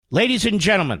Ladies and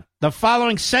gentlemen, the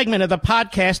following segment of the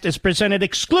podcast is presented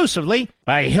exclusively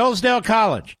by Hillsdale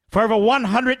College. For over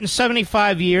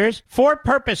 175 years, four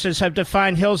purposes have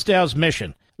defined Hillsdale's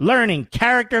mission: learning,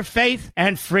 character, faith,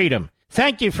 and freedom.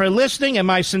 Thank you for listening, and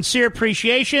my sincere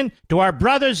appreciation to our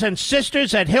brothers and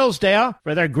sisters at Hillsdale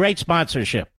for their great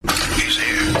sponsorship. He's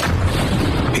here.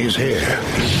 He's here.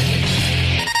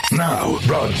 Now,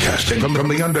 broadcasting from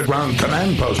the underground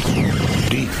command post,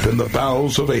 deep in the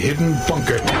bowels of a hidden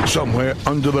bunker, somewhere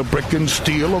under the brick and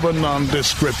steel of a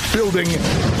nondescript building,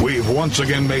 we've once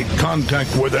again made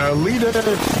contact with our leader,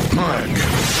 Mark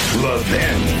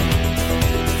Levin.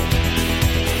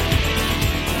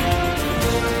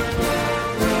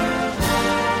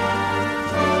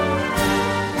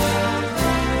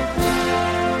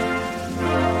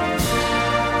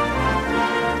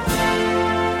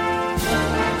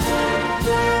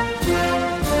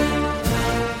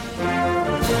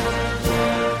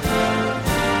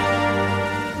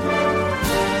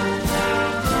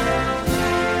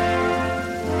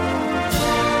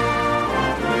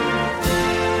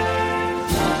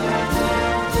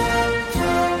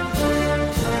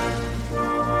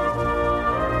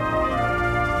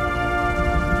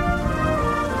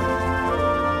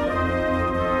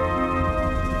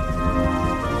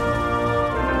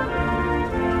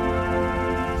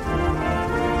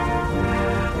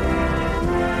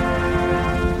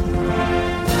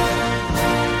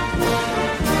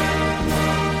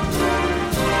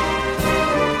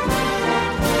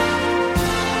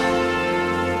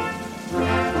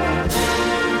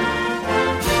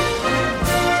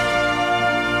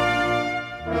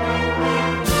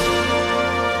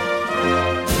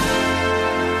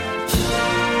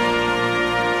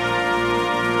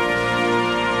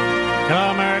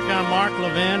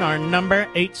 Number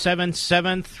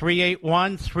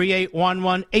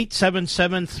 877-381-3811,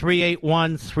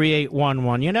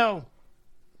 877-381-3811. You know,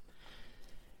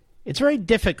 it's very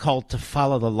difficult to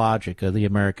follow the logic of the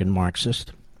American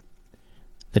Marxist,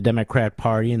 the Democrat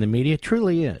Party, and the media. It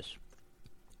truly is.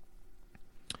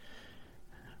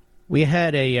 We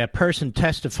had a person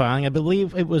testifying. I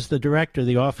believe it was the director of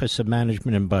the Office of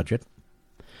Management and Budget,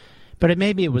 but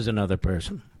maybe it was another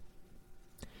person.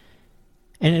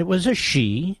 And it was a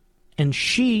she, and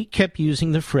she kept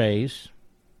using the phrase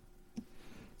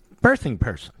birthing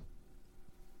person.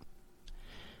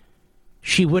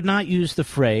 She would not use the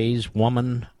phrase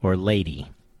woman or lady.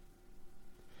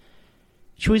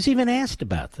 She was even asked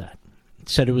about that.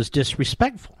 Said it was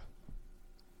disrespectful.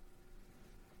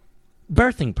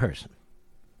 Birthing person.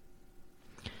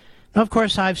 Now, of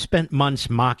course, I've spent months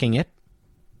mocking it.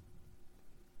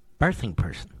 Birthing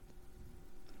person.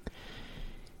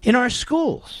 In our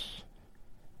schools,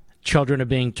 children are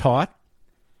being taught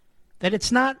that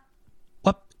it's not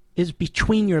what is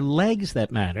between your legs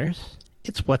that matters,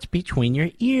 it's what's between your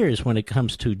ears when it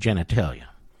comes to genitalia.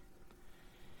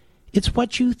 It's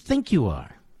what you think you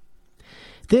are.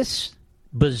 This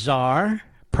bizarre,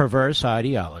 perverse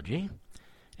ideology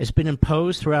has been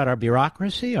imposed throughout our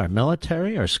bureaucracy, our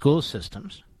military, our school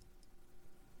systems.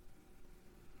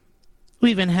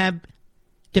 We even have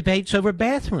debates over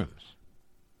bathrooms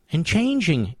and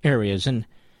changing areas and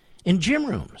in gym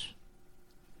rooms.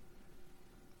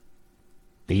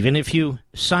 Even if you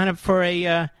sign up for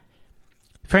an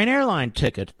airline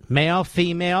ticket, male,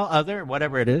 female, other,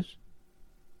 whatever it is.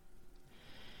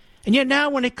 And yet now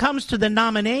when it comes to the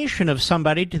nomination of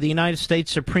somebody to the United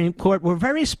States Supreme Court, we're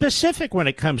very specific when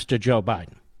it comes to Joe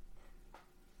Biden.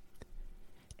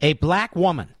 A black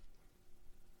woman.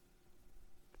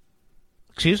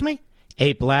 Excuse me?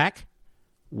 A black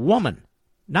woman.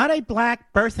 Not a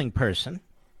black birthing person,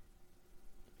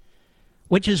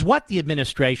 which is what the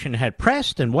administration had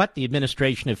pressed and what the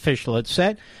administration official had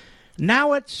said.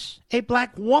 Now it's a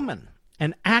black woman,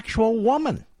 an actual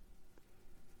woman.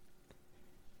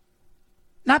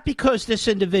 Not because this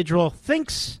individual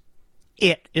thinks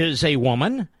it is a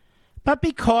woman, but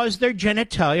because their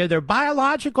genitalia, their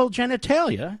biological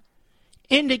genitalia,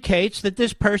 indicates that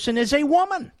this person is a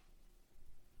woman.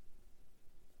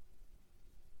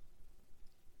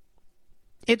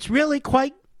 It's really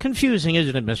quite confusing,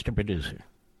 isn't it, Mr. Producer?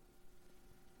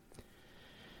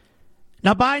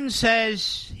 Now, Biden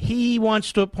says he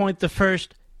wants to appoint the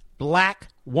first black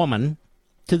woman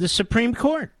to the Supreme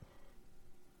Court.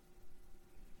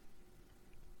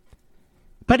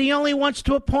 But he only wants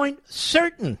to appoint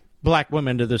certain black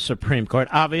women to the Supreme Court.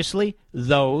 Obviously,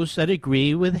 those that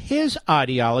agree with his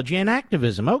ideology and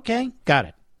activism. Okay, got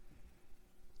it.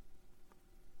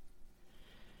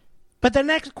 But the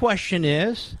next question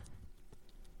is,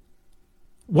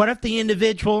 what if the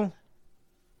individual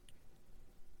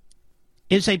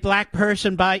is a black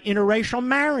person by interracial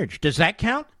marriage. Does that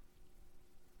count?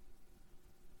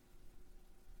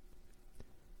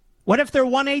 What if they're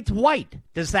 1/8 white?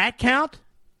 Does that count?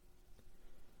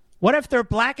 What if they're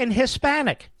black and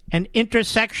Hispanic? An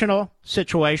intersectional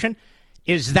situation.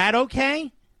 Is that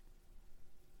okay?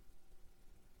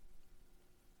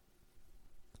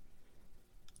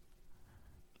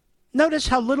 Notice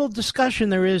how little discussion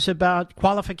there is about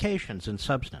qualifications and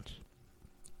substance.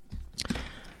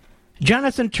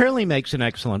 Jonathan Turley makes an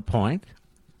excellent point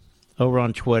over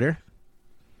on Twitter.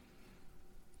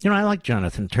 You know, I like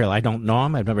Jonathan Turley. I don't know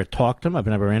him. I've never talked to him. I've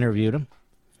never interviewed him.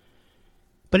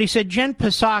 But he said Jen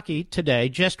Psaki today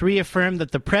just reaffirmed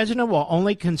that the president will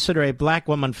only consider a black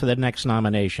woman for the next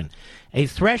nomination, a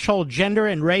threshold gender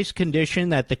and race condition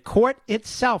that the court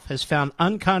itself has found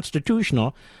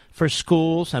unconstitutional for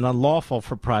schools and unlawful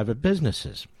for private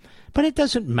businesses. But it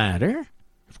doesn't matter,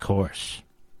 of course.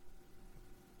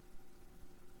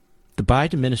 The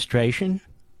Biden administration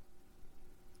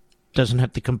doesn't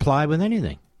have to comply with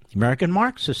anything. The American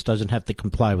Marxist doesn't have to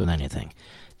comply with anything.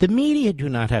 The media do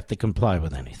not have to comply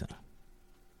with anything.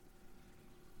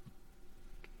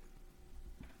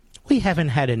 We haven't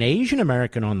had an Asian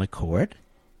American on the court,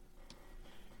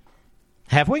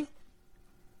 have we?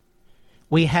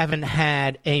 We haven't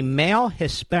had a male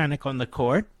Hispanic on the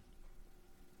court.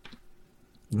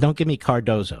 Don't give me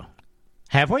Cardozo.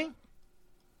 Have we?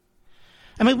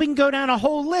 I mean, we can go down a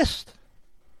whole list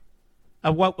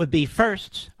of what would be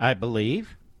firsts, I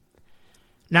believe.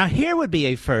 Now, here would be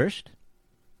a first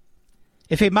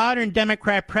if a modern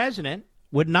Democrat president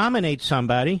would nominate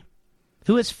somebody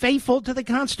who is faithful to the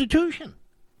Constitution.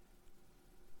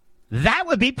 That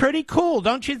would be pretty cool,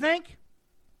 don't you think?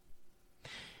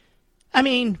 I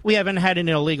mean, we haven't had an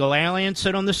illegal alien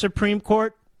sit on the Supreme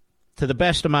Court. To the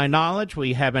best of my knowledge,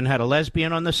 we haven't had a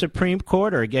lesbian on the Supreme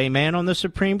Court or a gay man on the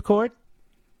Supreme Court.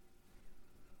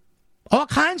 All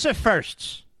kinds of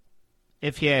firsts,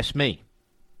 if you ask me.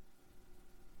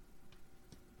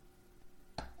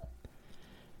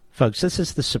 Folks, this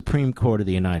is the Supreme Court of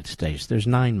the United States. There's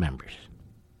 9 members.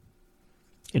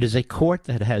 It is a court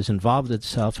that has involved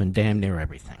itself in damn near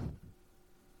everything.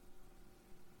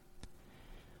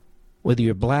 Whether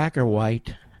you're black or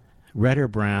white, red or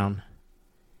brown,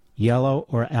 yellow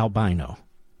or albino,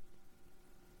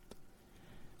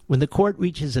 when the court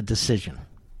reaches a decision,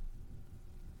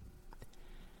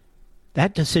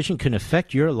 that decision can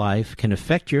affect your life, can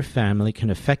affect your family, can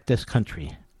affect this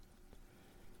country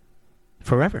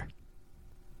forever.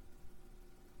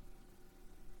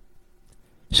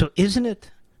 So isn't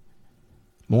it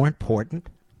more important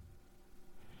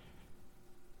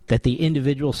that the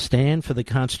individual stand for the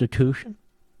Constitution?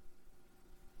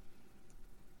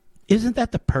 Isn't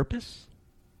that the purpose?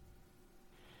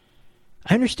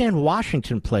 I understand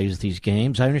Washington plays these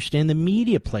games. I understand the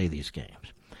media play these games.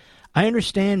 I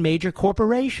understand major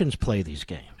corporations play these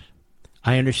games.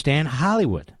 I understand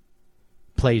Hollywood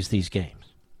plays these games.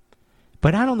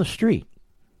 But out on the street,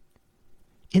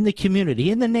 in the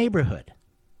community, in the neighborhood,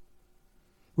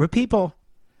 where people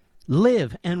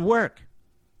live and work,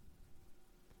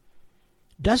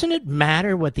 doesn't it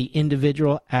matter what the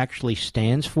individual actually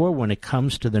stands for when it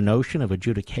comes to the notion of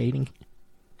adjudicating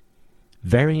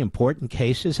very important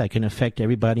cases that can affect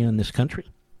everybody in this country?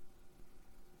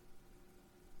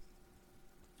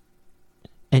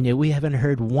 And yet we haven't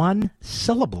heard one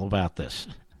syllable about this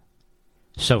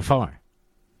so far.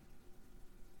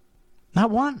 Not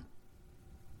one.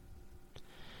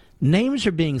 Names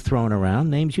are being thrown around,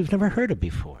 names you've never heard of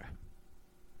before.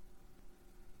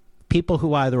 People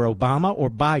who either Obama or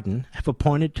Biden have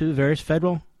appointed to various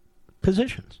federal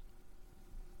positions.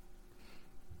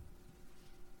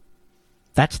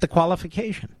 That's the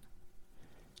qualification.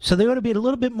 So they ought to be a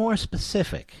little bit more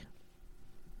specific.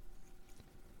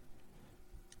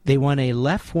 They want a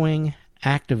left-wing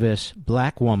activist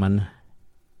black woman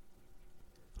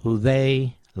who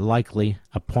they likely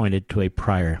appointed to a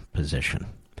prior position.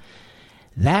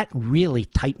 That really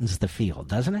tightens the field,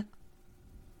 doesn't it?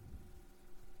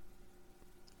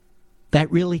 That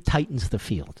really tightens the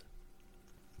field.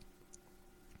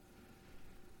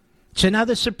 So now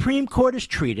the Supreme Court is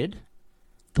treated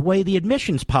the way the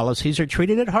admissions policies are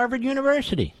treated at Harvard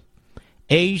University.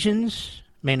 Asians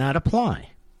may not apply.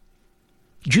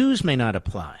 Jews may not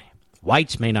apply.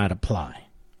 Whites may not apply.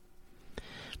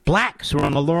 Blacks are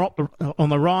on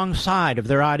the wrong side of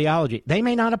their ideology. They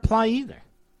may not apply either.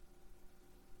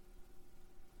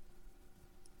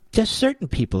 Just certain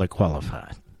people are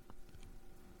qualified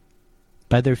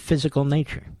by their physical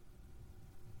nature.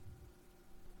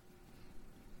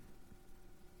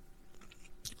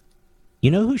 You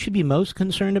know who should be most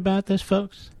concerned about this,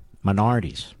 folks?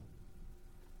 Minorities.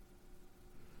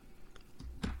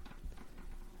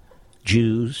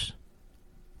 Jews,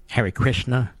 Hare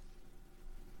Krishna,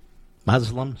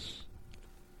 Muslims,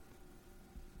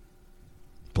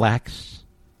 blacks,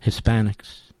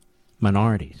 Hispanics,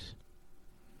 minorities.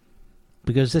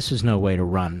 Because this is no way to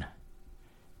run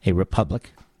a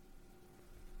republic.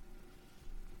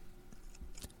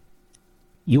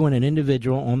 You want an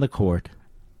individual on the court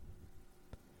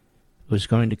who's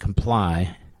going to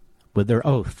comply with their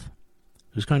oath,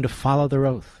 who's going to follow their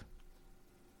oath.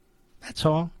 That's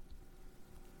all.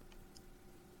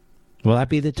 Will that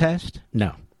be the test?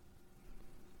 No.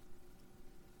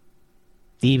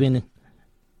 Even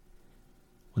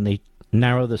when they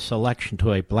narrow the selection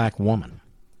to a black woman,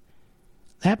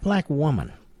 that black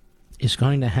woman is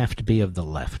going to have to be of the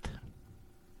left.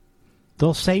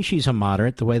 They'll say she's a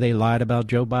moderate the way they lied about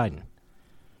Joe Biden,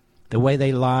 the way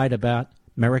they lied about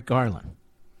Merrick Garland,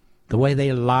 the way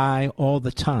they lie all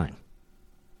the time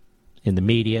in the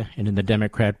media and in the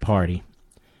Democrat Party.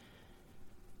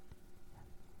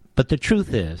 But the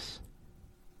truth is,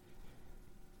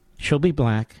 she'll be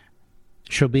black,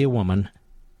 she'll be a woman,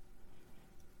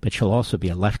 but she'll also be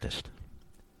a leftist.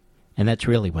 And that's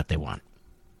really what they want.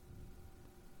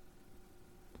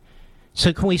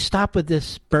 So can we stop with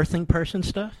this birthing person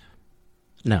stuff?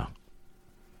 No.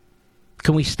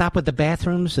 Can we stop with the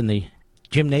bathrooms and the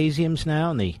gymnasiums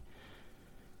now?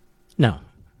 No.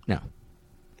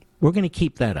 We're going to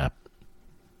keep that up.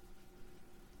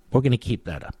 We're going to keep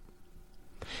that up.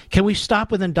 Can we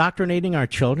stop with indoctrinating our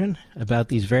children about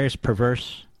these various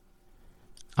perverse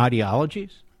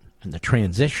ideologies and the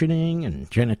transitioning and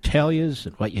genitalias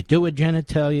and what you do with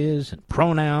genitalias and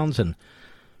pronouns and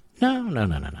no.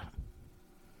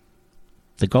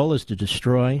 The goal is to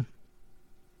destroy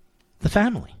the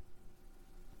family,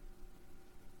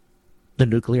 the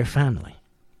nuclear family.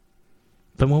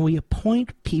 But when we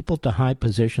appoint people to high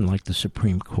position like the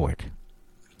Supreme Court,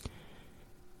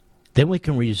 then we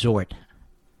can resort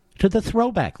to the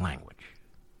throwback language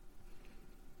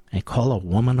and call a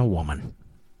woman.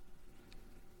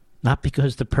 Not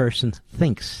because the person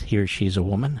thinks he or she's a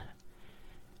woman,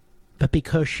 but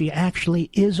because she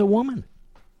actually is a woman.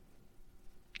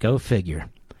 Go figure.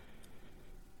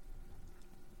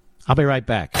 I'll be right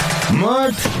back.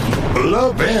 Mark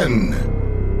Levin.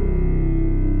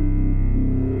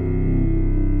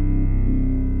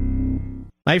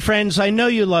 My friends, I know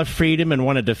you love freedom and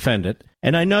want to defend it,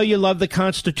 and I know you love the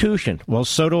Constitution. Well,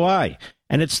 so do I.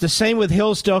 And it's the same with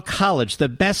Hillsdale College, the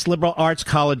best liberal arts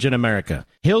college in America.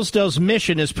 Hillsdale's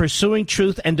mission is pursuing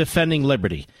truth and defending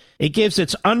liberty. It gives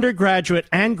its undergraduate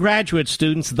and graduate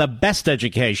students the best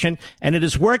education, and it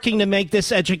is working to make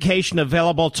this education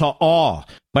available to all.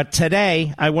 But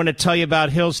today, I want to tell you about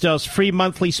Hillsdale's free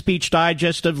monthly speech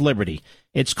digest of liberty.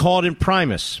 It's called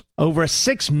Imprimis. Over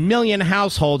 6 million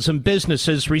households and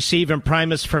businesses receive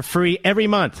Imprimis for free every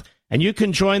month, and you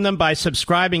can join them by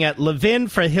subscribing at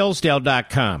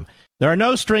levinforhillsdale.com. There are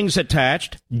no strings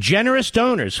attached. Generous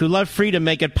donors who love freedom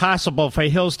make it possible for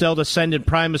Hillsdale to send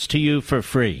Imprimis to you for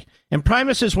free.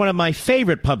 Imprimis is one of my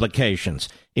favorite publications.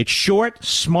 It's short,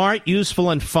 smart, useful,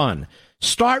 and fun.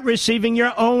 Start receiving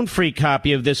your own free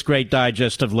copy of this great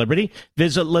digest of liberty.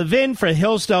 Visit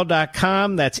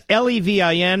levinforhillsdale.com. That's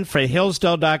Levin for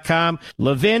Hillsdale.com.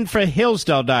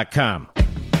 levinforhillsdale.com.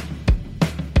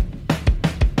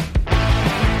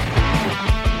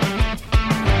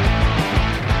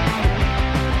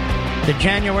 The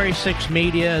January 6th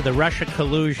media, the Russia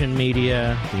collusion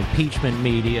media, the impeachment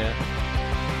media,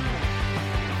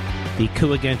 the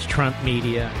coup against Trump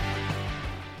media.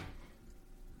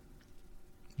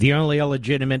 The only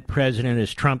illegitimate president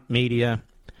is Trump media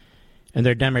and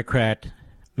their Democrat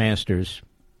masters.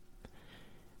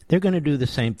 They're going to do the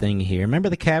same thing here. Remember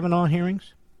the Kavanaugh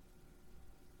hearings?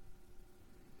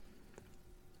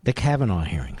 The Kavanaugh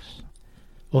hearings.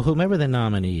 Well, whomever the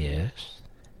nominee is,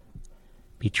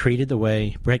 be treated the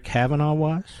way Brett Kavanaugh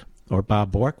was, or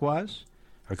Bob Bork was,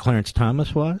 or Clarence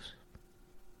Thomas was?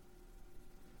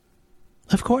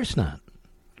 Of course not.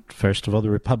 First of all, the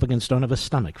Republicans don't have a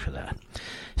stomach for that.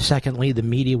 Secondly, the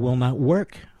media will not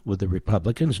work with the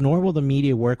Republicans, nor will the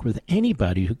media work with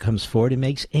anybody who comes forward and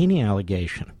makes any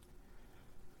allegation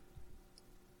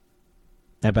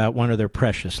about one of their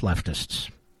precious leftists.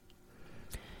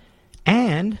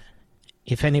 And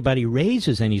if anybody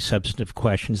raises any substantive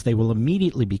questions, they will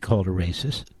immediately be called a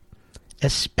racist,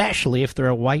 especially if they're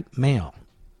a white male.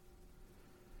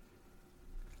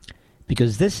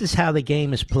 Because this is how the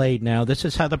game is played now. This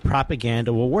is how the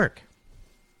propaganda will work.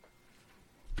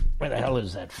 Where the hell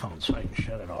is that phone so I can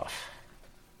shut it off?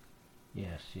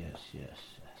 Yes.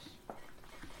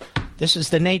 This is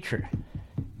the nature.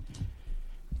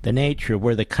 The nature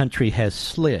where the country has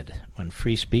slid when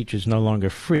free speech is no longer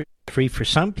free. free for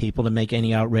some people to make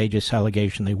any outrageous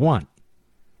allegation they want.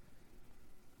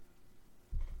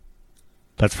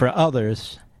 But for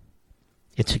others,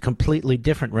 it's a completely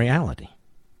different reality.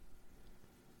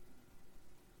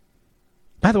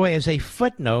 By the way, as a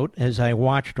footnote, as I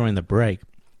watched during the break,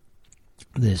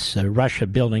 this Russia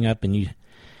building up in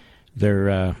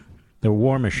their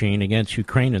war machine against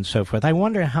Ukraine and so forth, I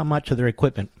wonder how much of their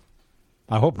equipment,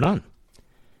 I hope none,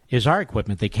 is our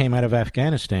equipment that came out of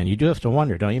Afghanistan. You do have to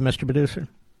wonder, don't you, Mr. Producer?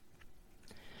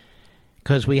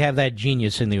 Because we have that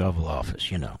genius in the Oval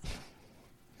Office, you know.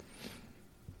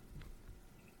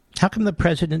 How come the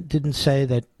president didn't say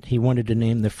that he wanted to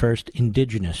name the first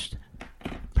indigenous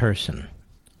person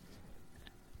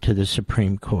to the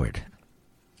Supreme Court?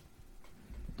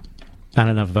 Not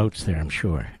enough votes there, I'm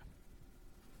sure.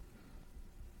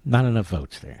 Not enough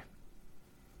votes there.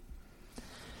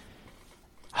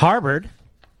 Harvard,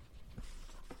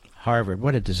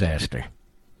 what a disaster.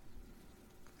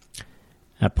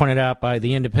 Pointed out by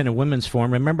the Independent Women's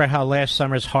Forum, remember how last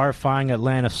summer's horrifying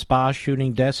Atlanta spa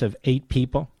shooting deaths of 8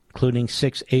 people, including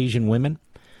 6 Asian women,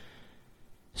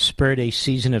 spurred a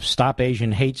season of Stop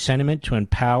Asian Hate sentiment to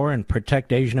empower and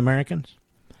protect Asian Americans?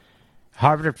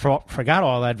 Harvard forgot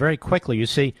all that very quickly. You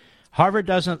see, Harvard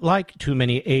doesn't like too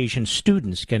many Asian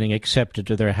students getting accepted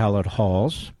to their hallowed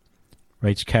halls,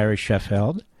 writes Carrie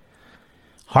Sheffield.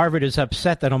 Harvard is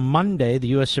upset that on Monday, the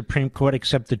U.S. Supreme Court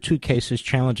accepted 2 cases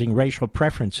challenging racial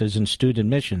preferences in student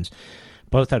admissions,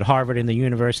 both at Harvard and the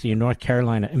University of North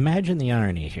Carolina. Imagine the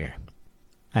irony here.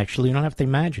 Actually, you don't have to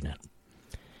imagine it.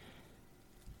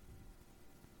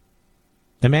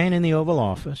 The man in the Oval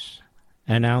Office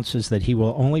announces that he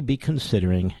will only be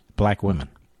considering black women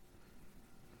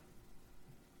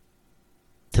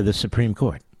to the Supreme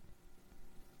Court.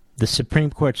 The Supreme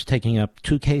Court's taking up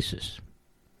 2 cases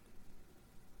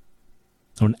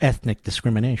on ethnic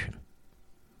discrimination.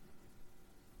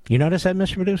 You notice that,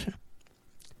 Mr. Producer?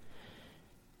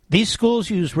 These schools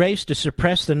use race to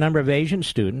suppress the number of Asian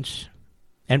students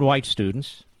and white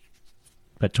students,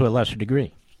 but to a lesser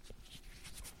degree,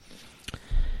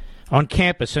 on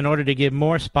campus in order to give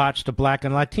more spots to black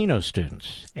and Latino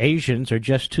students. Asians are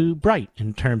just too bright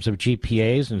in terms of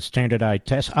GPAs and standardized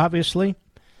tests. Obviously,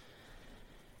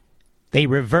 they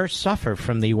reverse suffer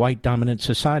from the white dominant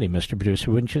society, Mr. Producer,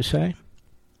 wouldn't you say?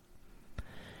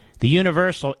 The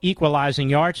universal equalizing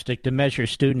yardstick to measure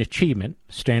student achievement,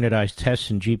 standardized tests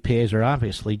and GPAs, are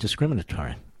obviously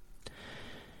discriminatory.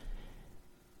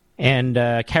 And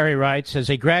Carrie writes, as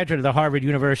a graduate of the Harvard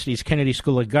University's Kennedy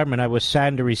School of Government, I was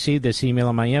saddened to receive this email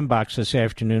in my inbox this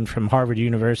afternoon from Harvard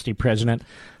University President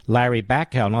Larry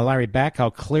Bacow. Now, Larry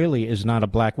Bacow clearly is not a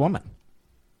black woman.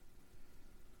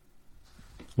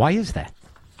 Why is that?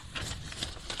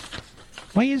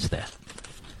 Why is that?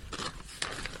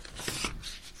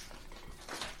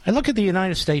 I look at the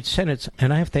United States Senate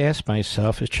and I have to ask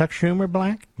myself, is Chuck Schumer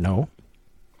black? No.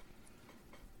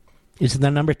 Is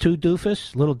the number 2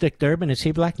 doofus, little Dick Durbin, is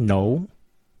he black? No.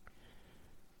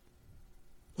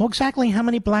 Well, exactly how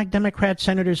many black Democrat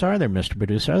senators are there, Mr.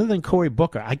 Producer, other than Cory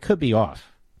Booker? I could be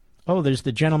off. Oh, there's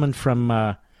the gentleman from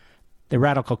the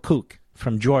radical kook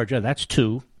from Georgia. That's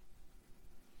 2.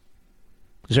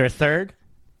 Is there a third?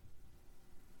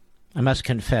 I must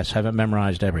confess, I haven't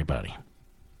memorized everybody.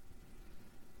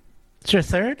 Is there a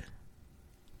third?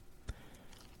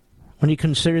 When you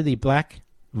consider the black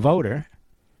voter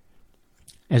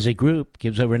as a group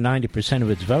gives over 90% of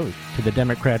its vote to the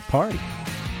Democrat Party.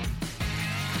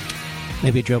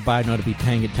 Maybe Joe Biden ought to be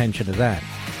paying attention to that.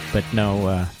 But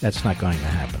no, that's not going to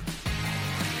happen.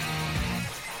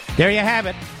 There you have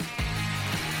it.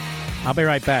 I'll be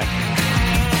right back.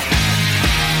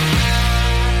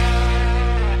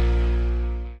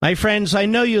 My friends, I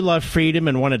know you love freedom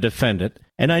and want to defend it.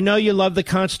 And I know you love the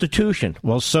Constitution.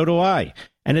 Well, so do I.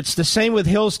 And it's the same with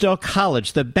Hillsdale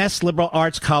College, the best liberal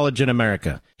arts college in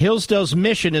America. Hillsdale's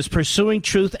mission is pursuing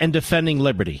truth and defending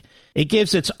liberty. It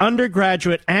gives its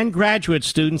undergraduate and graduate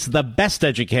students the best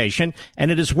education, and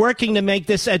it is working to make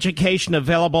this education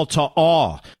available to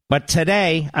all. But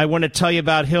today, I want to tell you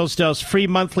about Hillsdale's free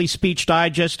monthly speech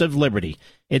digest of liberty.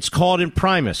 It's called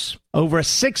Imprimis. Over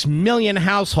 6 million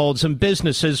households and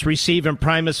businesses receive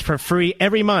Imprimis for free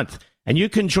every month. And you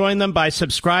can join them by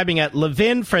subscribing at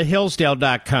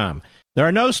levinforhillsdale.com. There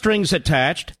are no strings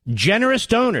attached. Generous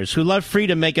donors who love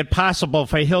freedom make it possible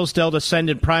for Hillsdale to send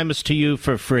Imprimis to you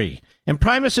for free.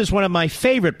 Imprimis is one of my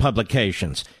favorite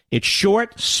publications. It's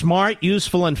short, smart,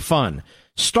 useful, and fun.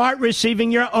 Start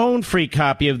receiving your own free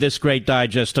copy of this great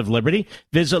digest of liberty.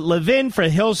 Visit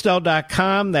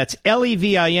levinforhillsdale.com. That's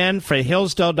Levin for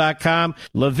Hillsdale.com.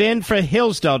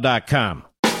 levinforhillsdale.com.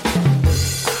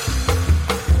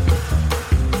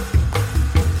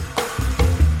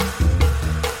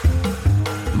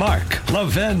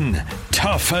 Levin,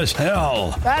 tough as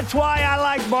hell. That's why I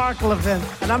like Mark Levin.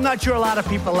 And I'm not sure a lot of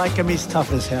people like him. He's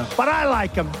tough as hell. But I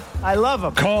like him. I love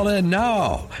him. Call in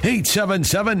now.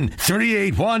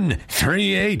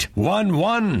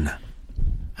 877-381-3811.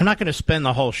 I'm not going to spend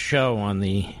the whole show on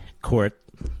the court.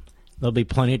 There'll be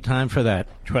plenty of time for that.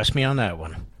 Trust me on that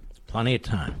one. Plenty of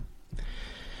time.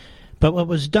 But what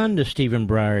was done to Stephen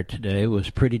Breyer today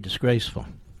was pretty disgraceful.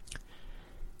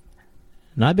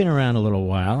 And I've been around a little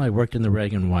while. I worked in the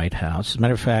Reagan White House. As a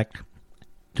matter of fact,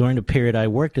 during the period I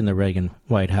worked in the Reagan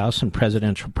White House and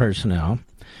presidential personnel,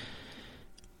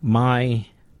 my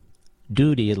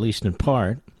duty, at least in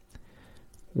part,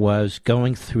 was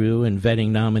going through and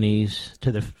vetting nominees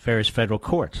to the various federal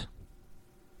courts.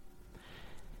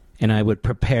 And I would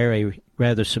prepare a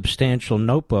rather substantial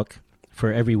notebook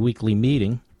for every weekly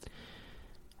meeting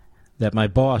that my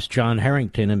boss, John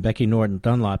Harrington, and Becky Norton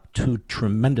Dunlop, two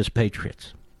tremendous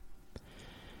patriots,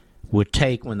 would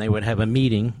take when they would have a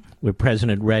meeting with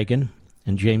President Reagan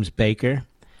and James Baker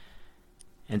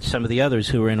and some of the others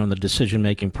who were in on the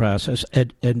decision-making process.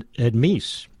 Ed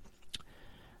Meese,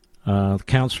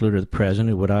 counselor to the president,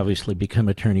 who would obviously become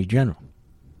Attorney General.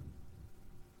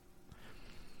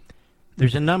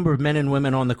 There's a number of men and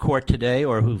women on the court today,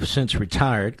 or who've since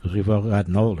retired, because we've all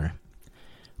gotten older,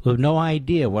 who have no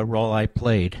idea what role I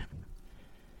played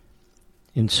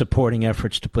in supporting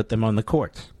efforts to put them on the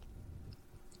courts.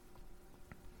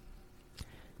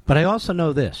 But I also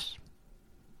know this.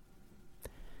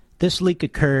 This leak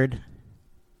occurred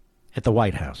at the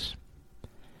White House.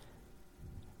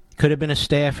 Could have been a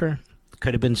staffer,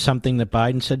 could have been something that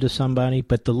Biden said to somebody,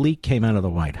 but the leak came out of the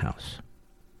White House.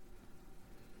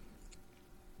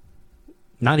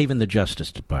 Not even the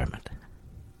Justice Department.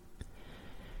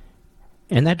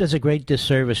 And that does a great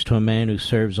disservice to a man who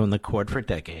serves on the court for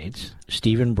decades,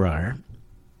 Stephen Breyer,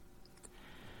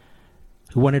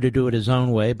 who wanted to do it his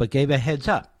own way, but gave a heads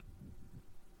up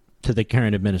to the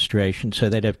current administration so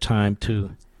they'd have time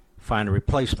to find a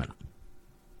replacement.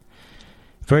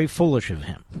 Very foolish of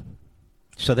him.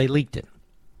 So they leaked it.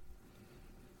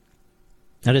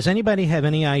 Now, does anybody have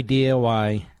any idea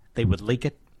why they would leak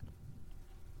it?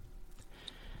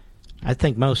 I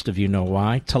think most of you know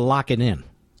why. To lock it in.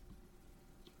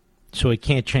 So he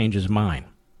can't change his mind.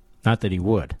 Not that he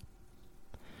would.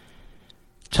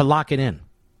 To lock it in.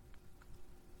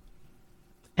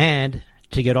 And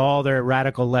to get all their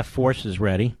radical left forces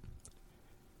ready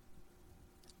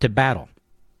to battle.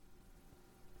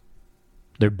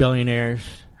 They're billionaires,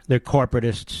 they're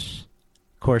corporatists,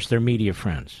 of course, they're media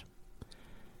friends.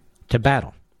 To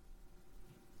battle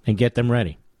and get them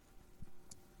ready.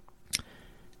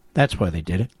 That's why they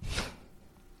did it.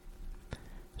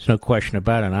 There's no question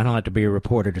about it. I don't have to be a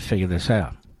reporter to figure this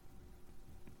out.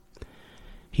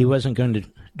 He wasn't going to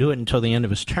do it until the end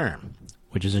of his term,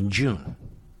 which is in June.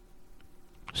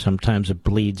 Sometimes it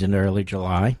bleeds into early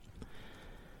July.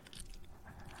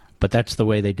 But that's the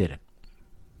way they did it.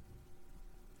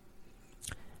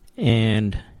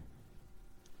 And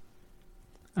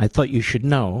I thought you should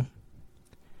know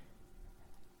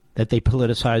that they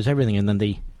politicize everything. And then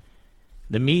the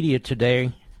media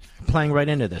today, playing right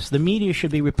into this. The media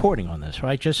should be reporting on this,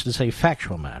 right? Just as a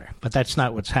factual matter. But that's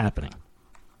not what's happening.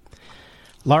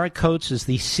 Laura Coates is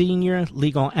the senior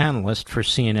legal analyst for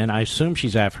CNN. I assume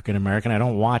she's African American. I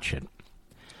don't watch it.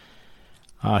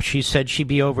 She said she'd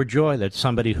be overjoyed that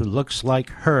somebody who looks like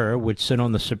her would sit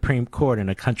on the Supreme Court in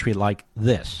a country like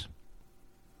this.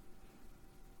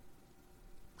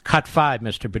 Cut 5,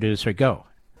 Mr. Producer. Go.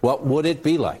 What would it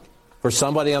be like for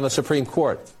somebody on the Supreme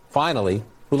Court, finally,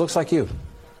 who looks like you?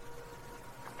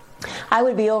 I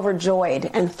would be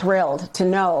overjoyed and thrilled to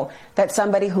know that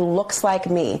somebody who looks like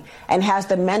me and has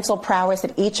the mental prowess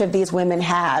that each of these women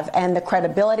have and the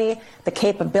credibility, the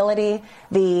capability,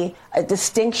 the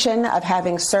distinction of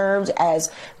having served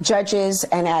as judges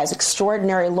and as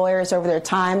extraordinary lawyers over their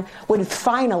time would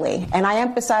finally, and I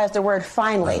emphasize the word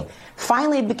finally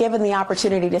be given the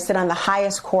opportunity to sit on the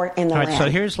highest court in the land. All right,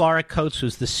 so here's Laura Coates,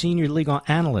 who's the senior legal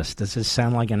analyst. Does this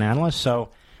sound like an analyst? So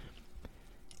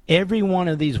every one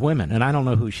of these women, and I don't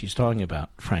know who she's talking about,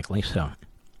 frankly, so,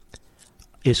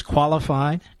 is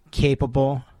qualified,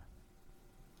 capable,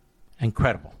 and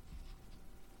credible.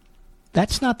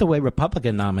 That's not the way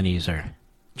Republican nominees are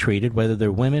treated, whether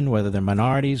they're women, whether they're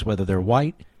minorities, whether they're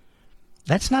white.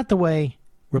 That's not the way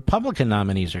Republican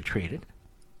nominees are treated.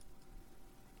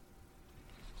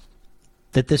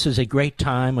 That this is a great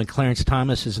time when Clarence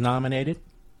Thomas is nominated?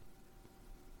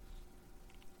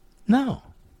 No.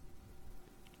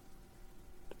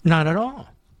 Not at all.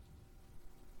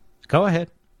 Go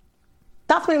ahead.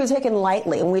 not something to be taken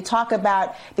lightly. When we talk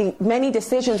about the many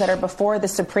decisions that are before the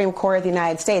Supreme Court of the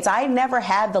United States, I never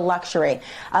had the luxury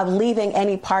of leaving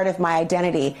any part of my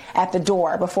identity at the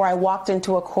door before I walked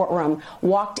into a courtroom,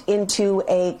 walked into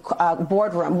a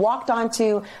boardroom, walked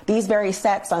onto these very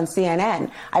sets on CNN.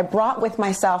 I brought with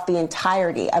myself the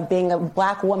entirety of being a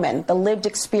black woman, the lived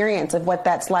experience of what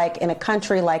that's like in a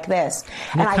country like this.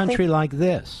 In a country like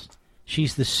this.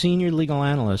 She's the senior legal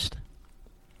analyst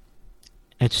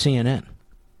at CNN.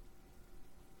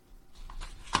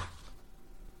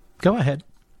 Go ahead.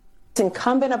 It's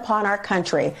incumbent upon our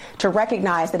country to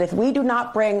recognize that if we do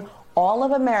not bring all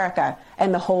of America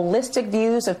and the holistic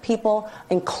views of people,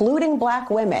 including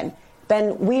black women,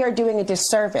 then we are doing a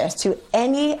disservice to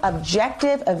any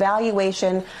objective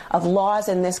evaluation of laws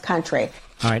in this country.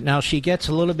 All right, now she gets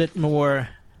a little bit more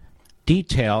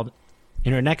detailed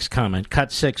in her next comment.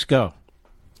 Cut 6, go.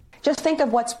 Just think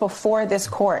of what's before this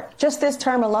court, just this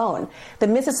term alone, the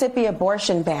Mississippi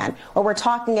abortion ban, where we're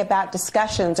talking about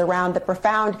discussions around the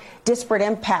profound disparate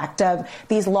impact of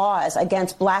these laws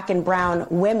against black and brown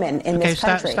women in this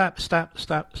country.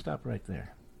 Stop right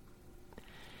there.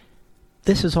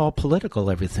 This is all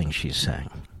political, everything she's saying.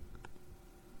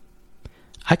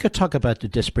 I could talk about the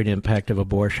disparate impact of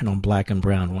abortion on black and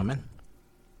brown women.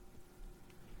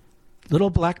 Little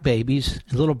black babies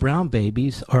and little brown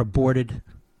babies are aborted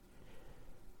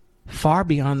far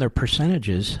beyond their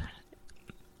percentages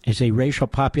as a racial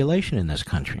population in this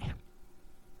country.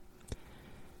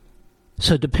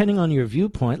 So depending on your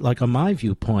viewpoint, like on my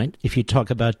viewpoint, if you talk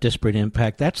about disparate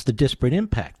impact, that's the disparate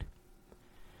impact.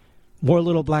 More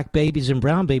little black babies and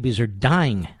brown babies are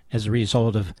dying as a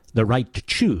result of the right to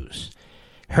choose.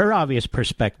 Her obvious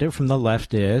perspective from the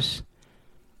left is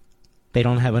they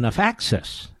don't have enough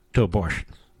access to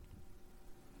abortions.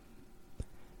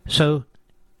 So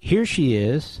here she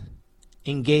is,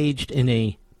 engaged in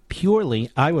a purely,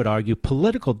 I would argue,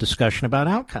 political discussion about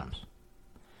outcomes.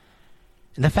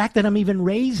 And the fact that I'm even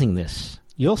raising this,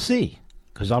 you'll see,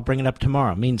 because I'll bring it up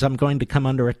tomorrow, means I'm going to come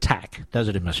under attack,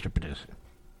 doesn't it, Mr. Producer?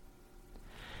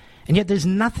 And yet there's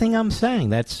nothing I'm saying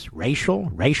that's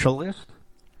racialist.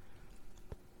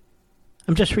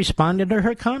 I'm just responding to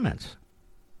her comments.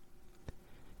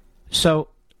 So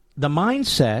the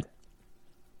mindset,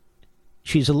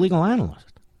 she's a legal analyst,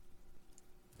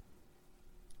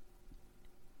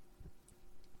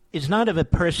 is not of a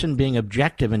person being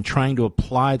objective and trying to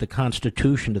apply the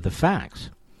Constitution to the facts.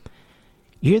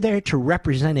 You're there to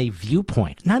represent a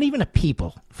viewpoint, not even a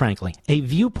people, frankly, a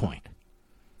viewpoint.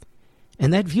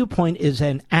 And that viewpoint is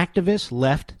an activist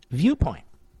left viewpoint.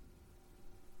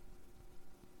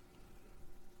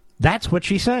 That's what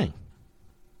she's saying.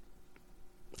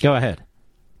 Go ahead.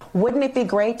 Wouldn't it be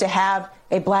great to have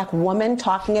a black woman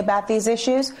talking about these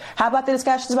issues? How about the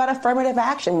discussions about affirmative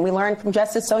action? We learned from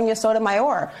Justice Sonia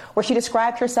Sotomayor, where she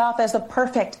described herself as the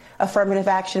perfect affirmative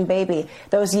action baby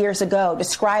those years ago,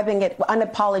 describing it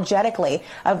unapologetically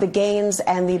of the gains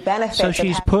and the benefits. So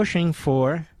she's pushing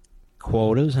for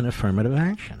quotas and affirmative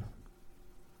action,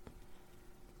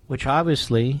 which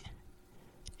obviously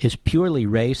is purely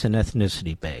race and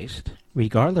ethnicity based,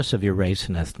 regardless of your race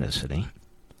and ethnicity,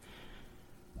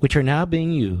 which are now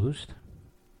being used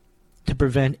to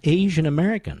prevent Asian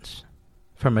Americans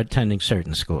from attending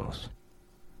certain schools.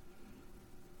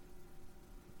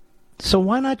 So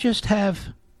why not just have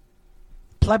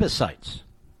plebiscites?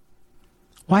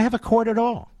 Why have a court at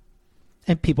all?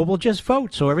 And people will just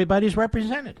vote so everybody's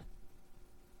represented.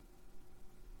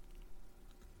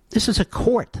 This is a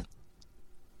court.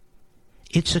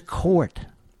 It's a court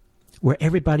where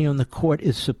everybody on the court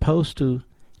is supposed to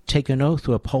take an oath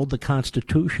to uphold the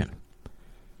Constitution.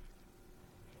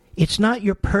 It's not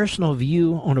your personal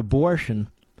view on abortion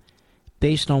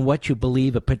based on what you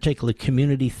believe a particular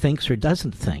community thinks or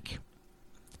doesn't think.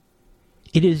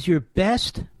 It is your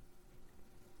best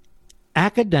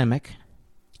academic,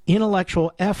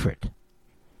 intellectual effort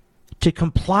to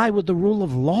comply with the rule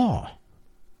of law.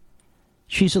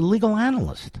 She's a legal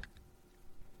analyst.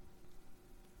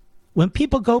 When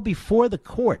people go before the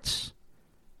courts,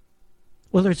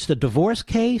 whether it's the divorce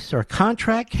case or a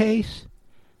contract case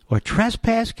or a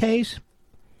trespass case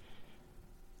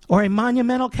or a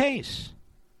monumental case,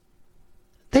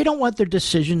 they don't want their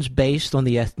decisions based on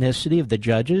the ethnicity of the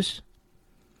judges.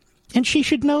 And she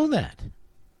should know that.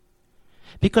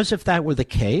 Because if that were the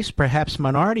case, perhaps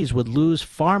minorities would lose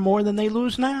far more than they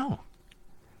lose now.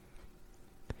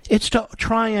 It's to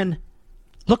try and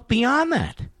look beyond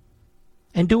that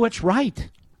and do what's right.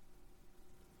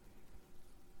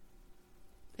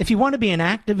 If you want to be an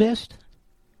activist,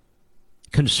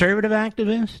 conservative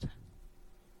activist,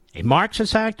 a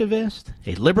Marxist activist,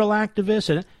 a liberal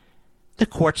activist, the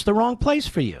court's the wrong place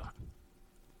for you.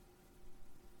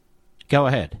 Go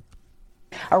ahead.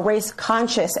 A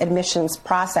race-conscious admissions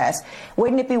process.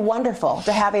 Wouldn't it be wonderful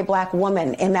to have a black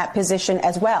woman in that position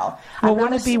as well? Well,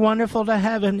 wouldn't it be wonderful to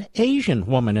have an Asian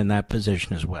woman in that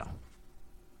position as well?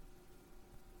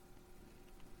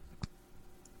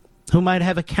 Who might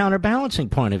have a counterbalancing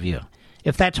point of view,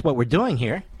 if that's what we're doing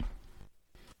here.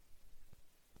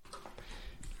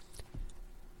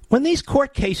 When these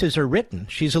court cases are written,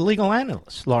 she's a legal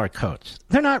analyst, Laura Coates.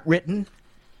 They're not written.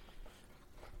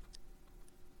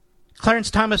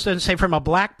 Clarence Thomas doesn't say from a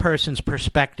black person's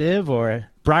perspective, or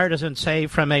Breyer doesn't say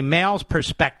from a male's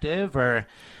perspective, or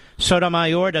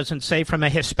Sotomayor doesn't say from a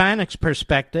Hispanic's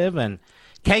perspective, and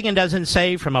Kagan doesn't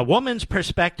say from a woman's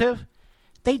perspective.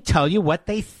 They tell you what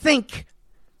they think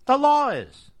the law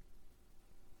is.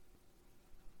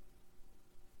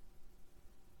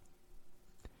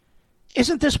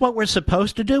 Isn't this what we're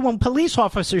supposed to do? When police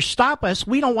officers stop us,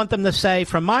 we don't want them to say,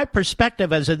 from my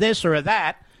perspective as a this or a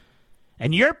that,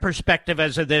 and your perspective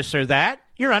as a this or that,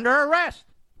 you're under arrest.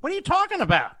 What are you talking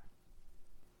about?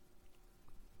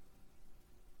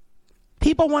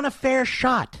 People want a fair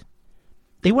shot.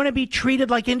 They want to be treated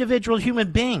like individual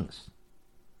human beings.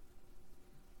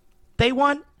 They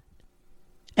want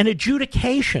an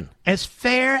adjudication as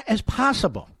fair as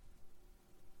possible.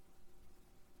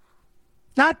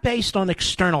 Not based on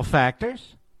external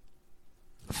factors,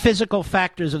 physical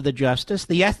factors of the justice,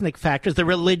 the ethnic factors, the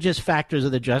religious factors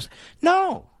of the justice.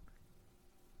 No.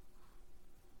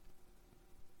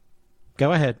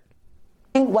 Go ahead.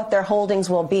 What their holdings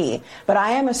will be, but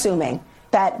I am assuming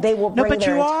that they will bring No, but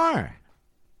you are.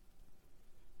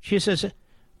 She says,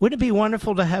 wouldn't it be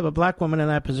wonderful to have a black woman in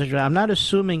that position? I'm not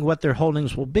assuming what their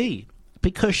holdings will be,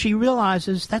 because she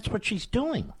realizes that's what she's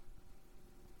doing.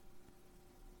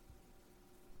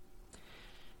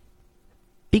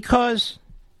 Because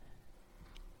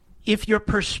if your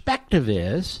perspective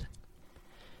is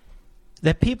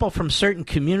that people from certain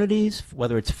communities,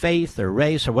 whether it's faith or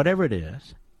race or whatever it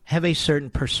is, have a certain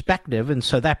perspective, and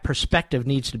so that perspective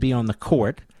needs to be on the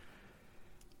court,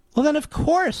 well, then of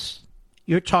course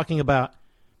you're talking about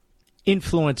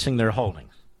influencing their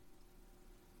holdings.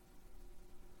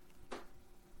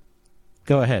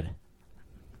 Go ahead.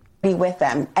 Be with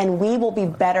them, and we will be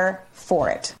better for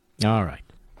it. All right.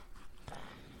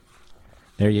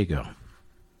 There you go.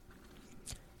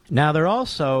 Now, they're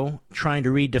also trying to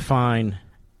redefine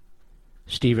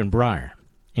Stephen Breyer.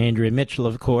 Andrea Mitchell,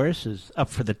 of course, is up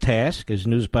for the task, as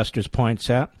Newsbusters points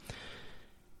out.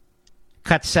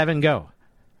 Cut 7, go.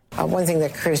 One thing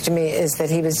that occurs to me is that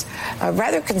he was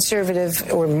rather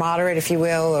conservative, or moderate, if you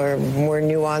will, or more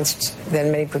nuanced than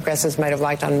many progressives might have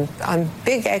liked on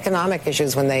big economic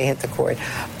issues when they hit the court.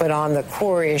 But on the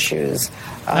core issues...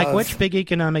 Like which big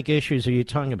economic issues are you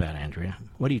talking about, Andrea?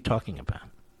 What are you talking about?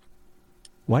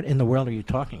 What in the world are you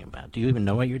talking about? Do you even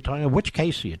know what you're talking about? Which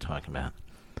case are you talking about?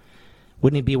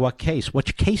 Wouldn't it be what case?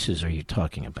 Which cases are you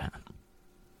talking about?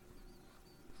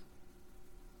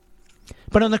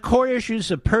 But on the core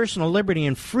issues of personal liberty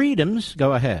and freedoms,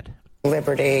 go ahead.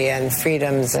 Liberty and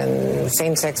freedoms and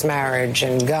same-sex marriage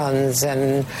and guns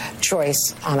and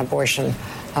choice on abortion.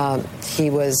 He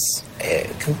was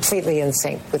completely in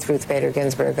sync with Ruth Bader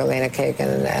Ginsburg, Elena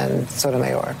Kagan, and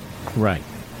Sotomayor. Right.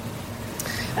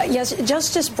 Yes,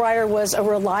 Justice Breyer was a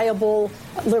reliable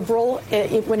liberal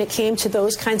when it came to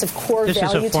those kinds of core values.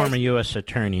 This is a former type U.S.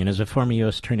 attorney, and as a former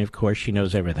U.S. attorney, of course, she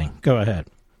knows everything. Go ahead.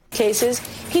 Cases.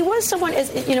 He was someone,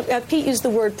 as you know, Pete used the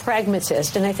word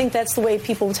pragmatist, and I think that's the way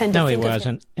people tend to think of him. No, he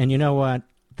wasn't. And you know what?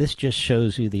 This just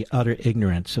shows you the utter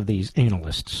ignorance of these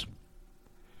analysts.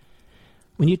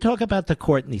 When you talk about the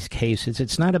court in these cases,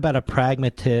 it's not about a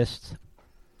pragmatist.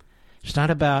 It's not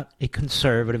about a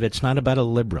conservative. It's not about a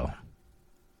liberal.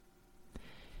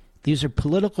 These are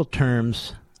political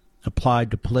terms applied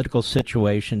to political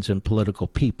situations and political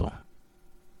people.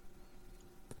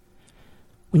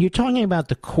 When you're talking about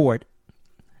the court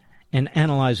and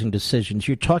analyzing decisions,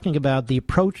 you're talking about the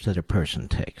approach that a person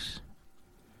takes.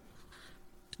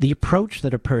 The approach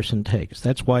that a person takes.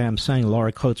 That's why I'm saying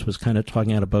Laura Coates was kind of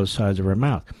talking out of both sides of her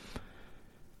mouth.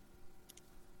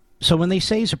 So when they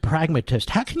say he's a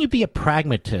pragmatist, how can you be a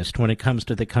pragmatist when it comes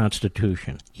to the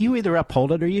Constitution? You either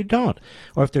uphold it or you don't.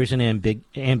 Or if there's an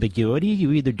ambiguity,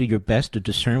 you either do your best to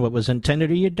discern what was intended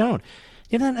or you don't.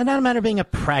 You're not a matter of being a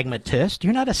pragmatist.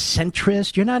 You're not a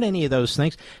centrist. You're not any of those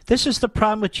things. This is the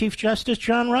problem with Chief Justice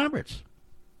John Roberts.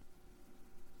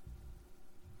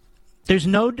 There's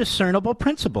no discernible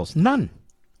principles. None.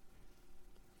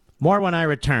 More when I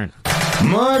return.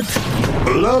 Mark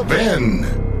Levin.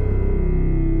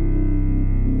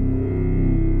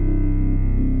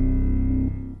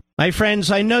 My friends,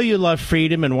 I know you love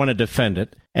freedom and want to defend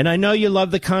it, and I know you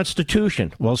love the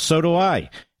Constitution. Well, so do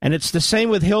I. And it's the same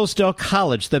with Hillsdale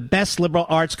College, the best liberal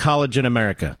arts college in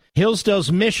America.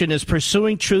 Hillsdale's mission is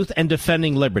pursuing truth and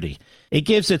defending liberty. It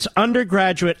gives its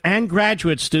undergraduate and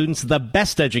graduate students the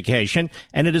best education,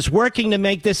 and it is working to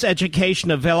make this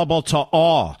education available to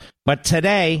all. But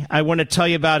today, I want to tell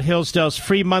you about Hillsdale's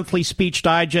free monthly speech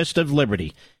digest of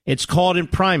liberty. It's called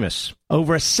Imprimis.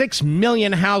 Over 6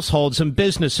 million households and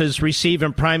businesses receive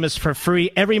Imprimis for free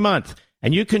every month.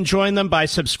 And you can join them by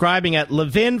subscribing at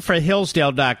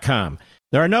levinforhillsdale.com.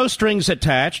 There are no strings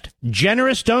attached.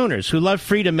 Generous donors who love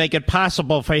freedom make it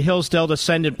possible for Hillsdale to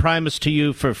send Imprimis to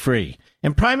you for free.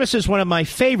 Imprimis is one of my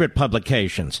favorite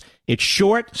publications. It's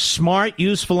short, smart,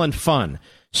 useful, and fun.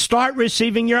 Start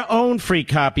receiving your own free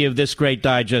copy of this great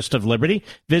digest of liberty.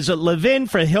 Visit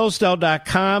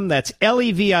levinforhillsdale.com. That's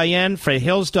Levin for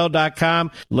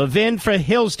Hillsdale.com.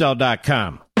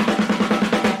 Levinforhillsdale.com.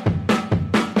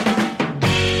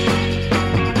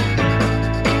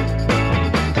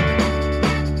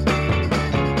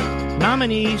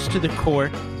 Nominees to the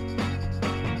court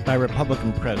by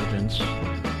Republican presidents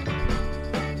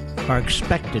are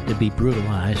expected to be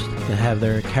brutalized, to have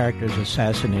their characters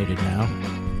assassinated now,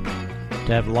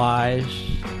 to have lies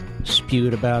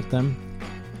spewed about them,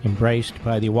 embraced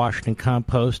by the Washington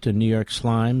Compost and New York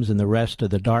Slimes and the rest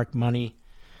of the dark money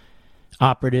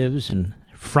operatives and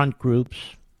front groups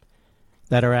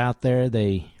that are out there.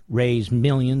 They raise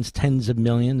millions, tens of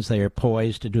millions. They are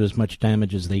poised to do as much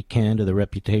damage as they can to the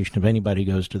reputation of anybody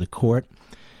who goes to the court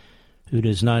who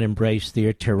does not embrace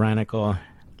their tyrannical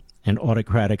and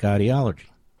autocratic ideology.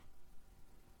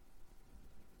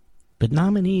 But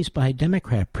nominees by a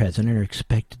Democrat president are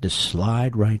expected to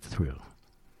slide right through.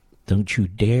 Don't you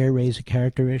dare raise a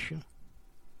character issue.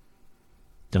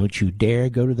 Don't you dare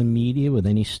go to the media with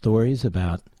any stories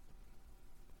about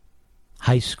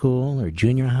high school or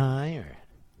junior high or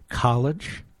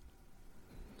college,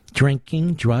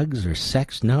 drinking, drugs, or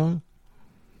sex. No.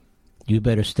 You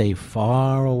better stay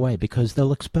far away because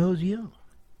they'll expose you.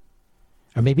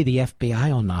 Or maybe the FBI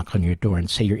will knock on your door and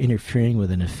say you're interfering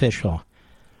with an official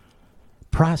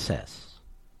process.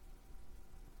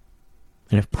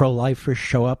 And if pro-lifers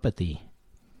show up at the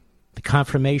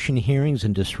confirmation hearings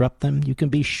and disrupt them, you can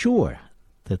be sure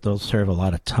that they'll serve a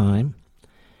lot of time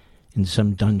in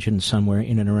some dungeon somewhere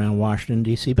in and around Washington,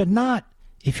 D.C., but not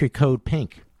if you're code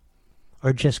pink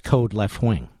or just code left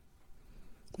wing.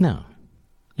 No.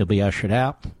 You'll be ushered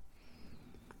out.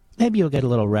 Maybe you'll get a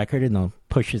little record and they'll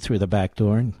push you through the back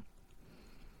door and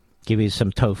give you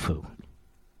some tofu.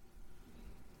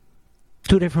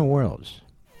 Two different worlds.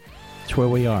 It's where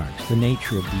we are. It's the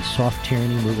nature of the soft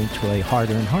tyranny moving to a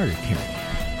harder and harder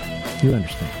tyranny. You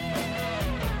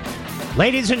understand.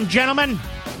 Ladies and gentlemen,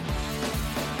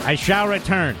 I shall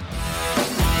return.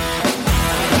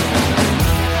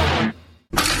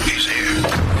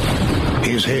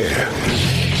 He's here.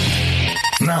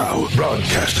 Now,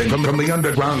 broadcasting from the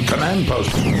underground command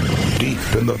post, deep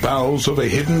in the bowels of a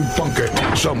hidden bunker,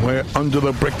 somewhere under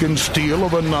the brick and steel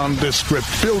of a nondescript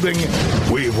building,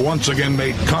 we've once again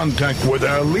made contact with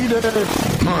our leader,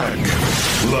 Mark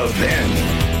Levin.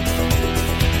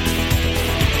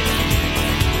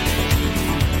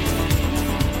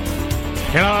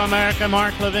 Hello, America.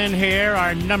 Mark Levin here.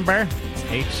 Our number,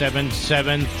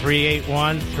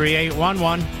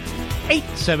 877-381-3811.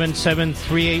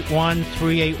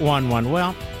 877-381-3811.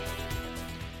 Well,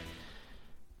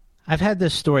 I've had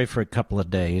this story for a couple of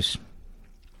days.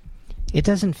 It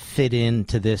doesn't fit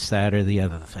into this, that, or the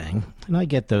other thing. And I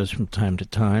get those from time to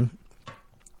time.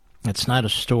 It's not a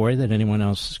story that anyone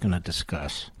else is going to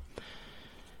discuss.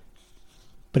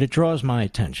 But it draws my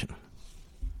attention.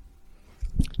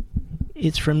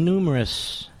 It's from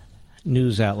numerous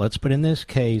news outlets, but in this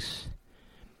case,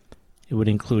 it would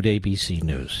include ABC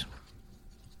News.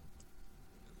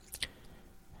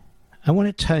 I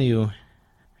want to tell you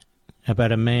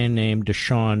about a man named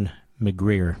Deshaun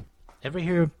McGreer. Ever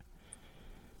hear of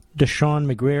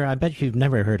Deshaun McGreer? I bet you've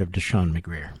never heard of Deshaun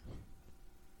McGreer.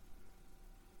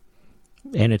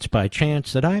 And it's by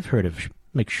chance that I've heard of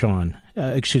Deshaun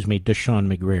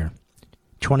McGreer,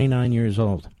 29 years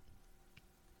old.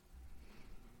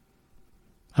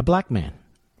 A black man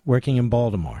working in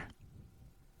Baltimore.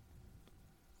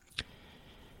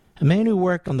 A man who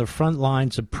worked on the front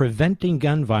lines of preventing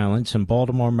gun violence in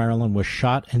Baltimore, Maryland, was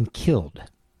shot and killed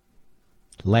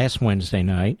last Wednesday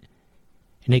night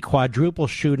in a quadruple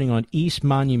shooting on East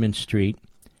Monument Street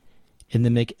in the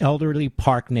McElderly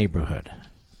Park neighborhood.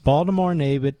 Baltimore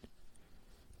native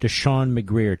Deshaun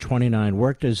McGreer, 29,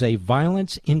 worked as a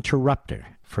violence interrupter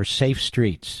for Safe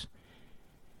Streets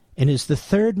and is the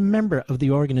third member of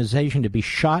the organization to be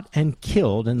shot and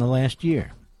killed in the last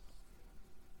year.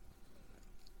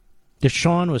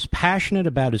 DeShawn was passionate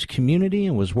about his community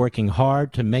and was working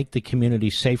hard to make the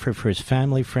community safer for his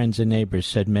family, friends, and neighbors,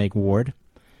 said Meg Ward,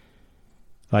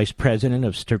 Vice President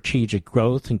of Strategic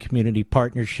Growth and Community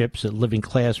Partnerships at Living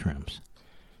Classrooms,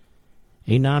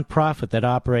 a nonprofit that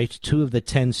operates 2 of the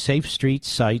 10 Safe Street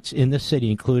sites in the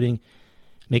city, including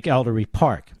McElderry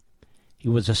Park. He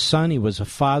was a son, he was a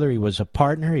father, he was a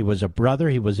partner, he was a brother,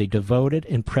 he was a devoted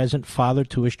and present father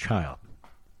to his child.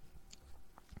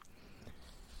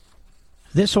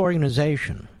 This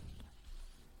organization,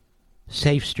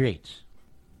 Safe Streets.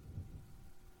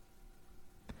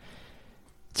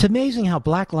 It's amazing how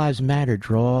Black Lives Matter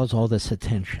draws all this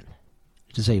attention.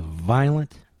 It is a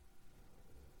violent,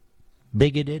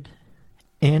 bigoted,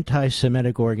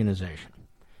 anti-Semitic organization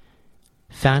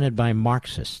founded by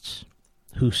Marxists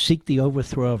who seek the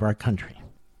overthrow of our country,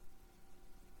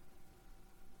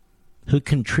 who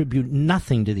contribute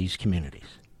nothing to these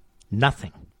communities.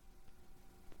 Nothing.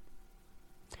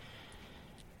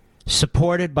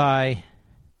 Supported by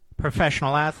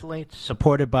professional athletes,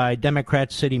 supported by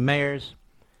Democrat city mayors,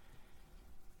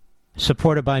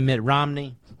 supported by Mitt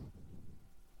Romney.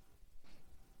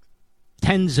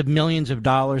 Tens of millions of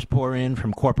dollars pour in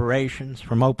from corporations,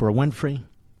 from Oprah Winfrey.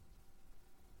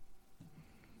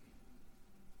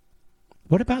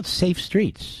 What about Safe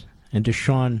Streets and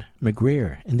DeShawn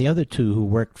McGreer and the other 2 who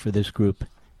worked for this group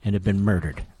and have been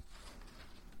murdered?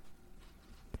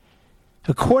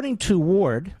 According to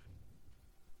Ward,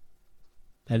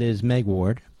 that is Meg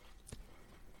Ward,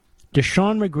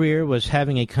 DeShawn McGreer was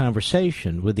having a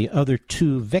conversation with the other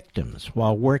 2 victims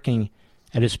while working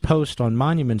at his post on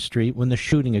Monument Street when the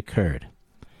shooting occurred.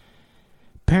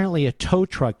 Apparently a tow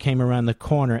truck came around the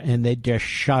corner and they just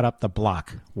shot up the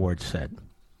block, Ward said.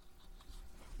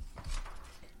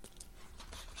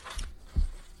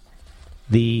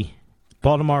 The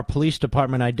Baltimore Police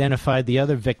Department identified the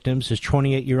other victims as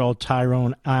 28-year-old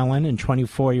Tyrone Allen and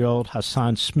 24-year-old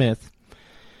Hassan Smith.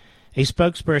 A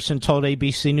spokesperson told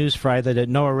ABC News Friday that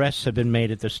no arrests have been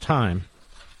made at this time.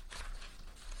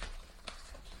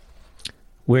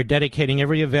 We're dedicating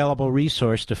every available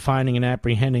resource to finding and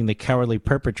apprehending the cowardly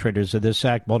perpetrators of this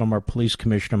act, Baltimore Police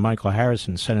Commissioner Michael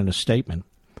Harrison said in a statement.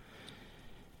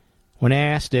 When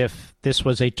asked if this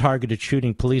was a targeted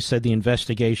shooting, police said the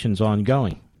investigation's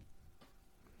ongoing.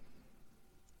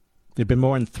 There have been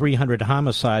more than 300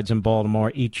 homicides in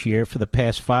Baltimore each year for the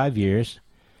past 5 years.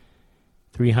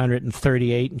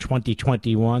 338 in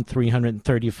 2021,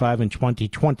 335 in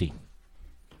 2020.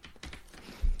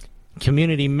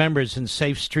 Community members and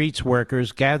Safe Streets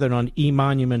workers gathered on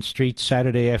E-Monument Street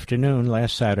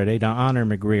last Saturday, to honor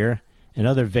McGreer and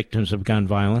other victims of gun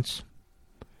violence.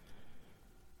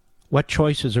 What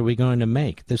choices are we going to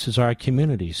make? This is our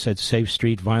community, said Safe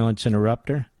Street violence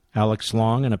interrupter Alex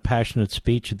Long in a passionate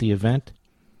speech at the event.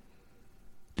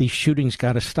 These shootings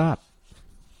got to stop.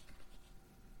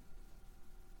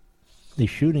 These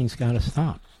shootings got to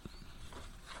stop.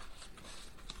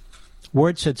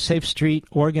 Ward said Safe Street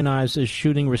organizes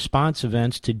shooting response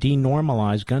events to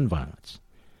denormalize gun violence,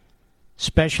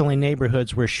 especially in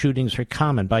neighborhoods where shootings are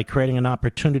common, by creating an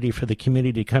opportunity for the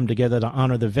community to come together to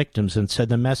honor the victims, and said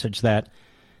the message that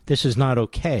this is not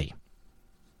okay.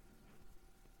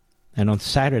 And on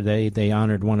Saturday, they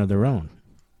honored one of their own,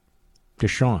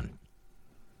 DeShawn.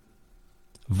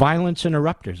 Violence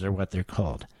interrupters are what they're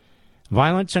called.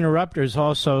 Violence interrupters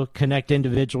also connect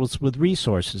individuals with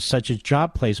resources such as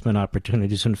job placement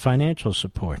opportunities and financial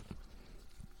support.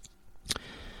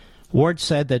 Ward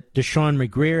said that DeShawn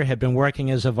McGreer had been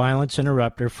working as a violence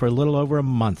interrupter for a little over a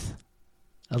month.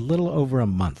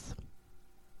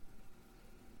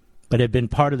 But had been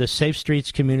part of the Safe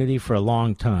Streets community for a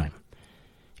long time.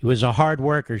 He was a hard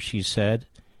worker, she said,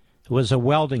 who was a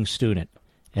welding student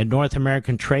at North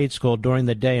American Trade School during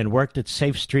the day and worked at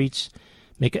Safe Streets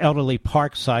McElderly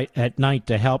Park site at night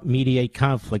to help mediate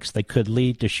conflicts that could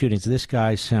lead to shootings. This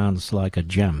guy sounds like a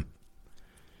gem.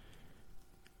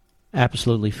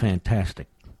 Absolutely fantastic.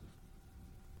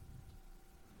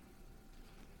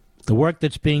 The work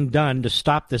that's being done to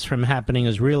stop this from happening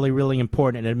is really, really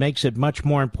important, and it makes it much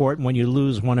more important when you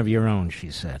lose one of your own,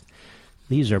 she said.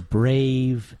 These are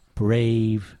brave,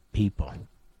 brave people.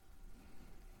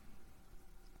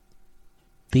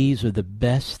 These are the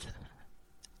best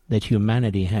that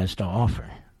humanity has to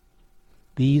offer.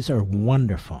 These are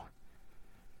wonderful,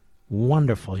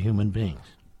 wonderful human beings.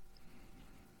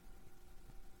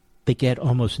 They get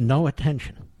almost no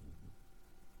attention.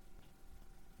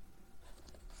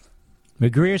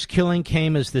 McGreer's killing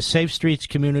came as the Safe Streets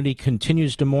community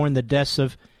continues to mourn the deaths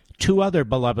of two other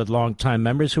beloved longtime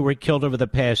members who were killed over the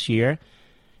past year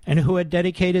and who had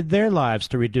dedicated their lives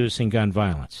to reducing gun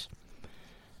violence.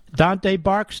 Dante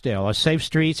Barksdale, a Safe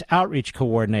Streets outreach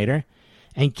coordinator,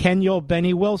 and Kenyel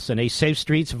Benny Wilson, a Safe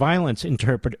Streets violence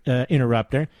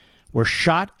interrupter, were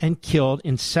shot and killed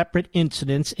in separate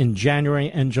incidents in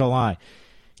January and July.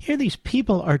 Here these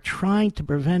people are trying to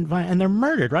prevent violence, and they're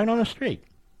murdered right on the street.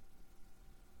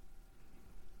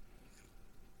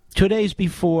 2 days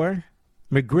before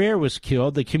McGreer was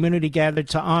killed, the community gathered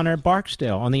to honor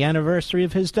Barksdale on the anniversary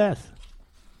of his death.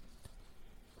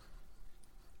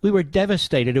 We were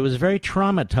devastated. It was very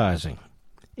traumatizing.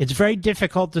 It's very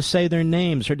difficult to say their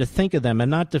names or to think of them and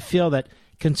not to feel that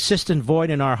consistent void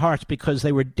in our hearts, because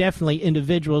they were definitely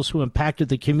individuals who impacted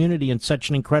the community in such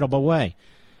an incredible way,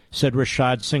 said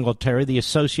Rashad Singletary, the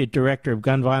Associate Director of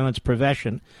Gun Violence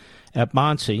Prevention at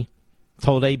MONSE,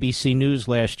 told ABC News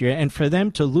last year. And for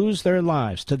them to lose their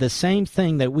lives to the same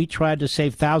thing that we tried to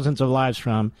save thousands of lives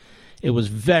from, it was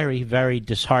very, very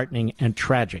disheartening and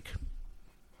tragic.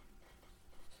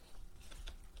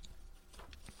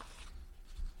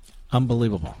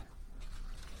 Unbelievable.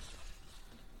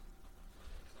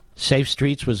 Safe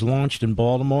Streets was launched in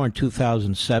Baltimore in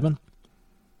 2007.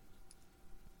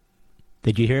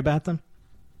 Did you hear about them?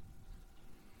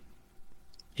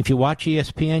 If you watch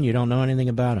ESPN, you don't know anything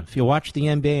about them. If you watch the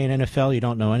NBA and NFL, you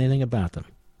don't know anything about them.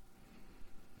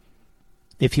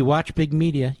 If you watch big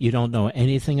media, you don't know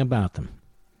anything about them.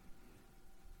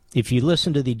 If you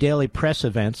listen to the daily press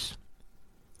events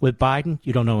with Biden,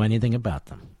 you don't know anything about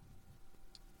them.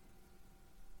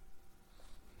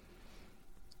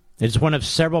 It's one of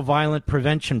several violent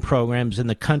prevention programs in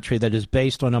the country that is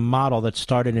based on a model that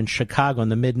started in Chicago in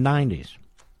the mid-'90s.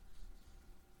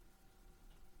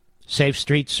 Safe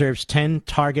Streets serves 10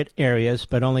 target areas,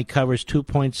 but only covers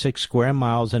 2.6 square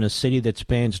miles in a city that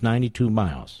spans 92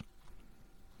 miles.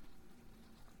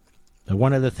 But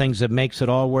one of the things that makes it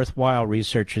all worthwhile,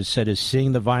 researchers said, is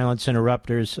seeing the violence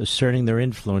interrupters asserting their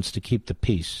influence to keep the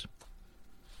peace.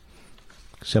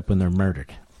 Except when they're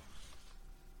murdered.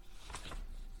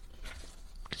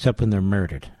 Except when they're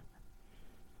murdered.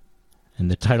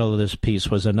 And the title of this piece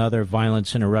was Another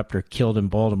Violence Interrupter Killed in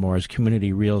Baltimore as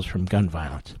Community Reels from Gun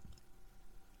Violence.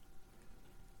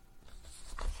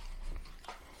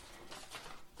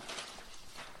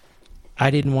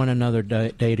 I didn't want another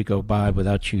day to go by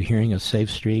without you hearing of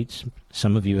Safe Streets.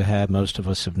 Some of you have, most of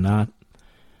us have not.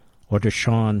 Or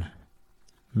Deshaun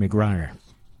McGreer.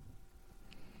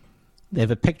 They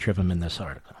have a picture of him in this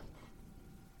article.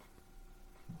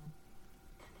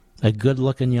 A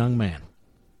good-looking young man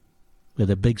with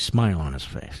a big smile on his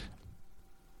face.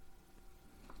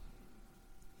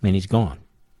 And he's gone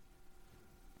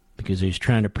because he's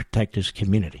trying to protect his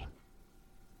community.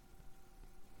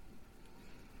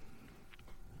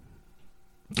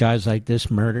 Guys like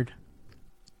this murdered.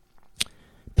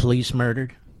 Police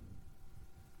murdered.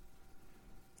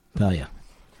 Tell you.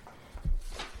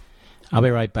 I'll be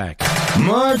right back.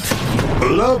 Mark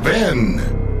Levin.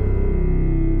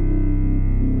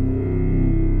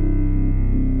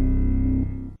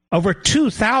 Over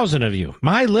 2,000 of you,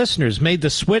 my listeners, made the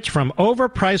switch from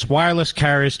overpriced wireless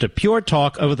carriers to Pure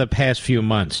Talk over the past few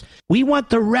months. We want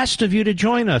the rest of you to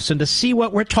join us and to see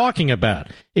what we're talking about.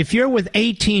 If you're with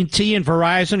AT&T and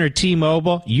Verizon or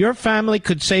T-Mobile, your family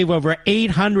could save over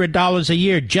 $800 a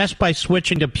year just by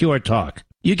switching to Pure Talk.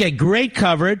 You get great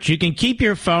coverage, you can keep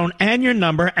your phone and your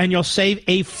number, and you'll save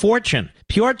a fortune.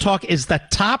 Pure Talk is the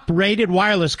top-rated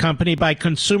wireless company by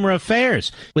Consumer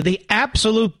Affairs, with the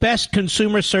absolute best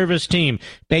consumer service team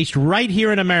based right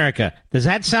here in America. Does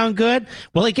that sound good?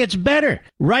 Well, it gets better.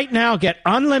 Right now, get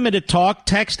unlimited talk,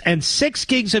 text, and 6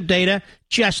 gigs of data,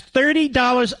 just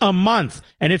 $30 a month.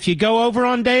 And if you go over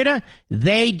on data,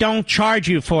 they don't charge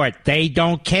you for it. They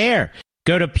don't care.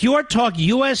 Go to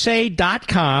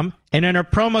puretalkusa.com and enter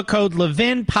promo code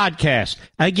Levin Podcast.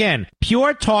 Again,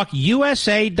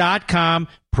 puretalkusa.com,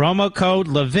 promo code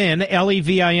Levin,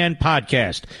 L-E-V-I-N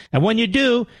Podcast. And when you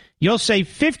do, you'll save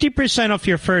 50% off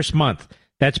your first month.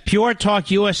 That's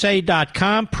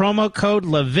puretalkusa.com, promo code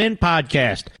Levin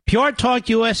Podcast. Pure Talk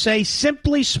USA,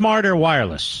 simply smarter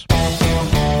wireless.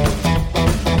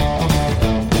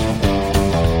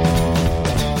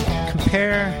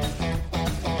 Compare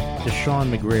Deshaun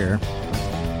McGreer,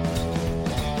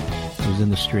 who's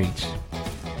in the streets,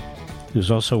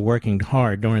 who's also working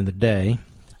hard during the day.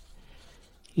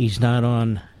 He's not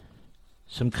on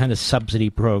some kind of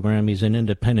subsidy program. He's an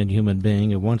independent human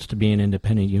being who wants to be an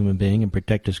independent human being and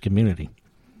protect his community.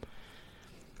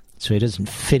 So he doesn't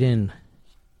fit in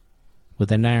with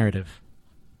the narrative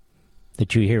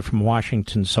that you hear from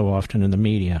Washington so often in the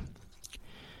media.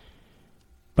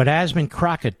 But Asmund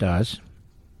Crockett does.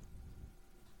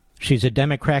 She's a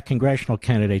Democrat congressional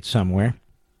candidate somewhere.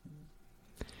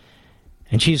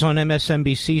 And she's on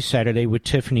MSNBC Saturday with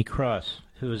Tiffany Cross,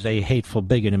 who is a hateful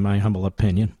bigot in my humble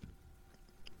opinion.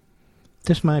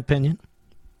 Just my opinion.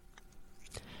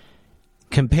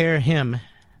 Compare him,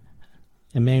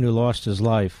 a man who lost his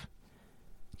life,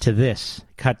 to this.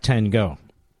 Cut 10, go.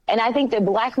 And I think that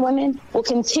black women will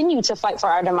continue to fight for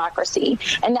our democracy.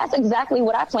 And that's exactly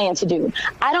what I plan to do.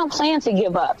 I don't plan to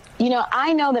give up. You know,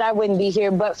 I know that I wouldn't be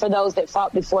here but for those that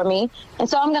fought before me. And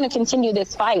so I'm going to continue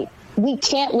this fight. We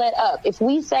can't let up. If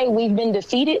we say we've been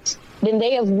defeated, then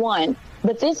they have won.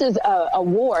 But this is a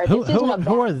war.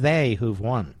 Who are they who've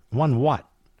won? Won what?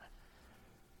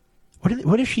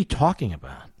 What is she talking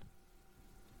about?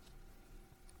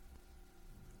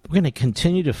 We're going to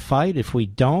continue to fight. If we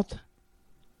don't,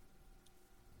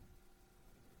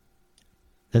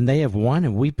 then they have won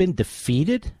and we've been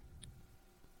defeated?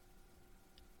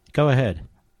 Go ahead.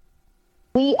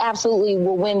 We absolutely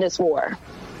will win this war.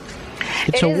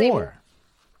 It's a war.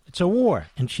 It's a war.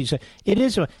 And she said, it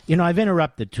is a, I've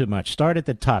interrupted too much. Start at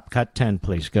the top. Cut 10,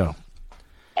 please. Go.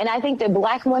 And I think that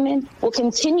black women will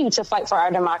continue to fight for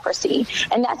our democracy.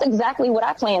 And that's exactly what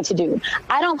I plan to do.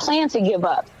 I don't plan to give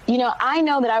up. You know, I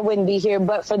know that I wouldn't be here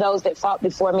but for those that fought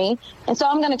before me. And so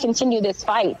I'm going to continue this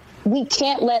fight. We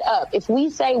can't let up. If we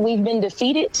say we've been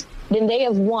defeated, then they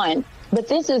have won. But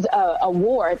this is a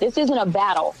war. This isn't a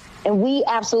battle. And we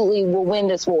absolutely will win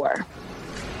this war.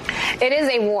 It is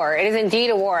a war. It is indeed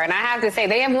a war. And I have to say,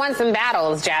 they have won some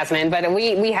battles, Jasmine, but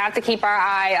we have to keep our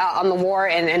eye on the war,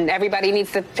 and everybody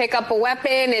needs to pick up a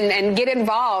weapon and get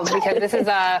involved, because this is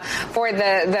for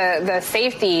the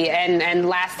safety and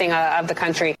lasting of the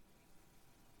country.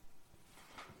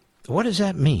 What does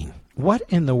that mean? What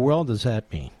in the world does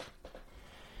that mean?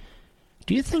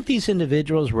 Do you think these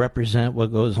individuals represent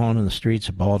what goes on in the streets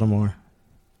of Baltimore?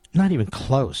 Not even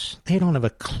close. They don't have a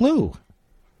clue.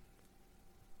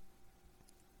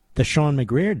 The Sean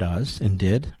McGreer does and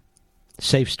did.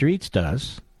 Safe Streets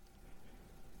does.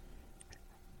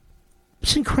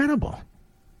 It's incredible.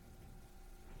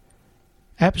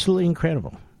 Absolutely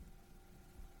incredible.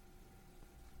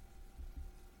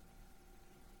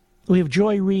 We have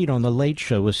Joy Reid on The Late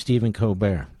Show with Stephen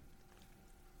Colbert.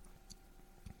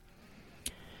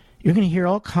 You're going to hear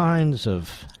all kinds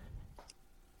of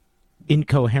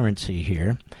incoherency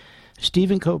here.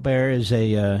 Stephen Colbert is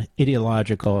a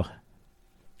ideological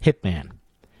hitman.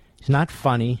 He's not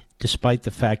funny, despite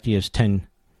the fact he has 10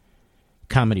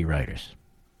 comedy writers.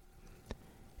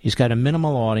 He's got a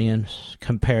minimal audience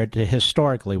compared to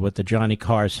historically what the Johnny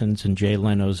Carsons and Jay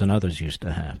Leno's and others used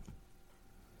to have.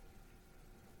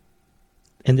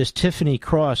 And this Tiffany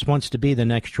Cross wants to be the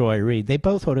next Joy Reid. They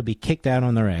both ought to be kicked out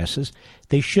on their asses.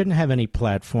 They shouldn't have any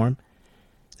platform.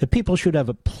 The people should have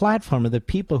a platform of the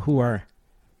people who are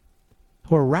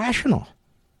rational.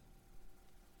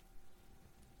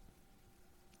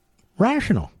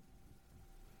 Rational.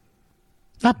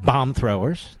 Not bomb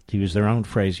throwers, to use their own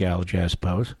phraseology, I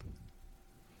suppose.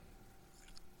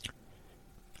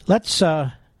 Let's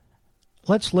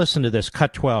listen to this.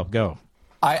 Cut 12, go.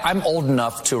 I'm old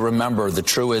enough to remember the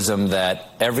truism that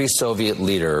every Soviet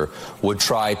leader would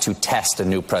try to test a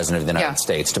new president of the United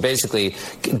States, to basically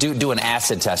do an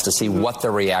acid test to see what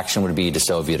the reaction would be to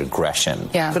Soviet aggression.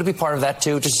 Yeah. Could it be part of that,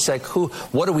 too? Just like,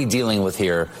 what are we dealing with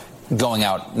here going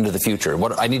out into the future?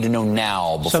 What I need to know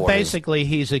now before. So basically,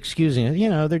 he's excusing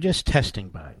it. They're just testing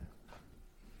Biden.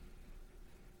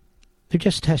 They're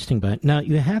just testing Biden. Now,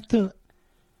 you have to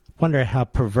wonder how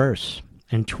perverse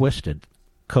and twisted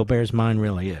Colbert's mind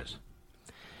really is.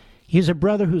 He's a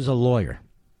brother who's a lawyer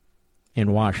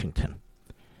in Washington.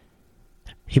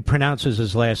 He pronounces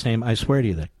his last name, I swear to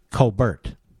you,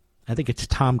 Colbert. I think it's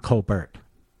Tom Colbert.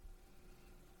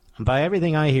 And by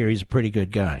everything I hear, he's a pretty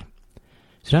good guy.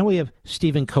 So now we have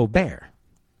Stephen Colbert,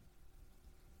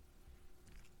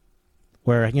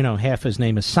 where, half his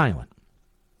name is silent.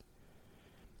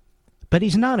 But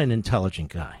he's not an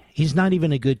intelligent guy. He's not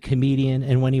even a good comedian,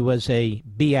 and when he was a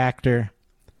B actor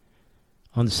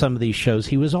on some of these shows,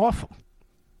 he was awful.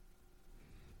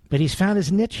 But he's found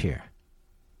his niche here.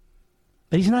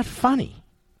 But he's not funny.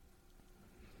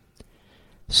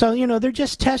 So, they're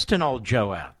just testing old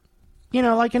Joe out.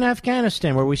 Like in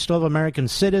Afghanistan, where we still have American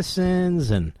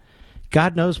citizens, and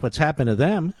God knows what's happened to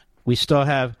them. We still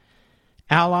have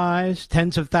allies,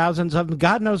 tens of thousands of them.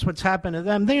 God knows what's happened to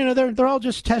them. They're all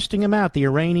just testing them out. The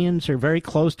Iranians are very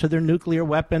close to their nuclear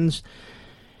weapons.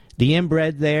 The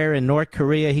inbred there in North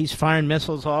Korea, he's firing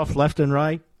missiles off left and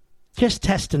right. Just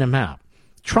testing them out.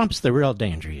 Trump's the real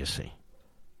danger, you see.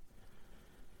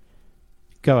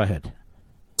 Go ahead.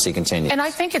 continues. And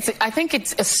I think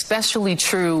it's especially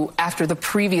true after the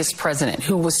previous president,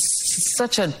 who was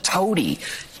such a toady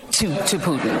to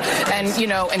Putin,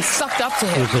 and sucked up to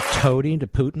him. He was a toady to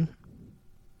Putin?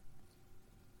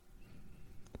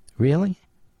 Really?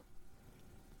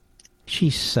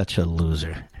 She's such a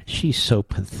loser. She's so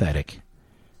pathetic.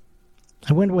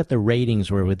 I wonder what the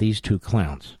ratings were with these two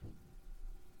clowns.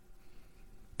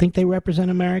 Think they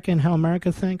represent America and how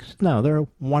America thinks? No, they're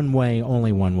one way,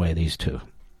 only one way, these two.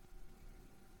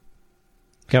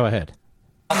 Go ahead.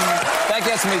 That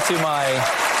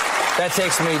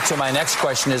takes me to my next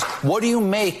question is, what do you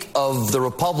make of the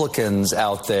Republicans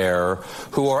out there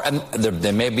who are, and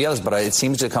there may be others, but it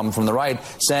seems to come from the right,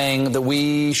 saying that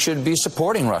we should be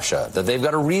supporting Russia, that they've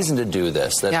got a reason to do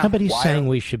this. Nobody's saying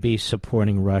we should be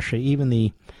supporting Russia, even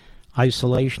the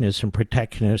isolationists and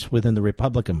protectionists within the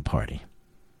Republican Party.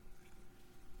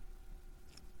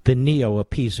 The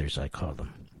neo-appeasers, I call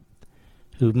them,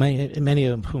 many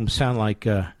of whom sound like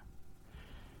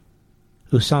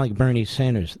Bernie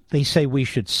Sanders. They say we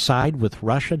should side with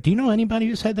Russia. Do you know anybody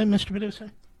who said that, Mr. Producer?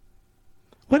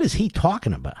 What is he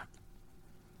talking about?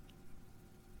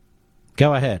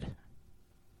 Go ahead.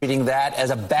 Treating that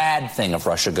as a bad thing if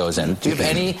Russia goes in. Do you have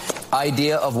any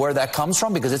idea of where that comes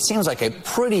from? Because it seems like a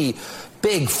pretty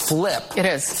big flip. It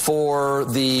is. For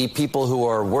the people who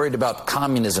are worried about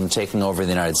communism taking over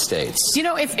the United States.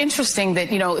 It's interesting that,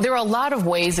 there are a lot of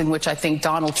ways in which I think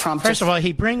Donald Trump... First of all,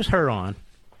 he brings her on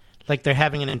like they're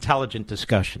having an intelligent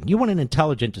discussion. You want an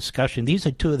intelligent discussion? These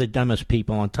are two of the dumbest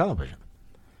people on television.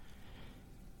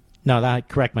 No,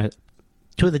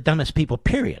 two of the dumbest people,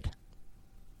 period.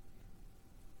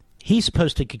 He's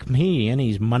supposed to be a comedian.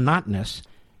 He's monotonous.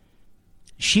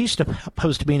 She's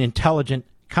supposed to be an intelligent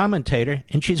commentator,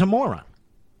 and she's a moron.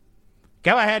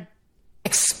 Go ahead.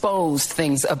 Exposed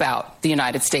things about the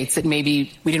United States that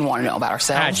maybe we didn't want to know about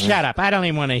ourselves. Shut up. I don't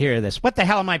even want to hear this. What the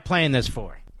hell am I playing this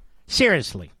for?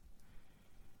 Seriously.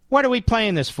 What are we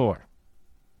playing this for?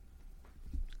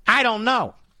 I don't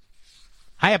know.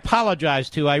 I apologize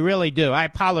to you. I really do. I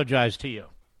apologize to you.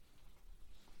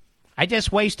 I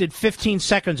just wasted 15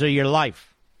 seconds of your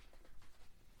life.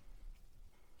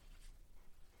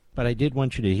 But I did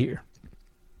want you to hear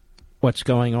what's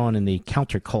going on in the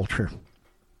counterculture,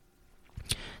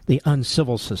 the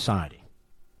uncivil society.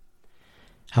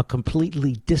 How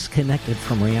completely disconnected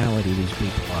from reality these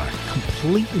people are.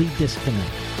 Completely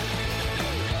disconnected.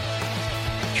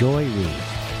 Joy Reid.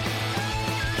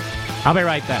 I'll be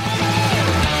right back.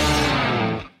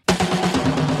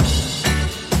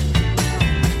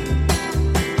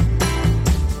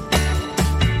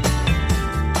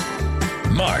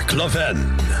 Mark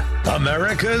Levin,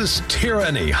 America's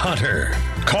tyranny hunter.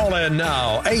 Call in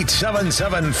now,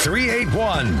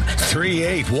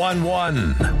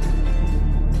 877-381-3811.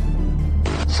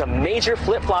 Some major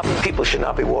flip-flopping. People should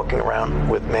not be walking around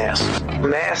with masks.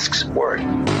 Masks work.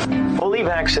 Fully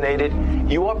vaccinated,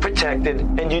 you are protected,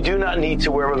 and you do not need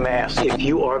to wear a mask. If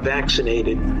you are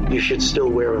vaccinated, you should still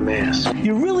wear a mask.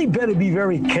 You really better be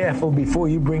very careful before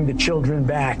you bring the children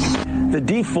back. The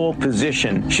default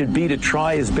position should be to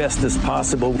try as best as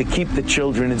possible to keep the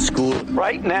children in school.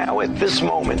 Right now, at this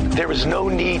moment, there is no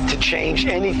need to change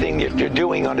anything that you're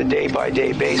doing on a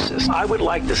day-by-day basis. I would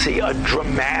like to see a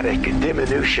dramatic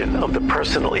diminution of the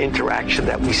personal interaction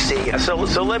that we see. So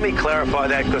let me clarify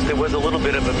that, because there was a little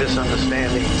bit of a misunderstanding.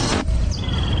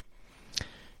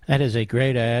 That is a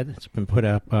great ad that's been put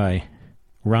out by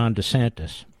Ron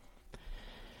DeSantis.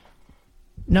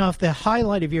 Now, if the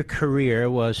highlight of your career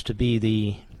was to be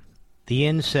the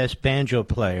incest banjo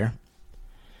player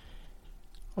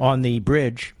on the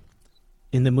bridge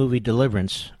in the movie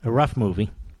Deliverance, a rough movie,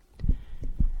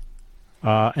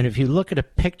 and if you look at a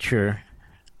picture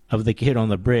of the kid on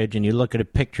the bridge and you look at a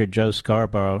picture of Joe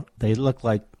Scarborough, they look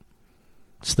like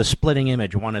it's the splitting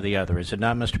image, one or the other. Is it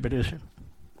not, Mr. Producer?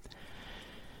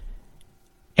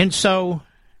 And so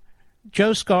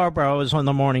Joe Scarborough is on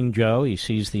the Morning Joe. He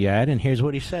sees the ad, and here's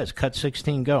what he says. Cut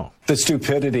 16, go. The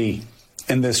stupidity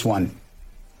in this one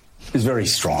is very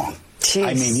strong. Jeez.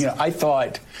 I mean, I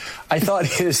thought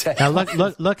his... Now,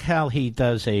 look how he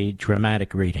does a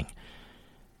dramatic reading.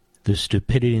 The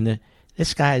stupidity in the...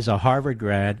 This guy is a Harvard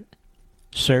grad,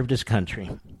 served his country.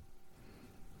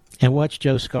 And what's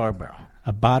Joe Scarborough?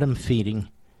 A bottom-feeding,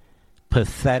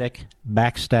 pathetic,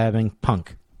 backstabbing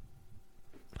punk.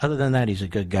 Other than that, he's a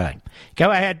good guy.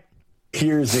 Go ahead.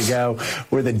 Years ago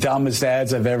were the dumbest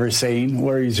ads I've ever seen,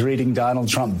 where he's reading Donald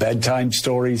Trump bedtime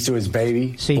stories to his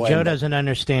baby. See, Joe doesn't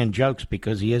understand jokes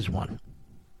because he is one.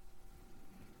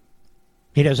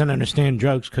 He doesn't understand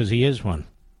jokes because he is one.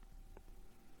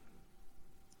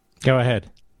 Go ahead.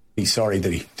 He's sorry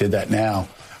that he did that now.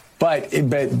 But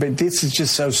this is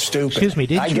just so stupid. Excuse me,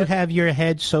 didn't you have your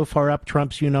head so far up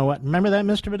Trump's you-know-what? Remember that,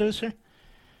 Mr. Producer?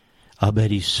 I'll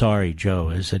bet he's sorry, Joe,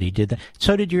 is that he did that.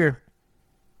 So did your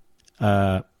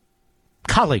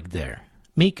colleague there,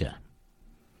 Mika.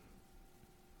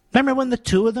 Remember when the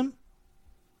two of them,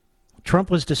 Trump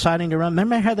was deciding to run?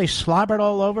 Remember how they slobbered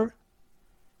all over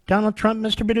Donald Trump,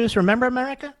 Mr. Producer? Remember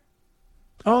America?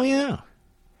 Oh, yeah.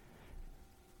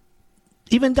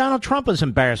 Even Donald Trump was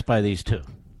embarrassed by these two.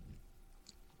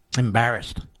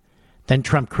 Embarrassed. Then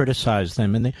Trump criticized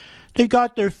them, and they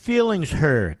got their feelings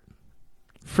hurt.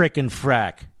 Frickin'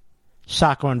 frack.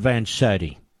 Sacco and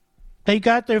Vanzetti. They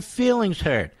got their feelings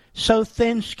hurt. So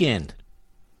thin-skinned.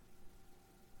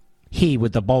 He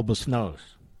with the bulbous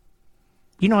nose.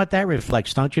 You know what that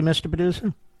reflects, don't you, Mr.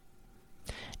 Producer?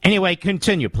 Anyway,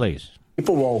 continue, please.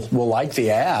 People will like the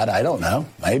ad. I don't know.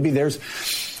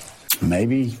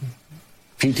 Maybe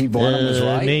P.T. Barnum was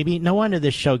right. Maybe. No wonder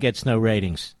this show gets no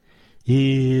ratings.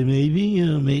 Yeah,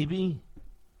 maybe.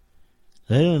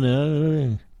 I don't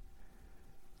know.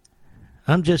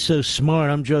 I'm just so smart.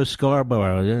 I'm Joe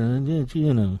Scarborough.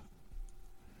 You know.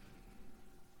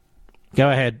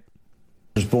 Go ahead.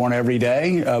 Was born every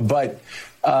day, but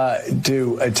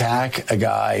to attack a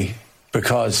guy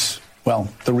because, well,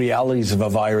 the realities of a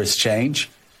virus change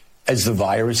as the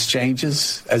virus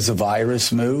changes, as the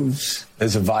virus moves,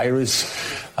 as the virus,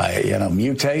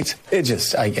 mutates. It's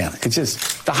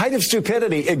just the height of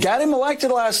stupidity. It got him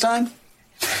elected last time.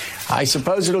 I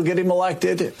suppose it'll get him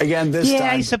elected again this time.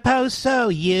 Yeah, I suppose so.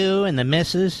 You and the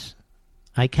missus.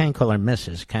 I can't call her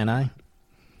missus, can I?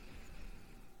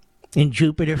 In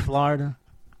Jupiter, Florida.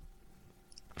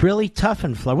 Really tough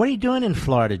in Florida. What are you doing in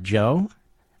Florida, Joe?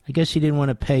 I guess you didn't want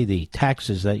to pay the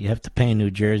taxes that you have to pay in New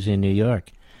Jersey and New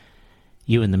York.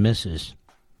 You and the missus.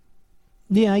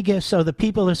 Yeah, I guess so. The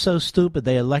people are so stupid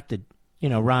they elected,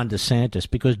 Ron DeSantis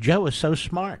because Joe is so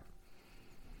smart.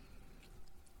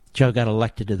 Joe got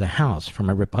elected to the House from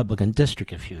a Republican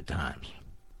district a few times.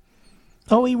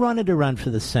 Oh, he wanted to run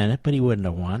for the Senate, but he wouldn't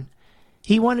have won.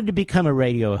 He wanted to become a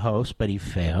radio host, but he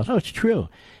failed. Oh, it's true.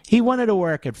 He wanted to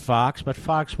work at Fox, but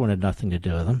Fox wanted nothing to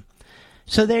do with him.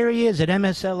 So there he is at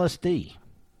MSLSD.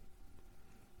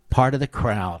 Part of the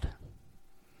crowd.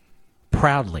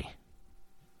 Proudly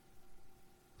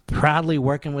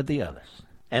working with the others.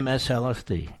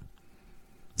 MSLSD.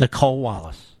 Nicole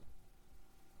Wallace.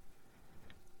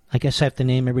 I guess I have to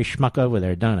name every schmuck over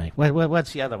there, don't I?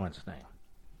 What's the other one's name?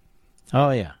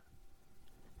 Oh, yeah.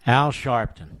 Al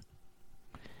Sharpton.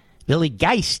 Willie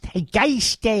Geist. Hey,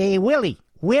 Geist, Willie.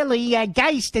 Willie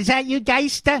Geist. Is that you,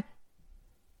 Geist?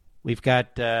 We've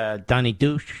got Donnie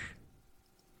Douche.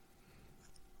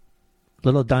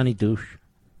 Little Donnie Douche.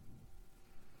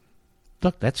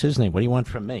 Look, that's his name. What do you want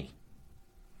from me?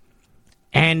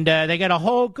 And they got a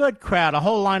whole good crowd, a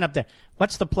whole lineup there.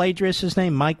 What's the plagiarist's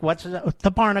name? Mike, what's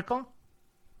the Barnacle?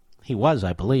 He was,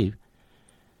 I believe.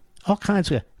 All kinds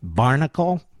of...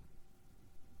 Barnacle?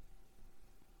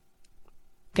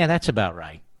 Yeah, that's about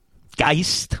right.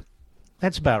 Geist?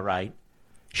 That's about right.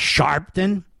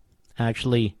 Sharpton?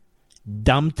 Actually,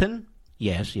 Dumpton?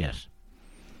 Yes.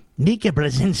 Mika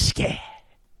Brzezinski.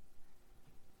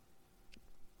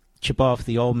 Chip off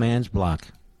the old man's block.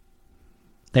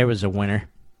 There was a winner.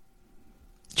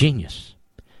 Genius.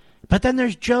 But then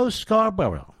there's Joe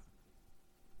Scarborough.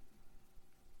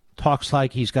 Talks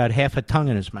like he's got half a tongue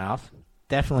in his mouth.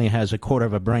 Definitely has a quarter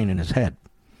of a brain in his head.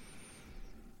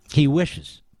 He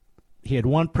wishes he had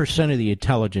 1% of the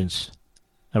intelligence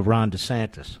of Ron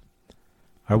DeSantis.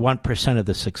 Or 1% of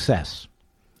the success.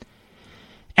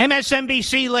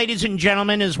 MSNBC, ladies and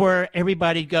gentlemen, is where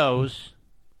everybody goes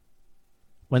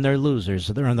when they're losers.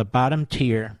 They're on the bottom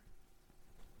tier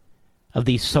of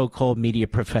the so-called media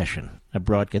profession, a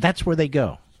broadcast. That's where they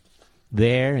go.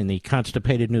 There in the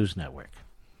constipated news network.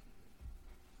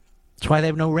 That's why they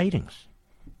have no ratings.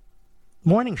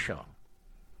 Morning show.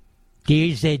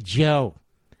 Here's that Joe.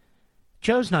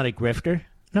 Joe's not a grifter.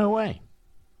 No way.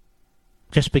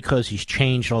 Just because he's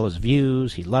changed all his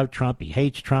views, he loved Trump, he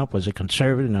hates Trump, was a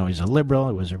conservative, now he's a liberal,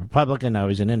 he was a Republican, now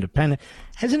he's an independent,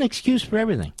 has an excuse for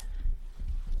everything.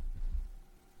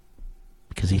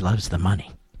 Because he loves the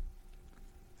money.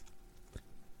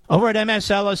 Over at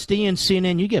MSLSD and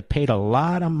CNN, you get paid a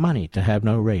lot of money to have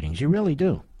no ratings. You really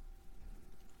do.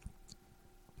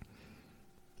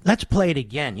 Let's play it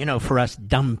again, for us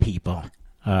dumb people.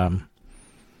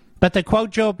 But to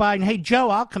quote Joe Biden, hey, Joe,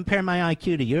 I'll compare my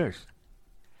IQ to yours.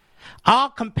 I'll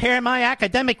compare my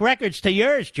academic records to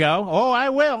yours, Joe. Oh, I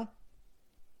will.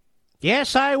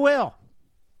 Yes, I will.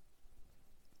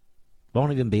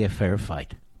 Won't even be a fair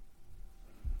fight.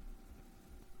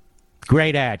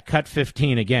 Great ad. Cut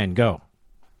 15 again. Go.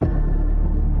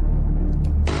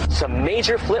 some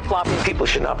major flip-flopping. People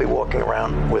should not be walking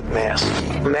around with masks.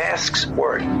 Masks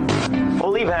work.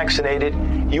 Fully vaccinated,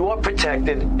 you are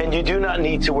protected, and you do not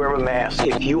need to wear a mask.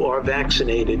 If you are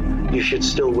vaccinated, you should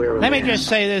still wear a mask. Let me just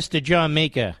say this to John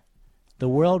Mika. The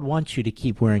world wants you to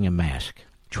keep wearing a mask.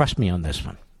 Trust me on this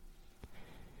one.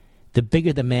 The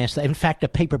bigger the mask, in fact, a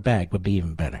paper bag would be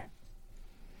even better.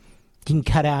 You can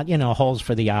cut out, holes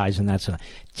for the eyes and that sort of.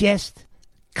 Just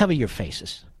cover your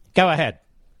faces. Go ahead.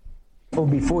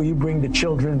 Before you bring the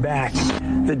children back,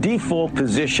 the default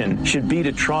position should be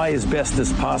to try as best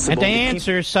as possible. And to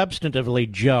answer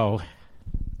substantively, Joe,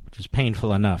 which is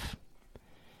painful enough,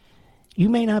 you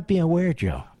may not be aware,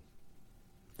 Joe.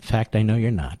 In fact, I know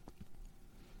you're not.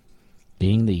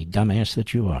 Being the dumbass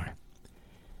that you are.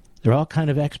 There are all kind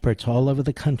of experts all over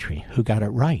the country who got it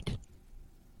right.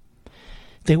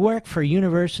 They work for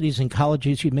universities and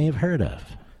colleges you may have heard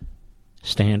of.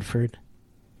 Stanford,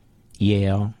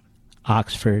 Yale,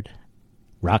 Oxford,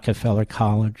 Rockefeller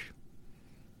College,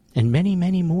 and many,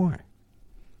 many more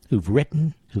who've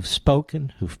written, who've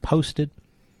spoken, who've posted.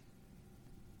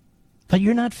 But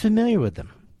you're not familiar with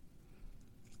them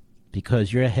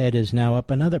because your head is now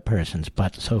up another person's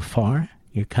butt so far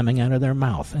you're coming out of their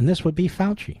mouth. And this would be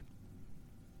Fauci.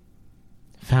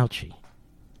 Fauci.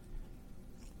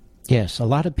 Yes, a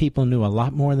lot of people knew a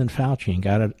lot more than Fauci and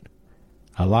got it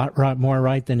a lot more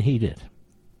right than he did.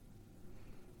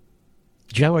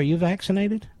 Joe, are you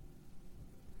vaccinated?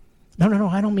 No,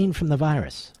 I don't mean from the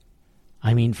virus.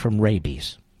 I mean from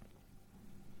rabies.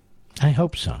 I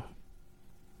hope so.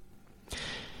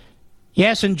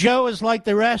 Yes, and Joe is like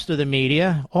the rest of the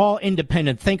media, all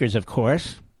independent thinkers, of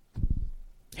course.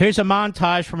 Here's a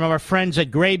montage from our friends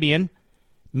at Grabian.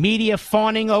 Media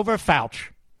fawning over Fauci.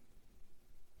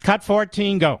 Cut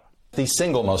 14, go. The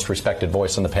single most respected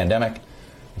voice in the pandemic.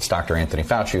 It's Dr. Anthony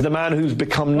Fauci. The man who's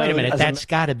become known. Wait a minute, that's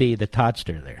got to be the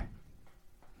Toddster there.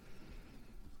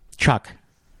 Chuck,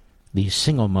 the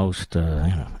single most,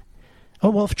 Oh,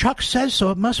 well, if Chuck says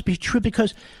so, it must be true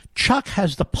because Chuck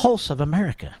has the pulse of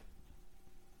America.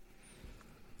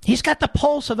 He's got the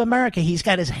pulse of America. He's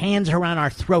got his hands around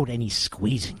our throat and he's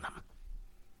squeezing them.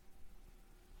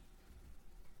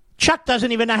 Chuck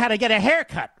doesn't even know how to get a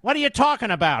haircut. What are you talking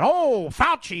about? Oh,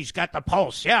 Fauci's got the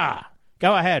pulse. Yeah.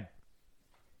 Go ahead.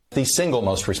 The single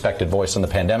most respected voice in the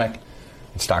pandemic.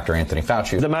 It's Dr. Anthony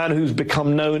Fauci. The man who's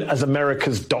become known as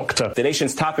America's doctor. The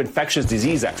nation's top infectious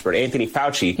disease expert, Anthony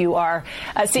Fauci. You are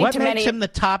what makes him the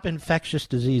top infectious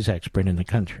disease expert in the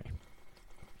country?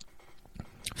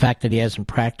 The fact that he hasn't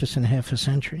practiced in half a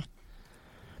century?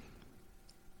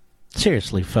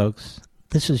 Seriously, folks,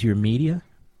 this is your media?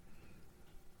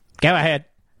 Go ahead.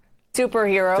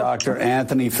 Superhero. Dr.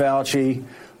 Anthony Fauci,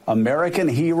 American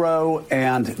hero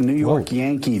and New York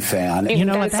Yankee fan. You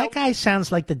know what? That guy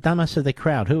sounds like the dumbest of the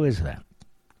crowd. Who is that?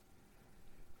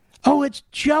 Oh, it's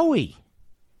Joey.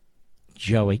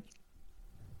 Joey,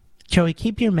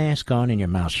 keep your mask on and your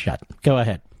mouth shut. Go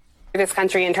ahead. This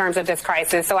country in terms of this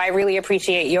crisis, so I really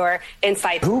appreciate your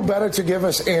insight. Who better to give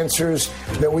us answers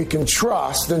that we can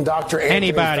trust than Dr. Anthony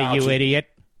Anybody, Fauci? you idiot.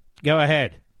 Go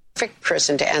ahead. Perfect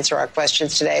person to answer our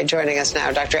questions today. Joining us now,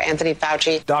 Dr. Anthony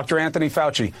Fauci. Dr. Anthony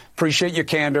Fauci, appreciate your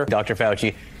candor. Dr.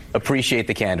 Fauci, appreciate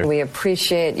the candor. We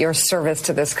appreciate your service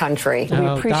to this country. We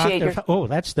appreciate your... Oh,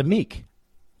 that's the Mika.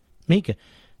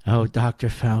 Oh, Dr.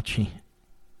 Fauci.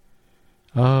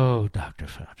 Oh, Dr.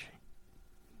 Fauci.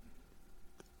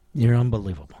 You're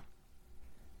unbelievable.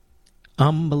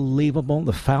 Unbelievable.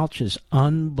 The Fauci is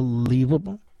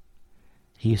unbelievable.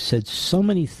 He said so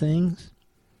many things.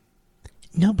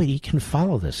 Nobody can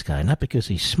follow this guy, not because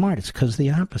he's smart, it's because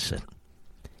the opposite.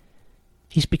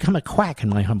 He's become a quack, in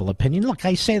my humble opinion. Look,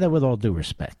 I say that with all due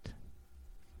respect.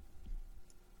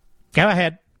 Go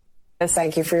ahead.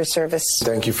 Thank you for your service.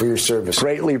 Thank you for your service.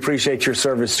 Greatly appreciate your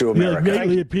service to America.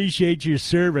 Greatly appreciate your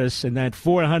service and that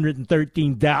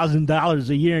 $413,000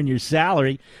 a year in your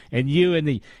salary, and you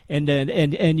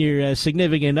and your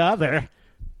significant other,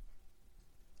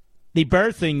 the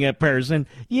birthing person.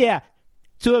 Yeah.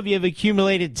 Two of you have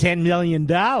accumulated $10 million.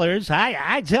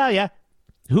 I tell you,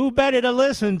 who better to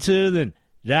listen to than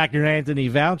Dr. Anthony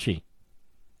Fauci?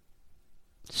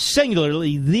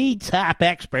 Singularly the top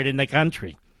expert in the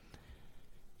country.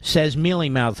 Says Mealy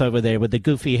Mouth over there with the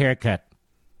goofy haircut.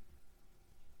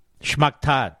 Schmuck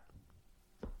Todd.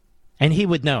 And he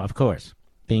would know, of course,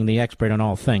 being the expert on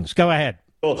all things. Go ahead.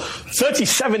 Well,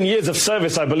 37 years of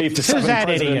service, I believe, to seven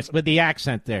presidents. Who's that idiot with the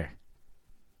accent there?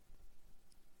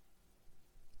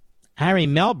 Harry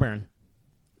Melbourne?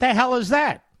 The hell is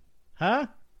that? Huh?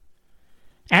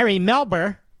 Harry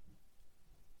Melbourne?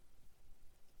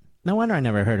 No wonder I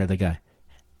never heard of the guy.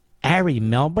 Harry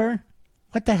Melbourne?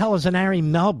 What the hell is an Ari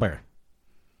Melber?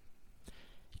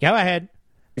 Go ahead.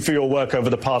 For your work over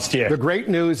the past year. The great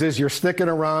news is you're sticking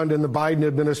around in the Biden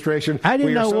administration. I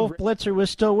didn't know Wolf Blitzer was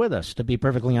still with us, to be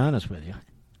perfectly honest with you.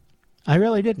 I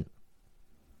really didn't.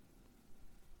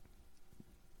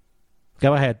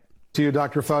 Go ahead. To you,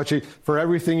 Dr. Fauci, for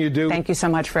everything you do. Thank you so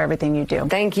much for everything you do.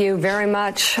 Thank you very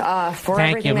much for everything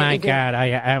Thank you, my that you God.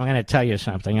 I'm going to tell you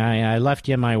something. I left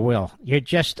you my will. You're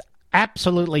just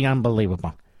absolutely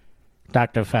unbelievable,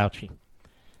 Dr. Fauci.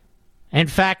 In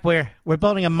fact, we're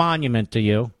building a monument to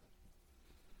you.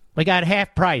 We got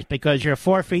half price because you're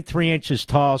 4 feet 3 inches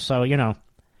tall, so,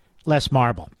 less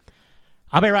marble.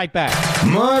 I'll be right back.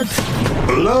 Mark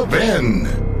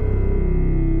Levin.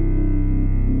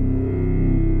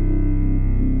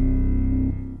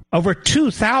 Over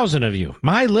 2,000 of you,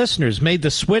 my listeners, made the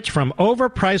switch from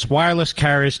overpriced wireless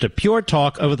carriers to Pure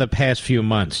Talk over the past few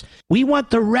months. We want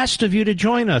the rest of you to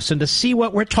join us and to see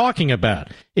what we're talking about.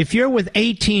 If you're with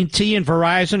AT&T and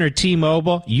Verizon or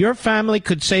T-Mobile, your family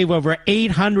could save over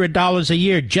 $800 a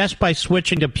year just by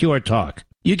switching to Pure Talk.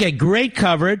 You get great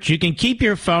coverage, you can keep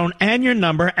your phone and your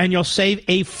number, and you'll save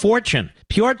a fortune.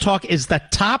 Pure Talk is the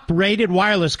top-rated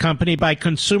wireless company by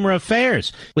Consumer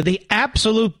Affairs, with the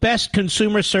absolute best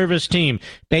consumer service team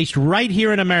based right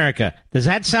here in America. Does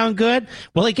that sound good?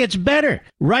 Well, it gets better.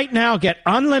 Right now, get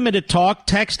unlimited talk,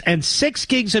 text, and 6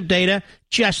 gigs of data,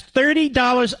 just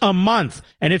 $30 a month.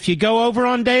 And if you go over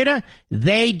on data,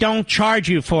 they don't charge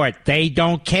you for it. They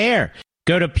don't care.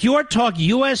 Go to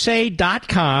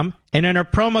puretalkusa.com and enter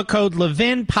promo code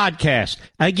Levin Podcast.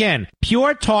 Again,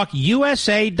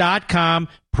 puretalkusa.com,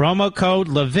 promo code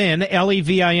Levin,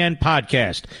 Levin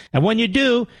Podcast. And when you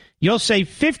do, you'll save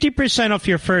 50% off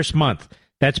your first month.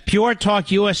 That's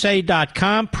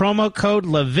puretalkusa.com, promo code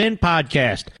Levin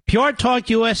Podcast. Pure Talk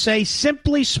USA,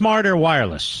 simply smarter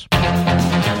wireless.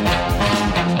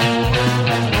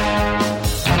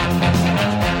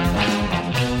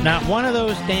 Not one of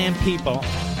those damn people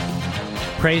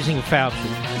praising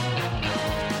Fauci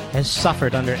has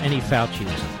suffered under any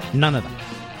Fauciism. None of them.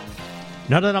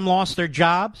 None of them lost their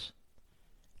jobs.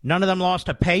 None of them lost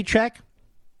a paycheck.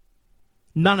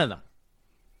 None of them.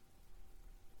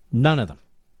 None of them.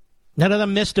 None of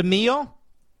them missed a meal.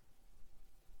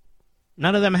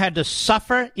 None of them had to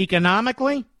suffer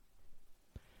economically.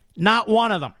 Not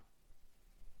one of them.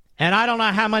 And I don't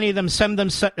know how many of them send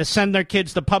their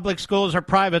kids to public schools or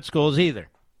private schools either.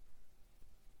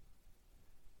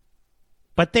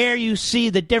 But there you see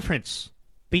the difference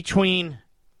between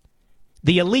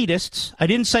the elitists. I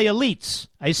didn't say elites.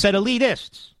 I said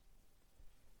elitists.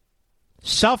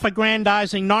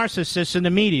 Self-aggrandizing narcissists in the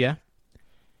media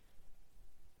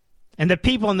and the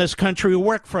people in this country who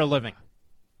work for a living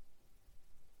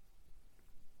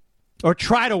or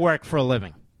try to work for a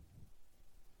living.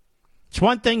 It's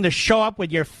one thing to show up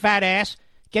with your fat ass,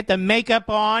 get the makeup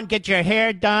on, get your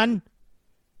hair done,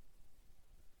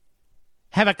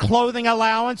 have a clothing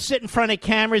allowance, sit in front of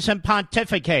cameras and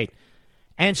pontificate,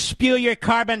 and spew your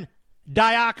carbon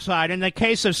dioxide, in the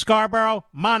case of Scarborough,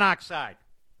 monoxide.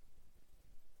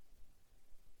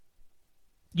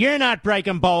 You're not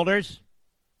breaking boulders.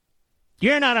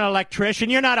 You're not an electrician.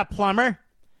 You're not a plumber.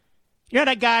 You're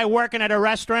not a guy working at a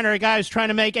restaurant or a guy who's trying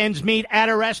to make ends meet at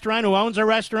a restaurant who owns a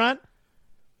restaurant.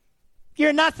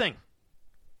 You're nothing.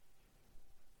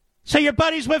 So your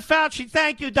buddies with Fauci,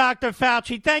 thank you, Dr.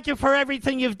 Fauci. Thank you for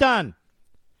everything you've done.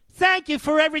 Thank you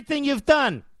for everything you've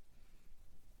done.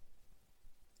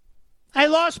 I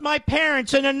lost my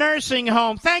parents in a nursing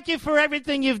home. Thank you for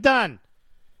everything you've done.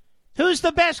 Who's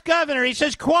the best governor? He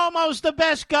says Cuomo's the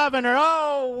best governor.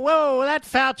 Oh, whoa, that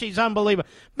Fauci's unbelievable.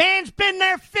 Man's been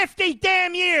there 50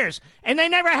 damn years, and they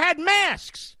never had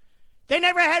masks. They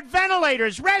never had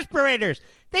ventilators, respirators.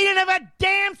 They didn't have a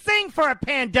damn thing for a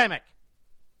pandemic.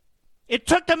 It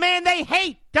took the man they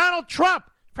hate, Donald Trump,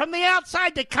 from the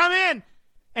outside to come in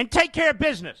and take care of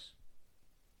business.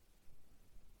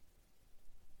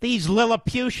 These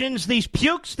Lilliputians, these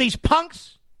pukes, these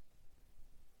punks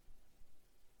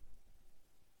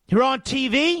who are on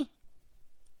TV,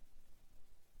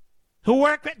 who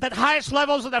work at the highest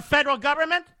levels of the federal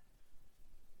government,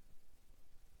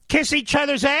 kiss each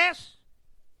other's ass,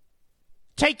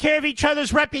 take care of each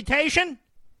other's reputation.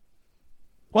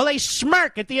 Well, they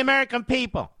smirk at the American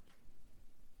people.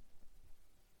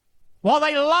 While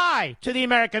they lie to the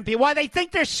American people. Why they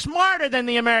think they're smarter than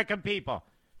the American people.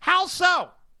 How so?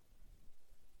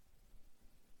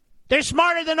 They're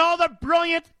smarter than all the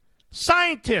brilliant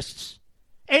scientists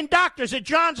and doctors at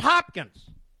Johns Hopkins,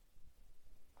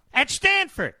 at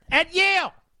Stanford, at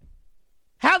Yale.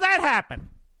 How'd that happen?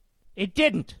 It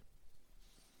didn't.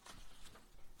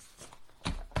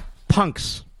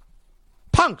 Punks.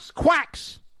 punks,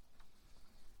 quacks.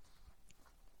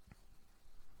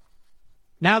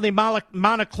 Now the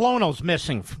monoclonal's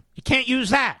missing. You can't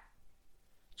use that.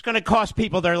 It's going to cost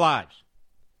people their lives.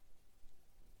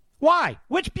 Why?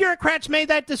 Which bureaucrats made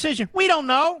that decision? We don't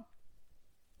know.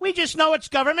 We just know it's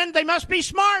government. They must be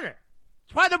smarter.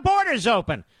 That's why the border's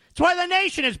open. That's why the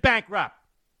nation is bankrupt.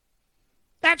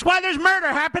 That's why there's murder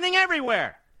happening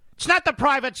everywhere. It's not the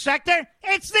private sector.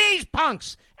 It's these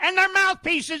punks and their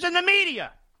mouthpieces in the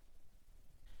media.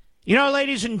 You know,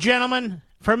 ladies and gentlemen,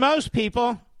 for most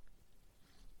people,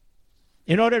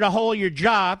 in order to hold your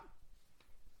job,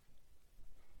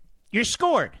 you're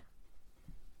scored.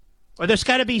 Or there's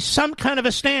got to be some kind of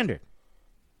a standard.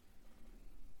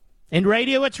 In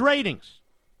radio, it's ratings.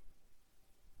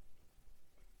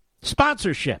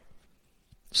 Sponsorship.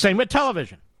 Same with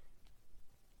television.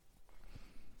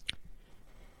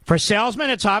 For salesmen,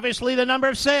 it's obviously the number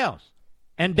of sales.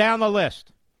 And down the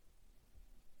list.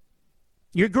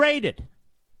 You're graded.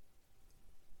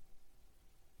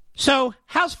 So,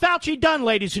 how's Fauci done,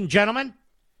 ladies and gentlemen?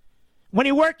 When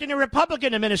he worked in the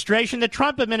Republican administration, the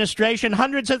Trump administration,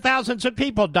 hundreds of thousands of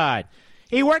people died.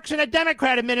 He works in a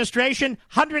Democrat administration,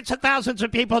 hundreds of thousands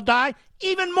of people die,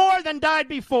 even more than died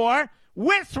before,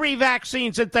 with 3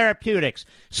 vaccines and therapeutics.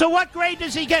 So what grade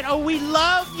does he get? Oh, we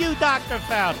love you, Dr.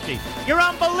 Fauci. You're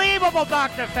unbelievable,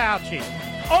 Dr. Fauci.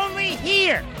 Only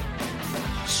here,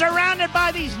 surrounded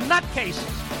by these nutcases,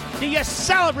 do you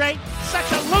celebrate such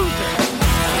a loser.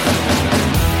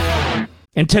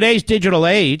 In today's digital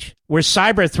age, where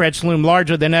cyber threats loom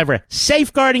larger than ever,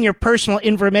 safeguarding your personal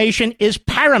information is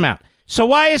paramount. So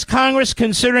why is Congress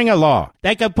considering a law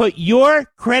that could put your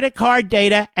credit card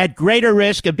data at greater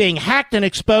risk of being hacked and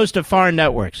exposed to foreign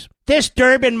networks? This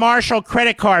Durbin-Marshall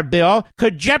credit card bill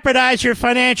could jeopardize your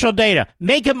financial data,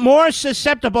 make it more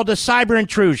susceptible to cyber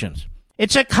intrusions.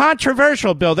 It's a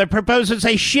controversial bill that proposes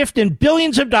a shift in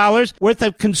billions of dollars worth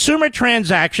of consumer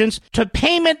transactions to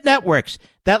payment networks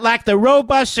that lack the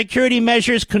robust security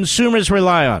measures consumers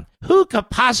rely on. Who could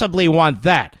possibly want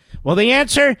that? Well, the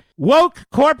answer, woke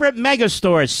corporate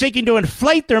megastores seeking to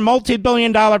inflate their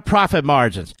multi-billion-dollar profit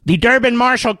margins. The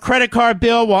Durbin-Marshall credit card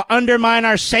bill will undermine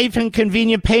our safe and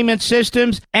convenient payment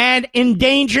systems and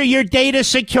endanger your data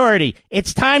security.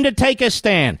 It's time to take a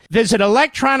stand. Visit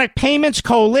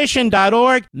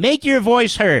electronicpaymentscoalition.org. Make your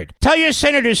voice heard. Tell your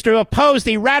senators to oppose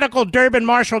the radical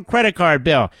Durbin-Marshall credit card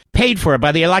bill, paid for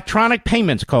by the Electronic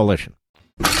Payments Coalition.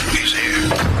 He's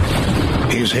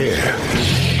here. He's here.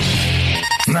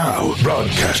 Now,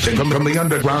 broadcasting from the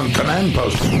underground command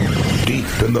post, deep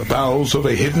in the bowels of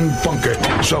a hidden bunker,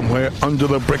 somewhere under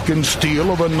the brick and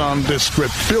steel of a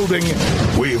nondescript building,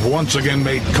 we've once again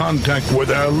made contact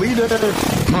with our leader,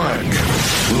 Mark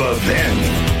Levin.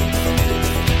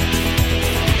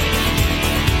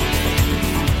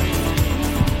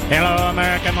 Hello,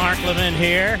 America. Mark Levin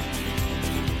here.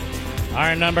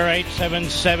 Our number,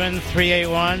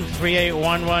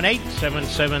 877-381-3811,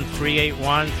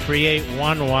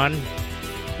 877-381-3811.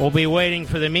 We'll be waiting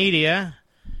for the media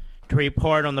to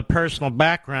report on the personal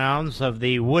backgrounds of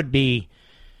the would-be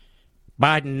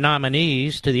Biden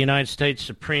nominees to the United States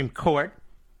Supreme Court.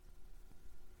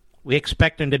 We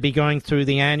expect them to be going through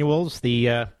the annuals,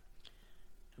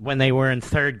 when they were in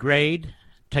third grade.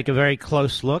 Take a very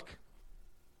close look,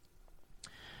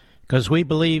 because we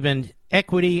believe in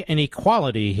equity and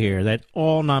equality here, that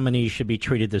all nominees should be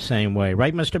treated the same way.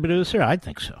 Right, Mr. Producer? I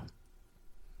think so.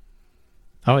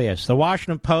 Oh, yes. The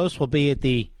Washington Post will be at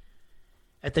the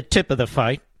tip of the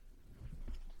fight.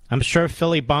 I'm sure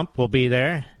Philly Bump will be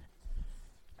there.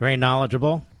 Very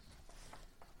knowledgeable,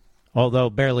 although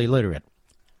barely literate.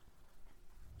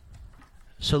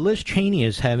 So Liz Cheney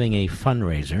is having a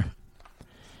fundraiser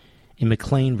in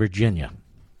McLean, Virginia.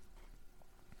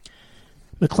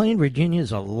 McLean, Virginia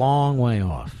is a long way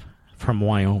off from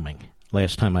Wyoming,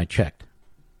 last time I checked.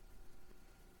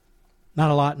 Not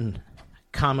a lot in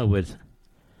common with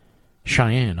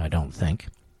Cheyenne, I don't think.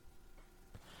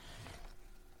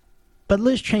 But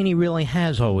Liz Cheney really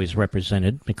has always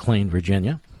represented McLean,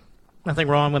 Virginia. Nothing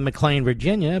wrong with McLean,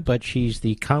 Virginia, but she's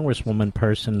the congresswoman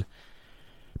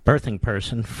birthing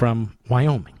person from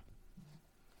Wyoming.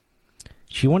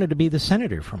 She wanted to be the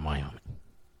senator from Wyoming.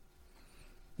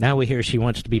 Now we hear she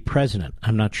wants to be president.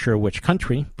 I'm not sure which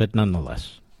country, but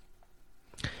nonetheless.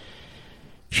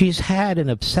 She's had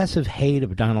an obsessive hate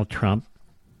of Donald Trump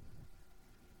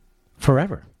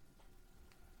forever.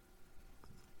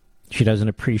 She doesn't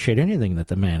appreciate anything that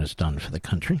the man has done for the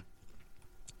country.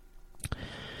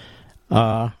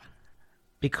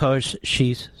 Because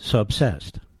she's so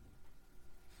obsessed.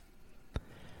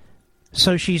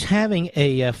 So she's having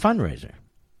a fundraiser.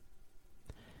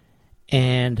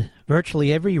 And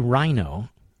virtually every rhino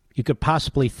you could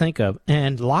possibly think of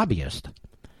and lobbyist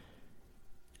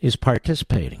is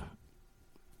participating.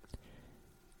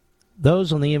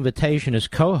 Those on the invitation as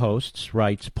co-hosts,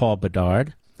 writes Paul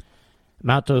Bedard,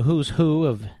 amount to who's who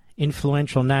of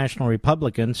influential national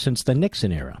Republicans since the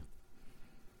Nixon era.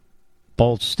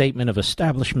 Bold statement of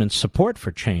establishment support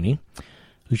for Cheney,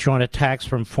 who's drawn attacks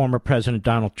from former President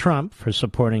Donald Trump for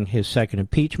supporting his second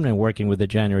impeachment and working with the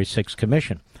January 6th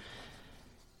Commission.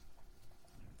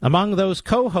 Among those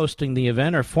co-hosting the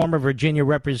event are former Virginia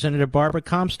Representative Barbara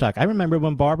Comstock. I remember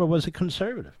when Barbara was a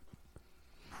conservative.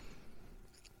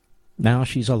 Now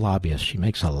she's a lobbyist. She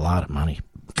makes a lot of money.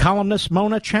 Columnist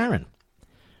Mona Charen,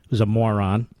 who's a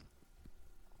moron,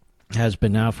 has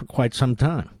been now for quite some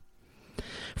time.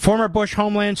 Former Bush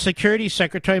Homeland Security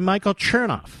Secretary Michael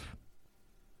Chernoff.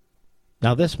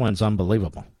 Now this one's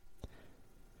unbelievable.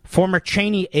 Former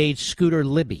Cheney aide Scooter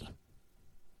Libby.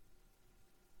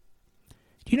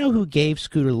 Do you know who gave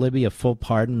Scooter Libby a full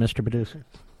pardon, Mr. Producer?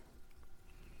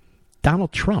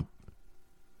 Donald Trump.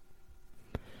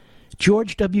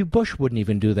 George W. Bush wouldn't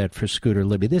even do that for Scooter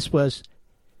Libby. This was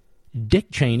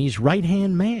Dick Cheney's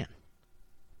right-hand man.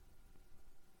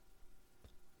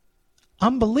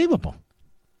 Unbelievable.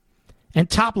 And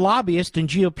top lobbyist and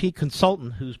GOP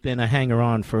consultant, who's been a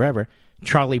hanger-on forever,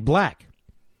 Charlie Black.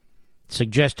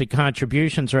 Suggested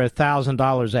contributions are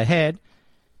 $1,000 a head.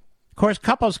 Of course,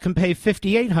 couples can pay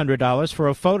 $5,800 for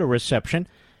a photo reception,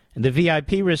 and the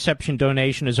VIP reception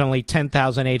donation is only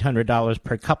 $10,800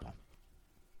 per couple.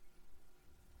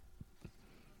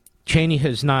 Cheney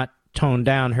has not toned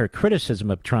down her criticism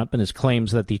of Trump and his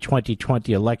claims that the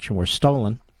 2020 election were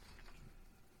stolen.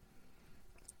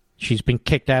 She's been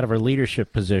kicked out of her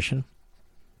leadership position.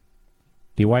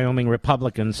 The Wyoming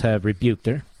Republicans have rebuked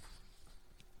her.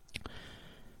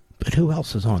 But who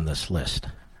else is on this list?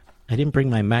 I didn't bring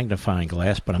my magnifying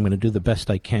glass, but I'm going to do the best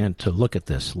I can to look at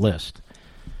this list.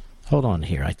 Hold on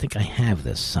here. I think I have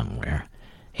this somewhere.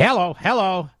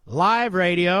 Hello, live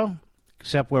radio,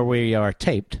 except where we are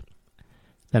taped.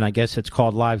 Then I guess it's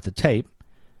called live to tape.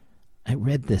 I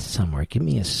read this somewhere. Give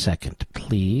me a second,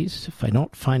 please. If I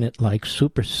don't find it like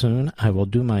super soon, I will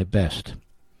do my best.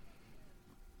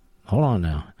 Hold on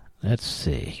now. Let's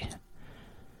see.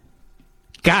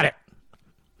 Got it.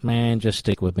 Man, just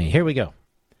stick with me. Here we go.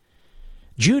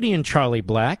 Judy and Charlie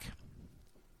Black,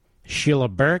 Sheila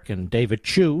Burke and David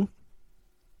Chu,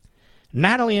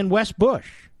 Natalie and Wes Bush,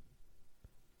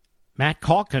 Matt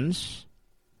Calkins,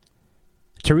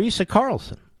 Teresa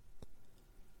Carlson,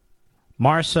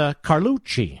 Marcia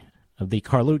Carlucci of the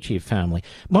Carlucci family,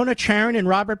 Mona Charen and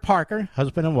Robert Parker,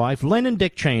 husband and wife, Lynn and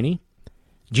Dick Cheney,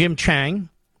 Jim Chang,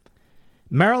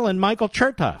 Merrill and Michael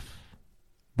Chertoff,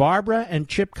 Barbara and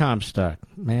Chip Comstock,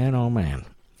 man oh man,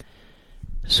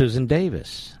 Susan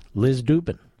Davis, Liz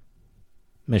Dubin,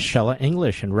 Michelle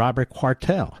English and Robert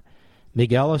Quartel,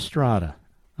 Miguel Estrada,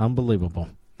 unbelievable,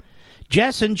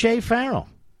 Jess and Jay Farrell,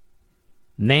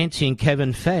 Nancy and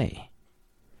Kevin Fay,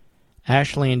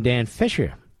 Ashley and Dan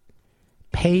Fisher,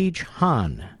 Paige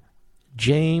Hahn,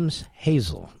 James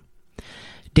Hazel,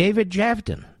 David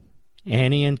Javden,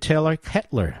 Annie and Taylor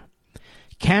Kettler,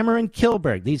 Cameron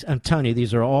Kilberg. I'm telling you,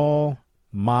 these are all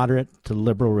moderate to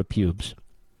liberal repubes.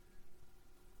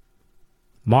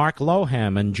 Mark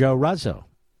Loham and Joe Ruzzo,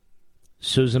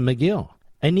 Susan McGill,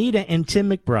 Anita and Tim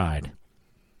McBride,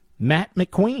 Matt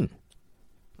McQueen,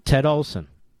 Ted Olson.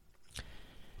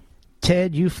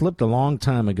 Ted, you flipped a long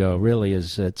time ago, really.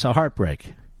 It's a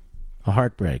heartbreak. A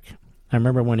heartbreak. I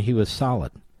remember when he was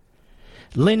solid.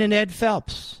 Lynn and Ed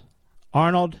Phelps,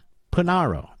 Arnold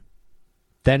Punaro,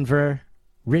 Denver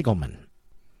Riggleman,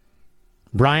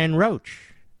 Brian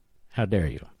Roach, how dare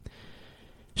you,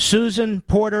 Susan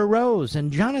Porter Rose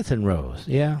and Jonathan Rose,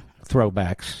 yeah,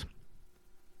 throwbacks,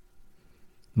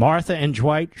 Martha and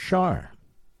Dwight Scharr.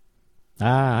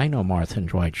 I know Martha and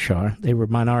Dwight Scharr. They were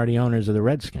minority owners of the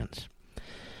Redskins.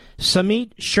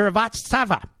 Samit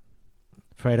Shrivastava.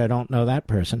 Afraid I don't know that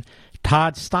person.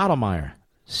 Todd Stottlemyre.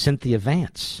 Cynthia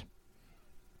Vance.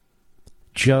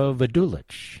 Joe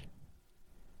Vadulich.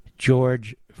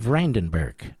 George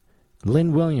Brandenburg.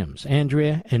 Lynn Williams.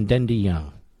 Andrea and Dendy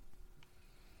Young.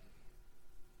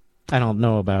 I don't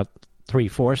know about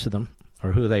 3/4 of them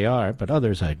or who they are, but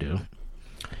others I do.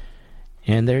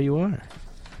 And there you are.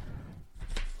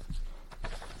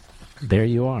 There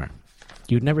you are.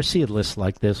 You'd never see a list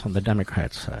like this on the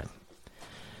Democrat side.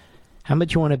 How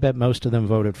much you want to bet most of them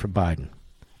voted for Biden?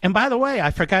 And by the way,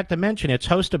 I forgot to mention, it's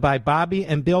hosted by Bobby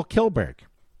and Bill Kilberg.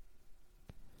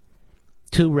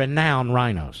 Two renowned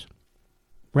rhinos.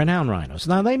 Renowned rhinos.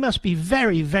 Now, they must be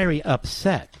very, very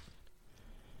upset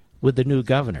with the new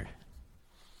governor.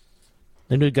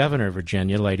 the new governor of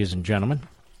Virginia, ladies and gentlemen.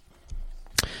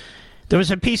 There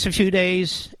was a piece a few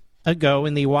days ago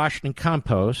in the Washington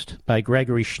Compost by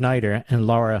Gregory Schneider and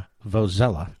Laura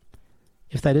Vozella,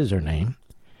 if that is her name.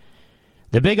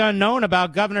 The big unknown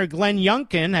about Governor Glenn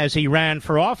Youngkin as he ran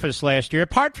for office last year,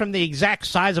 apart from the exact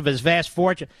size of his vast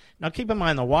fortune. Now, keep in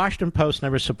mind, the Washington Post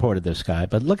never supported this guy,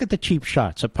 but look at the cheap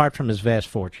shots, apart from his vast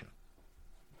fortune.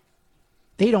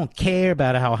 They don't care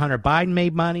about how Hunter Biden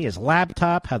made money, his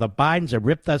laptop, how the Bidens have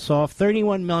ripped us off,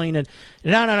 $31 million.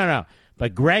 No.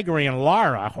 But Gregory and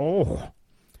Laura,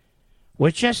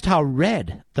 was just how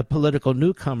red the political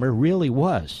newcomer really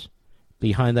was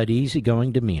behind that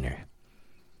easygoing demeanor.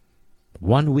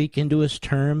 1 week into his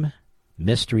term,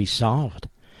 mystery solved.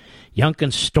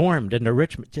 Youngkin stormed into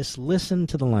Richmond. Just listen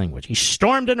to the language. He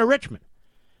stormed into Richmond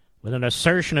with an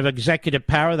assertion of executive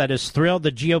power that has thrilled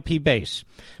the GOP base,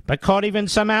 but caught even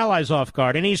some allies off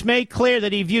guard. And he's made clear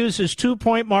that he views his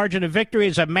 2-point margin of victory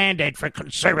as a mandate for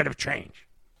conservative change.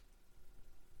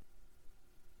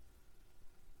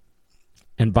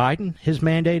 And Biden, his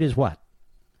mandate is what?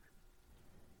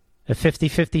 A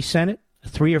 50-50 Senate? A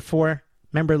 3 or 4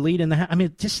 member lead in the House? I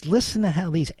mean, just listen to how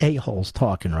these a-holes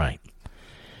talking right.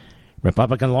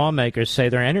 Republican lawmakers say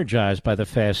they're energized by the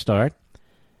fast start.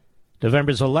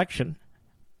 November's election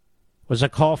was a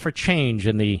call for change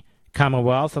in the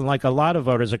Commonwealth, and like a lot of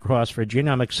voters across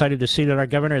Virginia, I'm excited to see that our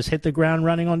governor has hit the ground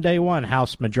running on day one,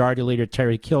 House Majority Leader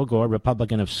Terry Kilgore,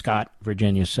 Republican of Scott,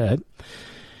 Virginia, said.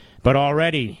 But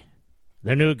already,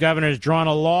 the new governor's drawn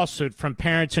a lawsuit from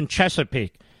parents in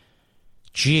Chesapeake.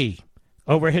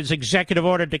 Over his executive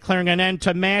order declaring an end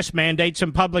to mask mandates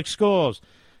in public schools.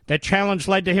 The challenge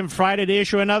led to him Friday to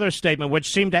issue another statement,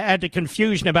 which seemed to add to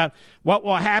confusion about what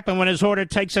will happen when his order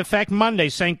takes effect Monday,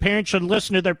 saying parents should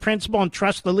listen to their principal and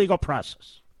trust the legal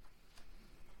process.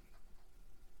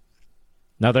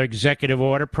 Another executive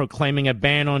order proclaiming a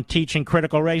ban on teaching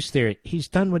critical race theory. He's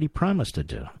done what he promised to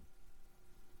do.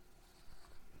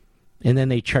 And then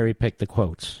they cherry-pick the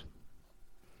quotes.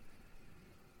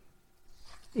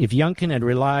 If Youngkin had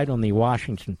relied on the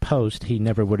Washington Post, he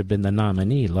never would have been the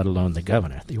nominee, let alone the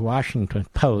governor. The Washington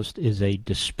Post is a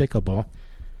despicable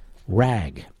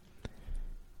rag,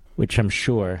 which I'm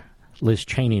sure Liz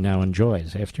Cheney now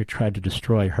enjoys after it tried to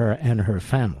destroy her and her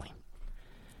family.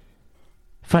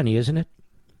 Funny, isn't it?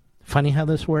 Funny how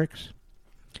this works?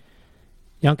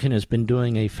 Youngkin has been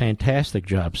doing a fantastic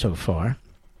job so far.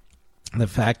 The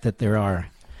fact that there are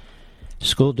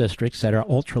school districts that are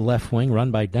ultra-left-wing run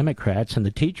by Democrats and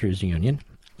the teachers union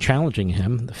challenging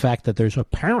him, the fact that there's a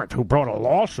parent who brought a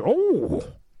lawsuit,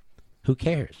 who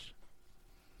cares?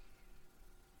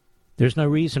 There's no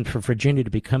reason for Virginia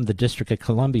to become the District of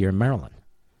Columbia or Maryland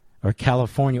or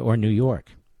California or New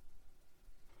York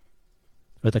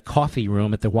or the coffee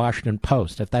room at the Washington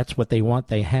Post. If that's what they want,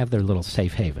 they have their little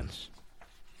safe havens.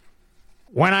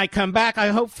 When I come back, I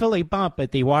hope Philly Bump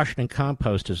at the Washington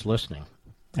Compost is listening.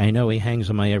 I know he hangs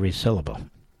on my every syllable.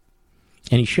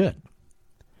 And he should.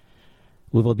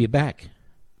 We will be back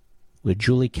with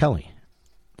Julie Kelly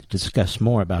to discuss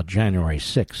more about January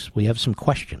 6th. We have some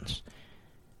questions.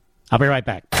 I'll be right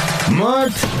back.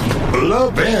 Mark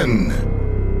Levin.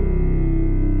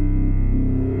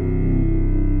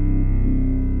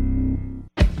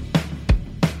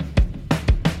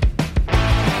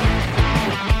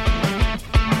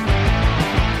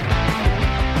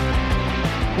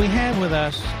 We have with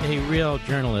us a real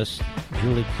journalist,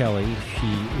 Julie Kelly.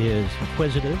 She is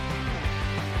inquisitive,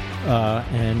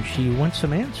 and she wants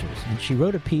some answers. And she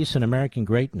wrote a piece in American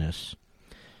Greatness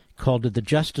called Did the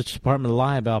Justice Department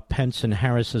Lie About Pence and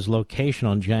Harris's Location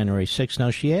on January 6th? Now,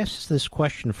 she asks this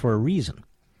question for a reason.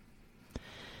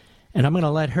 And I'm going to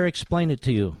let her explain it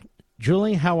to you.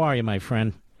 Julie, how are you, my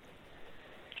friend?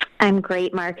 I'm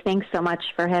great, Mark. Thanks so much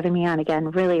for having me on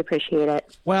again. Really appreciate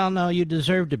it. Well, no, you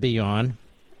deserve to be on,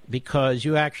 because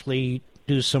you actually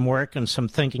do some work and some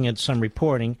thinking and some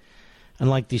reporting,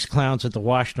 unlike these clowns at the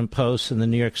Washington Post and the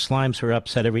New York Slimes who are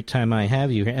upset every time I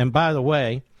have you here. And by the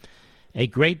way, a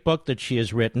great book that she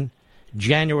has written,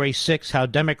 January 6th, How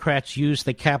Democrats Used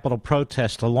the Capitol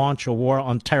Protest to Launch a War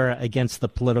on Terror Against the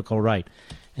Political Right.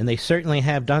 And they certainly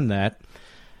have done that.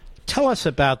 Tell us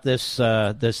about this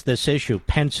issue,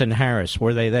 Pence and Harris.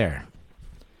 Were they there?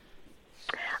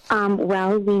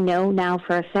 Well, we know now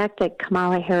for a fact that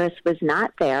Kamala Harris was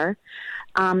not there.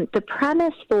 The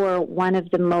premise for one of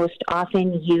the most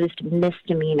often used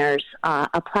misdemeanors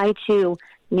apply to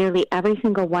nearly every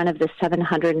single one of the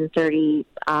 730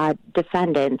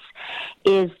 defendants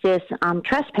is this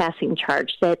trespassing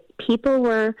charge, that people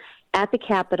were at the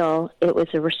Capitol. It was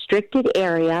a restricted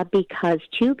area because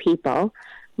two people,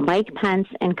 Mike Pence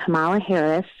and Kamala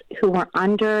Harris, who were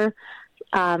under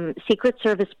Secret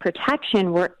Service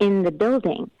protection were in the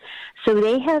building. So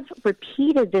they have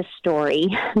repeated this story,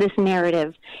 this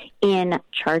narrative, in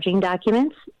charging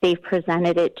documents. They've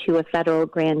presented it to a federal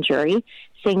grand jury,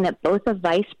 saying that both the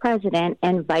vice president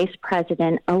and vice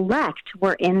president-elect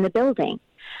were in the building.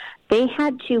 They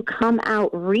had to come out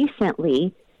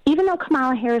recently, even though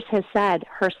Kamala Harris has said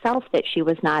herself that she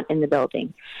was not in the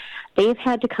building. They've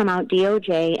had to come out,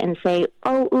 DOJ, and say,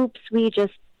 oh, oops, we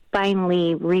just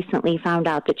finally recently found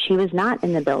out that she was not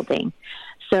in the building.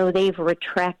 So they've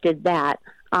retracted that.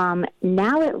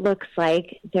 Now it looks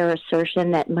like their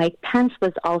assertion that Mike Pence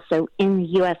was also in the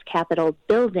U.S. Capitol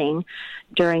building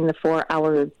during the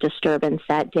 4-hour disturbance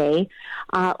that day.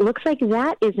 Looks like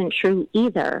that isn't true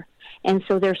either. And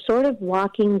so they're sort of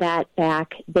walking that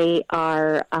back. They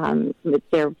are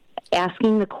they're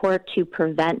asking the court to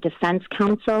prevent defense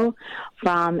counsel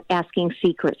from asking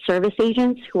Secret Service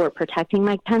agents who are protecting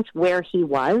Mike Pence where he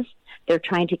was. They're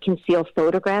trying to conceal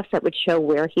photographs that would show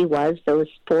where he was those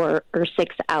 4 or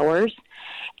 6 hours.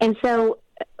 And so,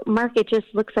 Mark, it just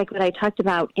looks like what I talked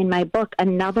about in my book.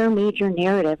 Another major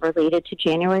narrative related to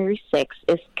January 6th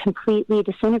is completely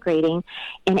disintegrating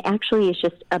and actually is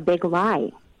just a big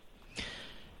lie.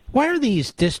 Why are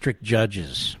these district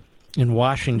judges in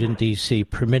Washington, D.C.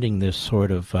 permitting this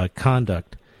sort of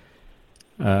conduct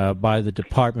by the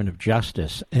Department of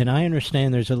Justice? And I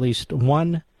understand there's at least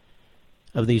one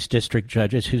of these district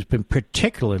judges who's been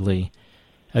particularly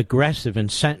aggressive in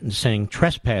sentencing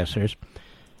trespassers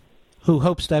who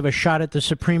hopes to have a shot at the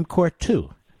Supreme Court,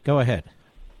 too. Go ahead.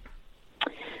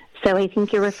 So I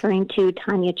think you're referring to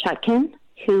Tanya Chutkan,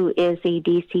 who is a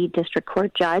D.C. District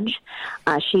Court judge.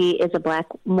 She is a black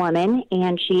woman,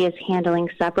 and she is handling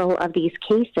several of these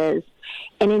cases.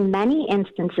 And in many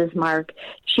instances, Mark,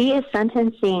 she is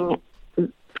sentencing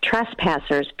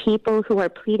trespassers, people who are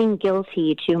pleading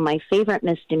guilty to my favorite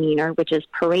misdemeanor, which is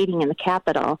parading in the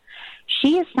Capitol.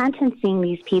 She is sentencing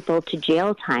these people to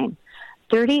jail time,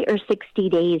 30 or 60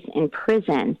 days in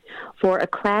prison for a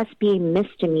Class B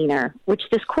misdemeanor, which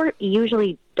this court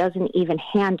usually doesn't even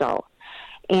handle.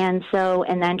 And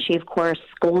then she, of course,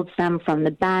 scolds them from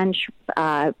the bench,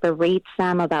 berates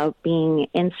them about being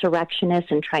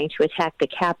insurrectionists and trying to attack the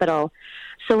Capitol.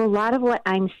 So a lot of what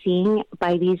I'm seeing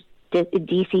by these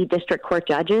D.C. District Court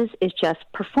judges is just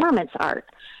performance art.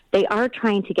 They are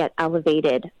trying to get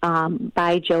elevated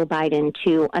by Joe Biden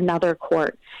to another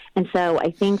court. And so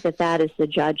I think that is the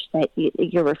judge that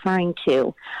you're referring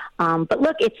to. But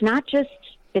look, it's not just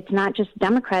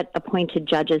Democrat-appointed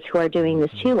judges who are doing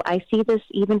this, too. I see this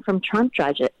even from Trump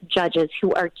judges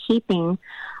who are keeping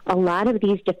a lot of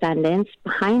these defendants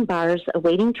behind bars,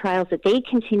 awaiting trials that they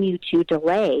continue to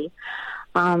delay.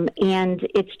 And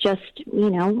it's just,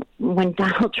 when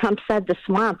Donald Trump said the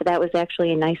swamp, that was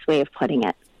actually a nice way of putting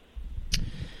it.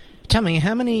 Tell me,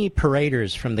 how many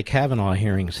paraders from the Kavanaugh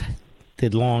hearings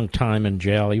did long time in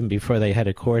jail even before they had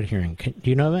a court hearing? Do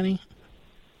you know of any?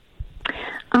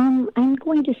 I'm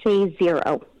going to say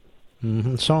 0.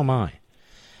 Mm-hmm. So am I.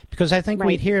 Because I think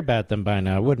we'd hear about them by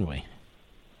now, wouldn't we?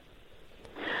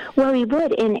 Well, we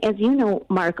would. And as you know,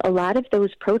 Mark, a lot of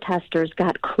those protesters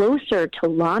got closer to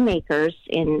lawmakers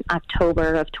in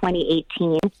October of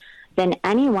 2018 than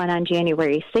anyone on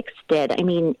January 6th did. I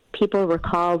mean, people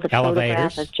recall the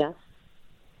photograph of just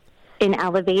in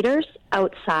elevators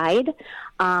outside.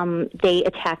 They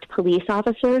attacked police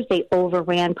officers. They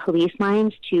overran police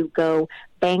lines to go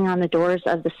bang on the doors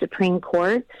of the Supreme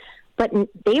Court. But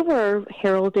they were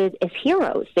heralded as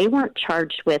heroes. They weren't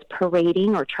charged with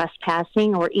parading or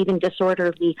trespassing or even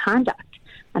disorderly conduct,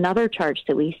 another charge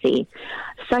that we see.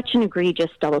 Such an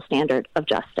egregious double standard of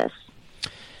justice.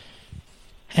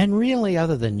 And really,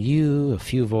 other than you, a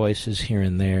few voices here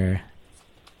and there,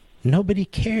 nobody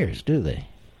cares, do they?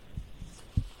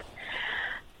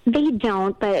 They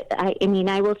don't, but I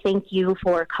will thank you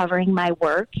for covering my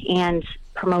work and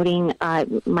promoting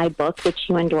my book, which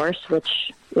you endorsed,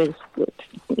 which was,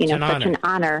 such an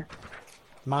honor.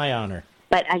 My honor.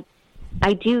 But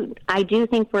I do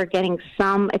think we're getting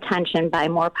some attention by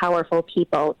more powerful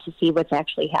people to see what's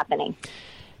actually happening.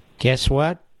 Guess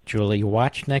what, Julie?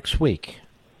 Watch next week.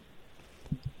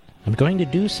 I'm going to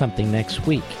do something next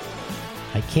week.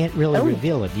 I can't really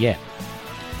reveal it yet.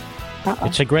 Uh-oh.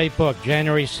 It's a great book,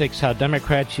 January 6th, How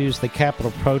Democrats Use the Capitol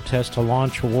Protest to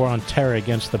Launch a War on Terror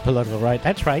Against the Political Right.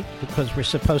 That's right, because we're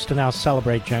supposed to now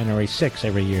celebrate January 6th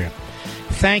every year.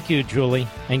 Thank you, Julie,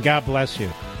 and God bless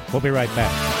you. We'll be right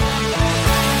back.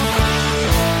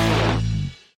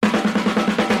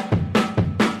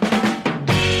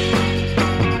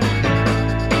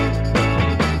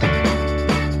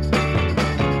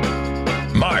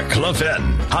 Mark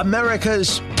Levin,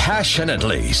 America's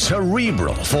passionately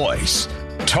cerebral voice.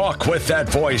 Talk with that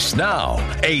voice now.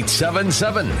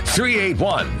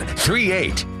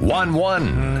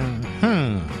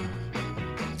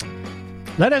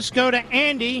 877-381-3811. Let us go to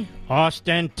Andy,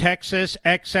 Austin, Texas,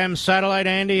 XM Satellite.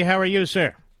 Andy, how are you,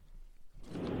 sir?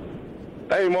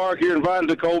 Hey, Mark, you're invited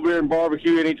to cold beer and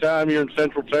barbecue anytime you're in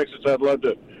Central Texas. I'd love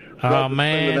to. Oh,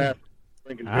 man.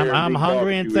 I'm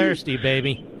hungry and thirsty,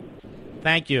 baby.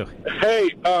 Thank you.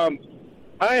 Hey,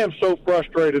 I am so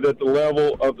frustrated at the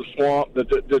level of the swamp,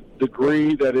 the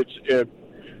degree that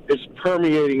it's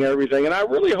permeating everything. And I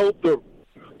really hope the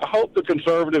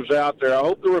conservatives out there, I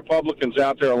hope the Republicans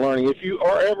out there are learning. If you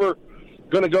are ever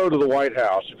going to go to the White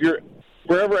House, if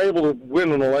we're ever able to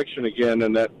win an election again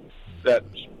in that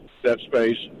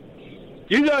space,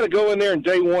 you got to go in there and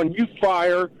day one, you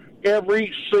fire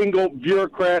every single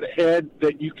bureaucrat head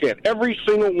that you can. Every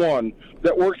single one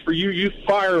that works for you, you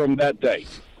fire them that day.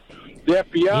 The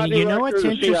FBI director,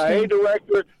 the CIA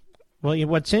director. Well,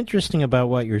 what's interesting about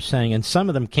what you're saying, and some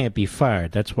of them can't be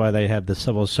fired. That's why they have the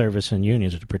civil service and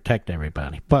unions to protect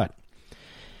everybody. But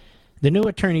the new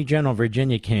Attorney General of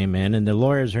Virginia came in, and the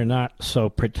lawyers are not so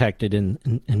protected in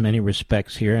many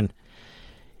respects here. And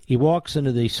he walks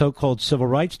into the so-called Civil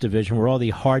Rights Division where all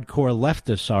the hardcore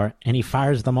leftists are, and he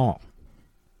fires them all.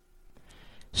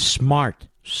 Smart.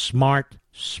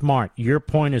 Your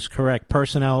point is correct.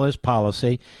 Personnel is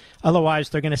policy. Otherwise,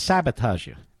 they're going to sabotage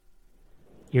you.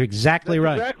 You're exactly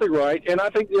right. Exactly right. And I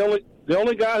think the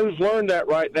only guy who's learned that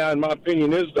right now, in my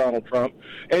opinion, is Donald Trump.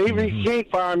 And even if you can't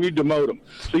fire him, you demote him.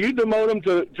 So you demote him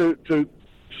to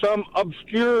some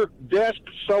obscure desk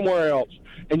somewhere else,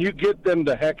 and you get them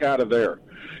the heck out of there.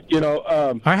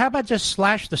 Or how about just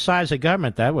slash the size of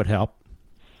government? That would help.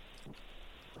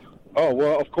 Oh,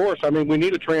 well, of course. I mean, we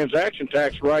need a transaction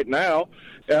tax right now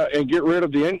and get rid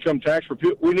of the income tax for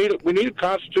people. We need a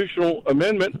constitutional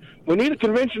amendment. We need a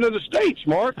convention of the states,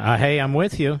 Mark. Hey, I'm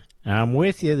with you.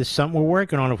 There's something we're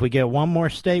working on. If we get one more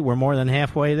state, we're more than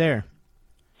halfway there.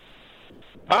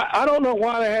 I don't know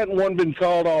why there hadn't one been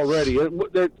called already.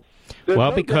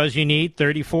 Because you need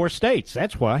 34 states.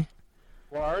 That's why.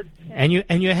 And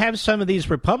you have some of these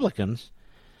Republicans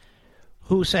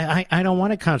who say, I don't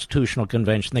want a constitutional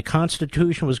convention. The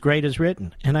Constitution was great as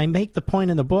written. And I make the point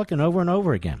in the book and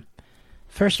over again.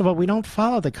 First of all, we don't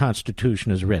follow the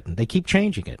Constitution as written. They keep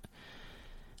changing it.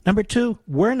 Number two,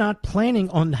 we're not planning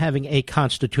on having a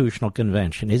constitutional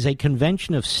convention. It's a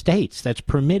convention of states that's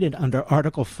permitted under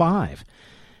Article 5.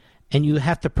 And you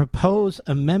have to propose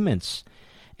amendments.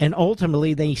 And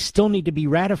ultimately, they still need to be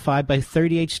ratified by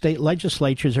 38 state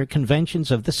legislatures or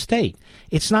conventions of the state.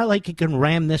 It's not like you can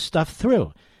ram this stuff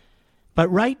through.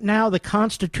 But right now, the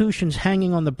Constitution's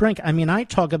hanging on the brink. I mean, I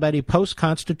talk about a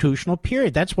post-constitutional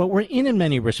period. That's what we're in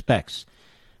many respects.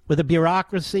 With a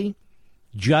bureaucracy,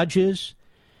 judges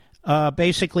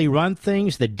basically run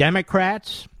things. The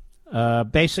Democrats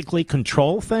basically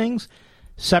control things.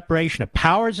 Separation of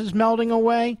powers is melting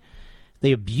away.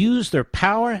 They abuse their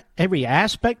power, every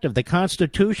aspect of the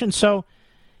Constitution. So,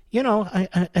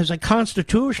 as a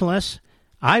constitutionalist,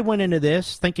 I went into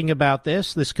this thinking about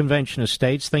this convention of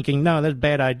states, thinking, no, that's a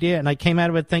bad idea. And I came out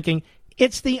of it thinking,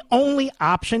 it's the only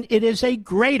option. It is a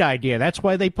great idea. That's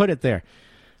why they put it there.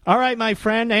 All right, my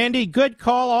friend, Andy, good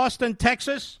call, Austin,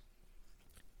 Texas.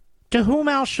 To whom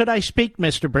else should I speak,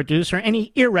 Mr. Producer?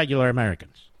 Any irregular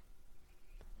Americans?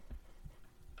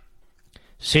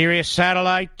 Sirius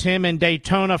Satellite, Tim in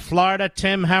Daytona, Florida.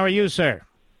 Tim, how are you, sir?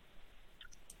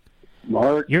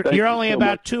 Mark, you're only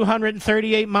about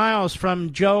 238 miles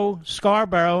from Joe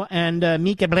Scarborough and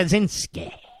Mika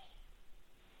Brzezinski.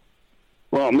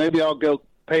 Well, maybe I'll go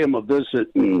pay him a visit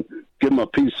and give him a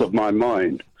piece of my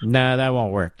mind. No, that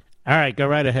won't work. All right, go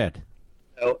right ahead.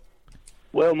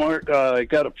 Well, Mark, I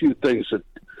got a few things to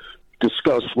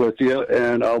discuss with you,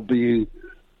 and I'll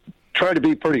try to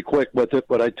be pretty quick with it,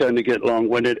 but I tend to get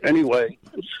long-winded anyway.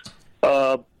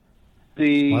 That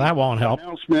won't help.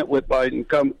 Announcement with Biden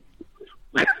coming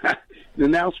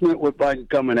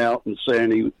out and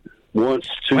saying he wants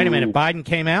to. Wait a minute, Biden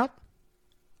came out?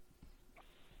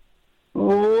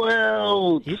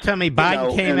 Well, you tell me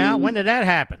Biden came out. When did that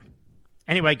happen?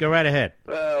 Anyway, go right ahead.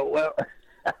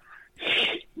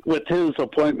 With his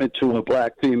appointment to a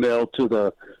black female to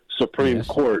the Supreme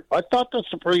Court, I thought the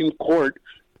Supreme Court.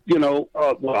 I know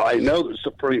the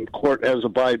Supreme Court has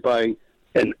abided by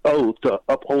an oath to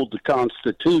uphold the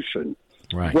Constitution.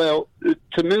 Right. Well,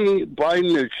 to me,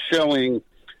 Biden is showing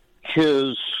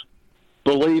his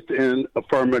belief in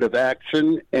affirmative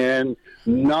action and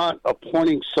not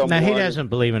appointing someone. Now, he doesn't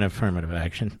believe in affirmative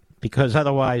action because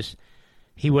otherwise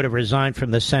he would have resigned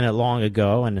from the Senate long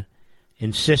ago. And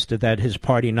insisted that his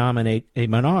party nominate a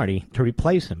minority to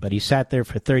replace him, but he sat there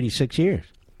for 36 years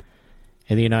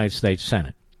in the United States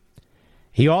Senate.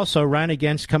 He also ran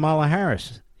against Kamala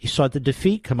Harris. He sought to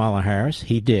defeat Kamala Harris.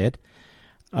 He did.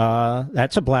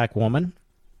 That's a black woman.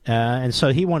 And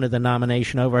so he wanted the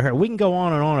nomination over her. We can go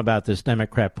on and on about this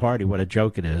Democrat Party, what a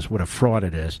joke it is, what a fraud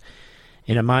it is,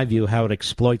 and in my view, how it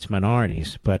exploits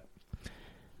minorities. But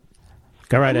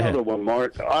go right ahead. Another one,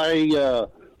 Mark.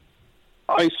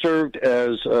 I served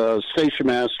as a station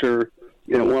master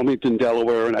in Wilmington,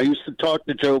 Delaware, and I used to talk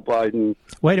to Joe Biden.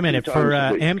 Wait a minute, for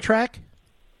Amtrak?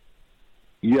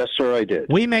 Yes, sir, I did.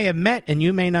 We may have met, and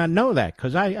you may not know that,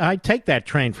 because I take that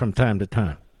train from time to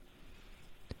time.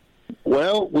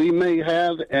 Well, we may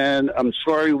have, and I'm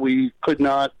sorry we could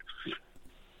not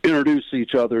introduce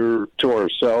each other to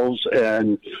ourselves.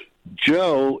 And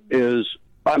Joe is,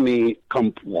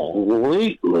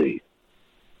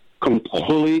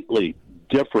 completely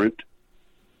different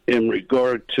in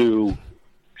regard to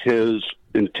his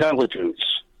intelligence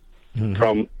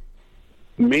from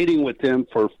meeting with him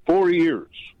for 4 years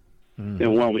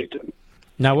in Wilmington.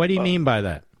 Now, what do you mean by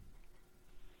that?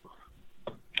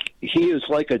 He is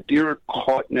like a deer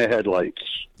caught in the headlights.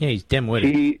 Yeah, he's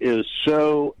dim-witted. He is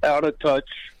so out of touch,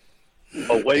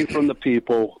 away from the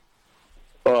people,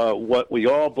 what we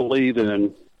all believe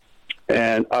in.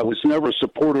 And I was never a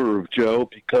supporter of Joe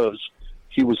because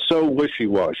he was so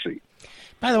wishy-washy.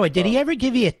 By the way, did he ever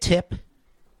give you a tip?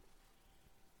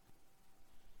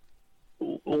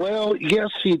 Well, yes,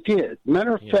 he did.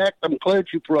 Matter of fact, I'm glad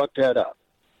you brought that up.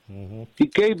 He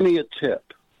gave me a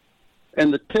tip.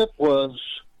 And the tip was,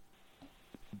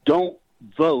 don't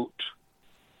vote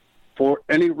for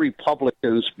any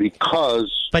Republicans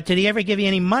because... But did he ever give you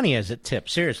any money as a tip?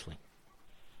 Seriously.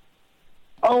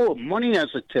 Oh, money as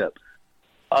a tip.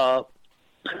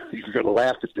 You're going to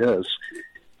laugh at this.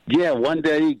 Yeah, one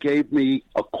day he gave me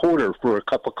a quarter for a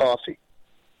cup of coffee.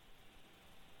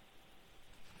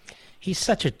 He's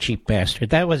such a cheap bastard.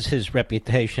 That was his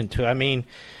reputation, too. I mean,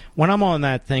 when I'm on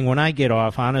that thing, when I get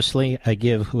off, honestly, I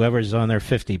give whoever's on there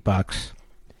 $50.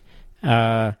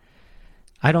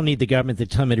 I don't need the government to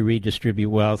tell me to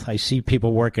redistribute wealth. I see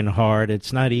people working hard.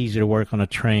 It's not easy to work on a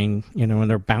train, when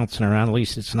they're bouncing around. At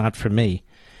least it's not for me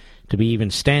to be even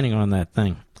standing on that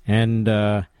thing. And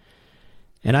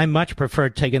I much prefer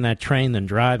taking that train than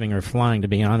driving or flying, to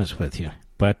be honest with you.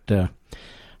 But,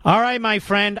 all right, my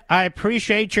friend, I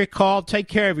appreciate your call. Take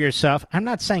care of yourself. I'm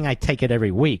not saying I take it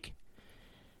every week.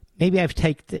 Maybe I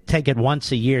take it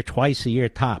once a year, twice a year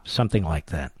tops, something like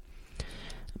that.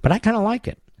 But I kind of like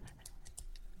it.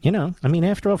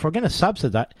 After all, if we're going to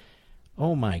subsidize...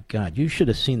 Oh, my God, you should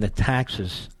have seen the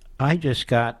taxes. I just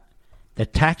got the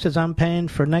taxes I'm paying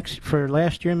for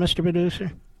last year, Mr.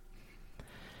 Producer.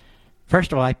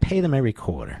 First of all, I pay them every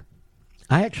quarter.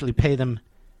 I actually pay them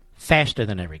faster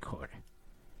than every quarter.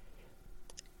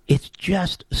 It's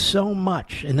just so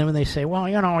much. And then when they say, well,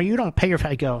 you don't pay your...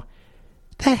 I go,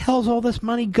 the hell's all this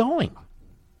money going?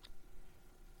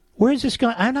 Where is this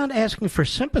going? I'm not asking for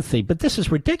sympathy, but this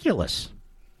is ridiculous.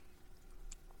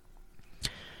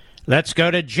 Let's go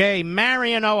to Jay,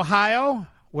 Marion, Ohio,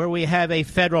 where we have a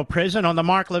federal prison on the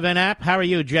Mark Levin app. How are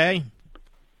you, Jay?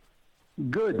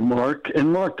 Good, Mark.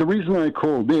 And, Mark, the reason I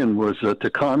called in was to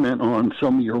comment on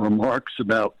some of your remarks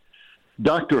about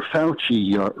Dr.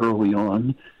 Fauci early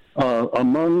on.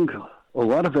 Among a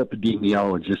lot of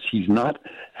epidemiologists, he's not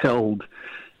held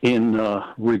in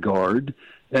regard.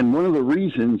 And one of the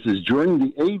reasons is during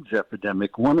the AIDS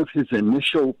epidemic, one of his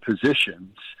initial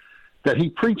positions that he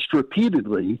preached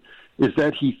repeatedly is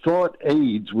that he thought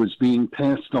AIDS was being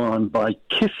passed on by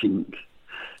kissing.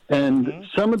 And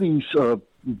some of these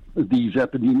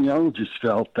epidemiologists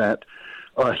felt that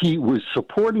he was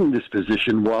supporting this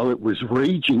position while it was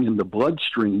raging in the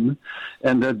bloodstream,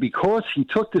 and that because he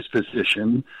took this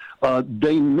position,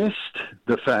 they missed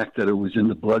the fact that it was in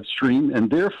the bloodstream,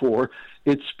 and therefore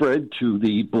it spread to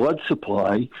the blood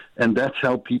supply, and that's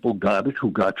how people got it who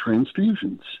got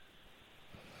transfusions.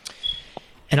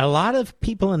 And a lot of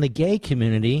people in the gay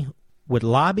community would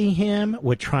lobby him,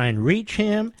 would try and reach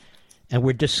him, and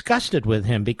were disgusted with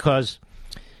him because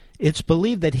it's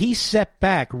believed that he set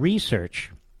back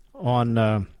research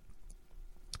on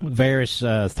various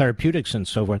therapeutics and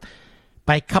so forth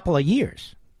by a couple of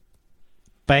years.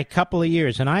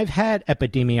 And I've had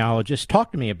epidemiologists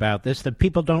talk to me about this, that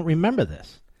people don't remember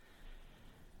this.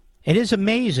 It is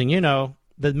amazing,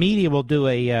 the media will do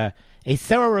a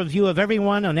thorough review of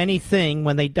everyone on anything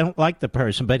when they don't like the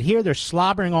person. But here they're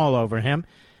slobbering all over him.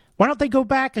 Why don't they go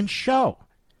back and show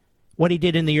what he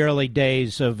did in the early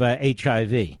days of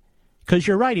HIV? Because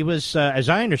you're right, he was, as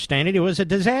I understand it, he was a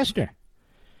disaster.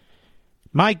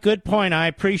 Mike, good point. I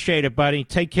appreciate it, buddy.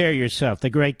 Take care of yourself. The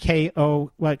great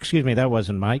K.O. Well, excuse me, that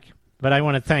wasn't Mike, but I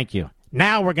want to thank you.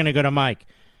 Now we're going to go to Mike.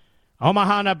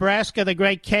 Omaha, Nebraska, the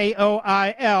great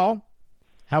K.O.I.L.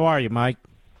 How are you, Mike?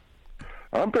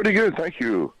 I'm pretty good, thank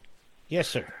you. Yes,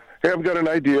 sir. Hey, I've got an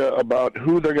idea about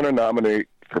who they're going to nominate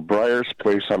for Breyer's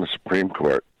place on the Supreme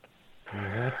Court.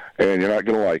 Mm-hmm. And you're not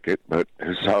going to like it, but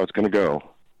this is how it's going to go.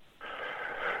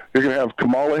 You're going to have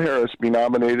Kamala Harris be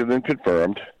nominated and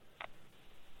confirmed,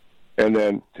 and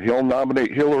then he'll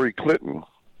nominate Hillary Clinton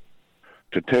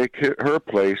to take her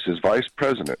place as vice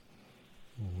president.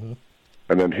 Mm-hmm.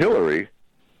 And then Hillary,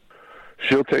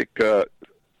 she'll get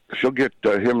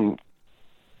him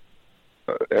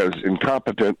as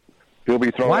incompetent. He'll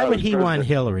be thrown out. Why would he want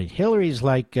Hillary? Hillary's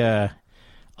like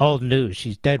old news.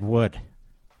 She's dead wood.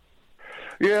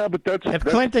 Yeah, but if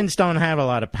Clintons don't have a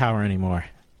lot of power anymore.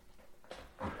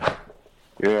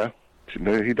 Yeah,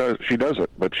 he does. She doesn't,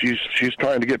 but she's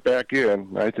trying to get back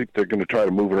in. I think they're going to try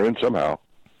to move her in somehow.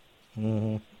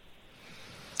 Mm-hmm.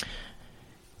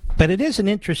 But it is an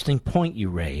interesting point you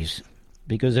raise,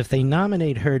 because if they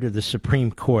nominate her to the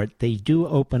Supreme Court, they do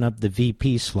open up the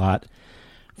VP slot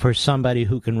for somebody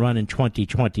who can run in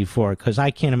 2024, because I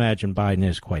can't imagine Biden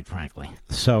is, quite frankly.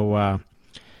 So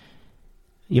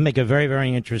you make a very,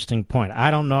 very interesting point. I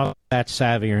don't know if that's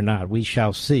savvy or not. We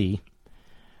shall see.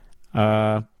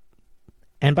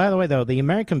 And by the way, though, the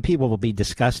American people will be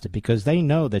disgusted because they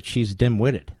know that she's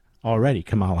dim-witted already,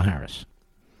 Kamala Harris.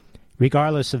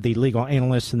 Regardless of the legal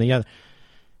analysts and the other,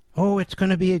 oh, it's going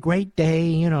to be a great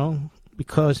day,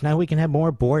 because now we can have more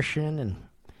abortion and,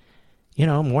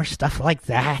 more stuff like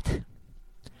that.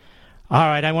 All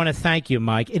right, I want to thank you,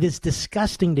 Mike. It is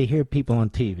disgusting to hear people on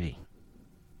TV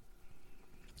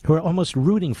who are almost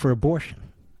rooting for abortion.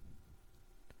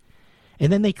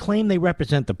 And then they claim they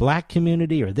represent the black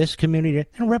community or this community. They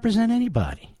don't represent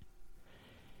anybody.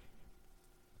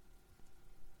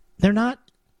 They're not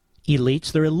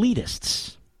elites, they're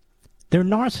elitists. They're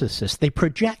narcissists. They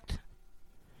project.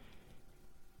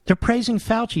 They're praising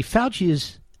Fauci. Fauci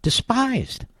is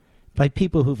despised by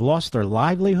people who've lost their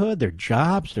livelihood, their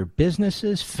jobs, their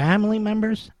businesses, family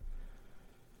members.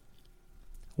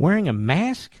 Wearing a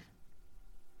mask?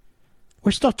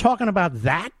 We're still talking about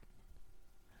that?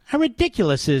 How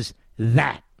ridiculous is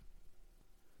that?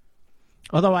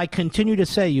 Although I continue to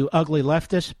say, you ugly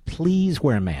leftists, please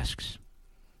wear masks.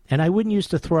 And I wouldn't use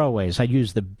the throwaways. I'd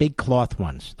use the big cloth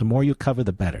ones. The more you cover,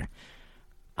 the better.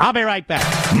 I'll be right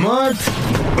back. Mark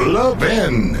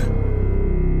Levin.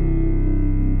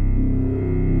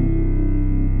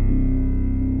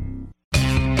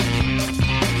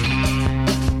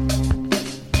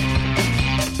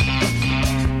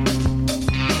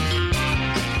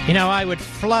 I would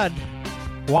flood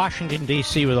Washington,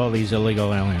 D.C. with all these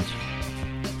illegal aliens.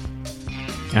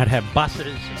 I'd have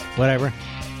buses, whatever,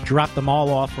 drop them all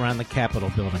off around the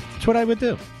Capitol building. That's what I would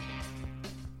do.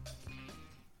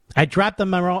 I'd drop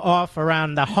them off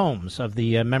around the homes of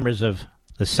the members of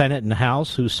the Senate and the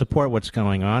House who support what's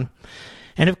going on.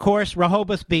 And, of course,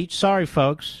 Rehoboth Beach, sorry,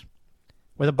 folks,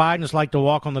 where the Bidens like to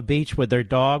walk on the beach with their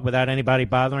dog without anybody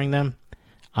bothering them,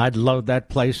 I'd load that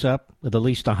place up with at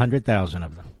least 100,000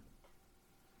 of them.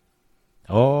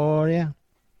 Oh, yeah.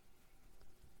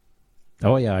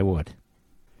 Oh, yeah, I would.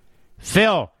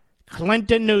 Phil,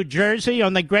 Clinton, New Jersey,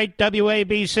 on the great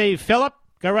WABC. Philip,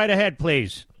 go right ahead,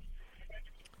 please.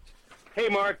 Hey,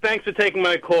 Mark, thanks for taking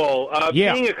my call.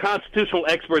 Being a constitutional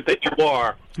expert that you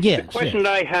are, the question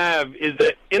that I have is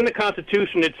that in the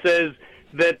Constitution it says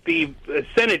that the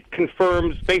Senate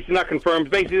confirms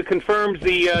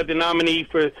the nominee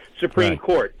for Supreme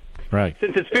Court. Right.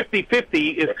 Since it's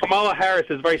 50-50, is Kamala Harris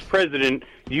as vice president,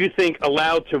 do you think,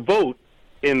 allowed to vote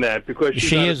in that? Because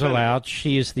she is allowed.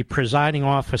 She is the presiding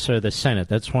officer of the Senate.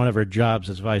 That's one of her jobs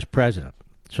as vice president.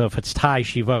 So if it's tie,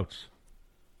 she votes.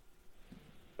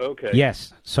 Okay.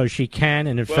 Yes. So she can,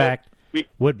 and in fact,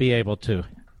 would be able to.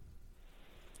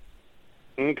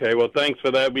 Okay. Well, thanks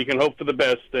for that. We can hope for the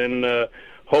best, and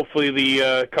hopefully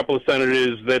the couple of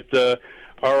senators that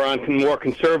are on the more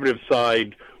conservative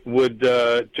side would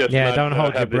just not don't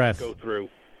hold your breath. Go through.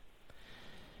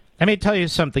 Let me tell you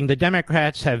something. The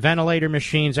Democrats have ventilator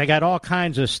machines. They got all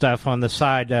kinds of stuff on the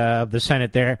side of the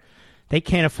Senate there. They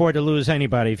can't afford to lose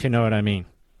anybody, if you know what I mean.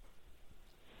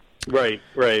 Right.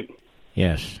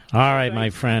 Yes. All right,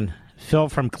 my friend. Phil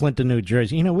from Clinton, New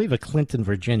Jersey. We have a Clinton,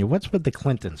 Virginia. What's with the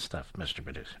Clinton stuff, Mr.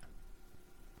 Producer?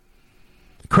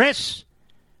 Chris,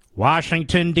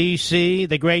 Washington, D.C.,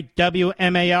 the great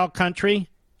WMAL country,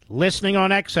 listening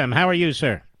on XM. How are you,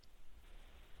 sir?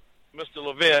 Mr.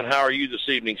 Levin, how are you this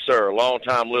evening, sir?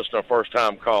 Long-time listener,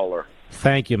 first-time caller.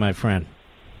 Thank you, my friend.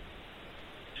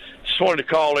 just wanted to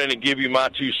call in and give you my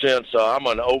 2 cents. I'm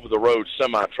an over-the-road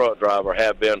semi-truck driver,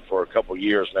 have been for a couple of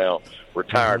years now,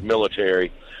 retired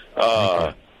military.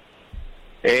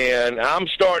 And I'm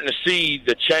starting to see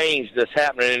the change that's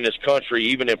happening in this country,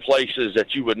 even in places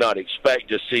that you would not expect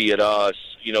to see it,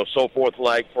 so forth.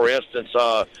 Like, for instance...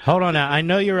 Hold on now. I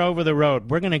know you're over the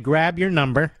road. We're going to grab your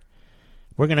number.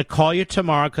 We're going to call you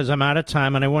tomorrow because I'm out of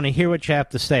time, and I want to hear what you have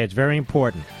to say. It's very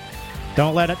important.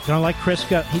 Don't let Chris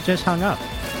go. He just hung up.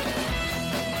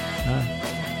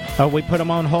 We put him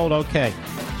on hold? Okay.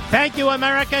 Thank you,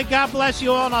 America. God bless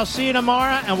you all, and I'll see you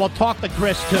tomorrow, and we'll talk to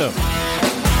Chris, too.